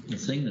actually, the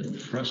thing that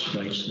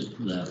frustrates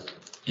the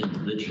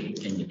individual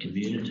and the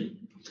community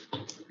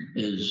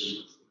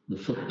is the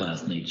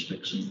footpath needs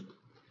fixing,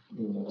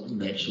 or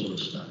that sort of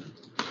stuff.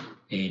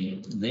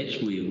 And that's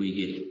where we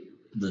get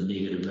the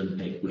negative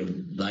impact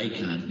when they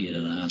can't get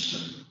an answer.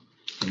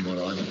 And what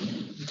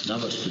I'd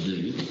love us to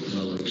do,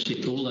 well,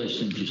 accept all those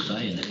things you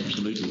say, and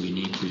absolutely we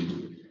need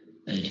to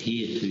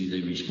adhere to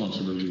the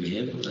responsibility we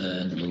have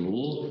under the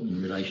law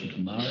in relation to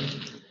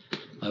Māori.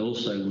 I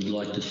also would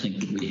like to think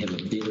that we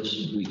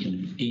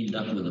can end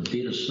up with a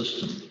better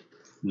system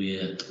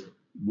where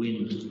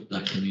when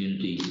the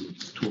community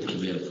talks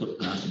about a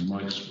footpath, and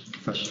Mike's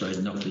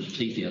frustrated, knocked his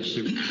teeth out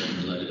several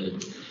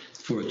times,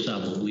 for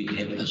example, we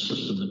have a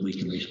system that we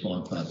can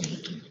respond far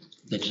better to.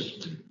 That's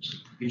it.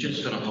 You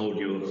just got to hold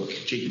your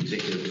chief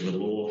executive to the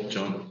law,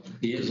 John.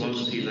 As long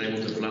as he's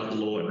able to flout the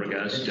law in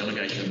regards to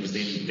delegations,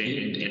 then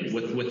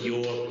with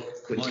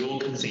your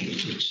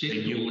consent,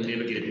 then you will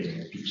never get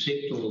it.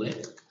 Accept all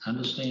that,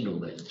 understand all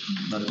that,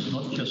 but it's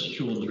not just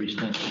Sean's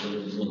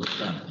responsibility for the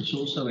stuff. It's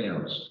also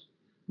ours.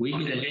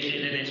 And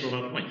that's what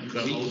my point. You've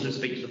got to hold his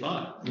feet to the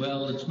fire.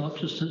 Well, it's not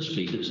just his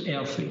feet; it's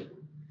our feet.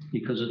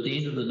 Because at the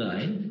end of the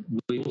day,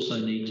 we also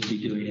need to be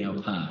doing our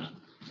part.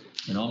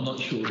 And I'm not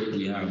sure that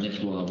we are, and that's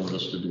why I want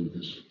us to do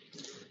this.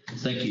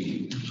 Thank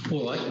you.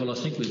 All right, well, I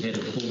think we've had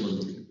a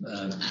full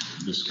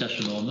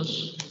discussion on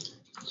this.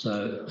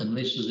 So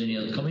unless there's any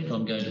other comment,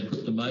 I'm going to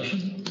put the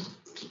motion.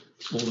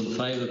 All in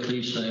favour,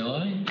 please say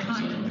aye.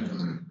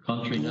 Aye.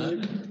 Contrary,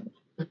 no.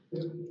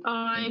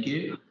 Aye. Thank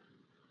you.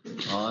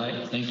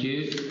 Aye, thank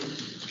you.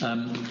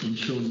 And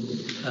Sean,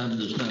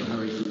 there's no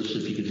hurry for this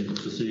if you could have it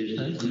for Thursday.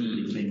 That would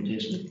be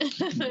fantastic.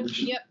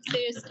 Yep,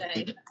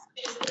 Thursday.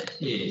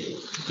 Yeah,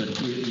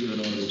 but you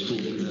and I will talk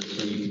about it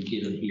so you can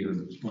get in here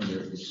and find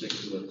out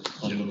exactly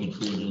what I'm looking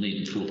for, and you'll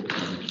need to talk to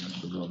other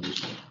councillors,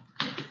 obviously.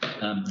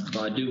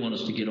 But I do want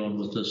us to get on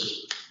with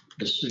this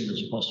as soon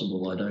as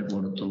possible. I don't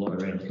want it to lie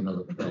around for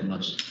another 12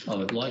 months. I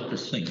would like to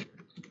think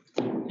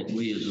that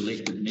we as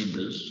elected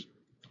members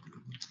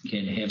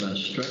can have a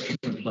structure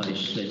in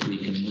place that we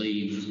can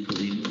leave for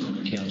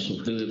the council,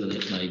 whoever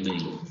that may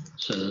be,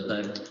 so that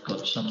they've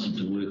got something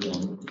to work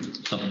on,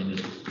 something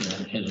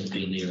that hasn't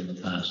been there in the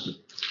past.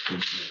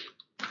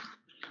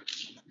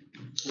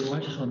 All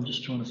right, I'm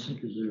just trying to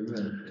think, is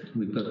there,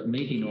 we've got a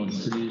meeting on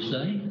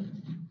Thursday.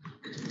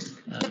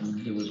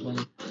 There was one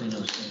thing I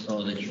was saying,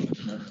 oh, that's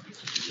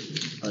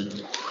right.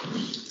 No.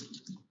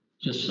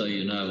 Just so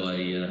you know,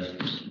 I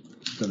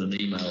got an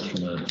email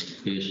from a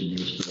person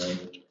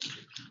yesterday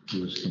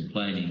who was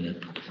complaining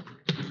that,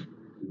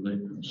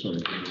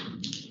 sorry.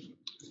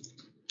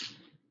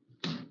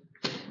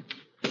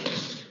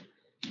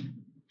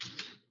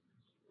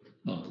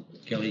 Oh,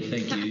 Kelly,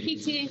 thank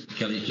you.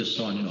 Kelly's just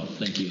signing off.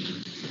 Thank you.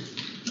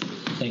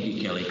 Thank you,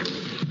 Kelly.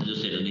 I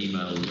just had an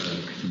email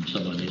from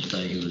someone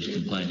yesterday who was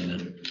complaining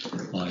that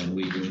I and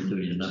we weren't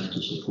doing enough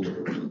to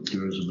support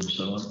tourism and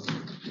so on.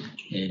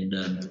 And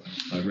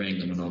I rang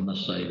them, and I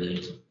must say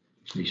the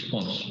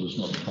response was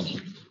not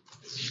positive.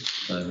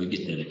 So we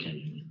get that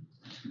occasionally.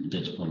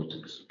 That's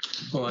politics.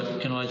 All right,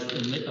 can I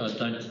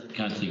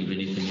can't think of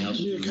anything else.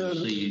 Yeah,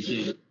 see you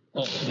soon.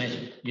 Oh, Matt,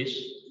 yes?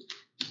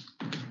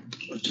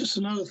 Just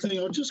another thing,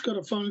 I just got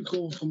a phone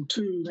call from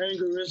two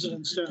angry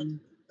residents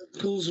down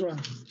Hills Run.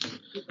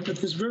 At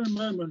this very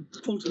moment,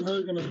 Fulton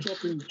Hogan is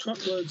dropping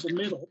truckloads of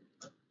metal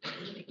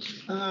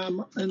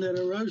in that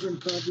erosion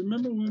part.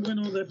 Remember when we went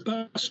on that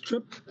bus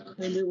trip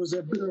and there was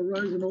that bit of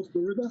erosion off the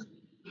river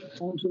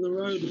onto the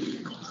road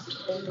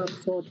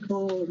outside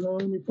Kyle and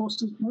Naomi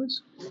Foster's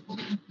place?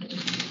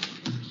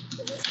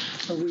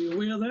 Are we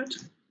aware of that?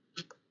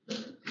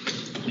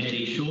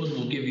 Maddie, Sean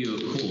will give you a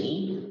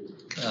call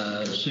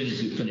as soon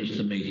as we finish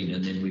the meeting,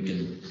 and then we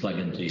can plug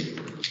into you.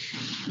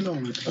 No,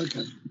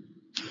 okay.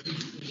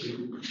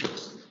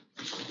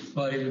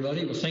 Right,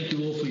 everybody. Well, thank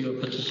you all for your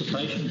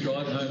participation.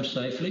 Drive home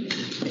safely,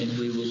 and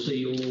we will see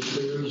you all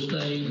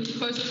Thursday.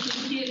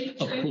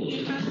 Of course.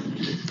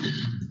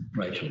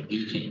 Rachel,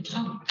 you can.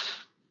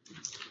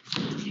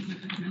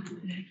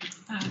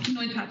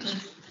 Noi tātou,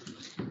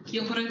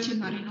 kia horo te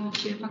marino,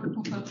 kia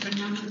whakapoka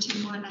whanama te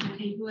moana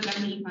e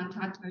huarani mā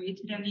tātou e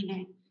te rangi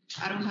nei.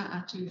 Aroha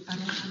atu,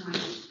 aroha mai,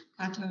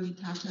 tātou I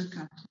tātou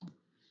katoa.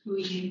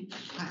 Hui e,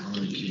 ai.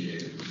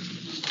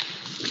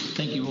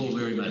 Thank you all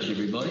very much,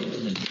 everybody.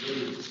 Thank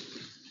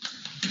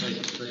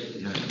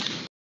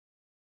you.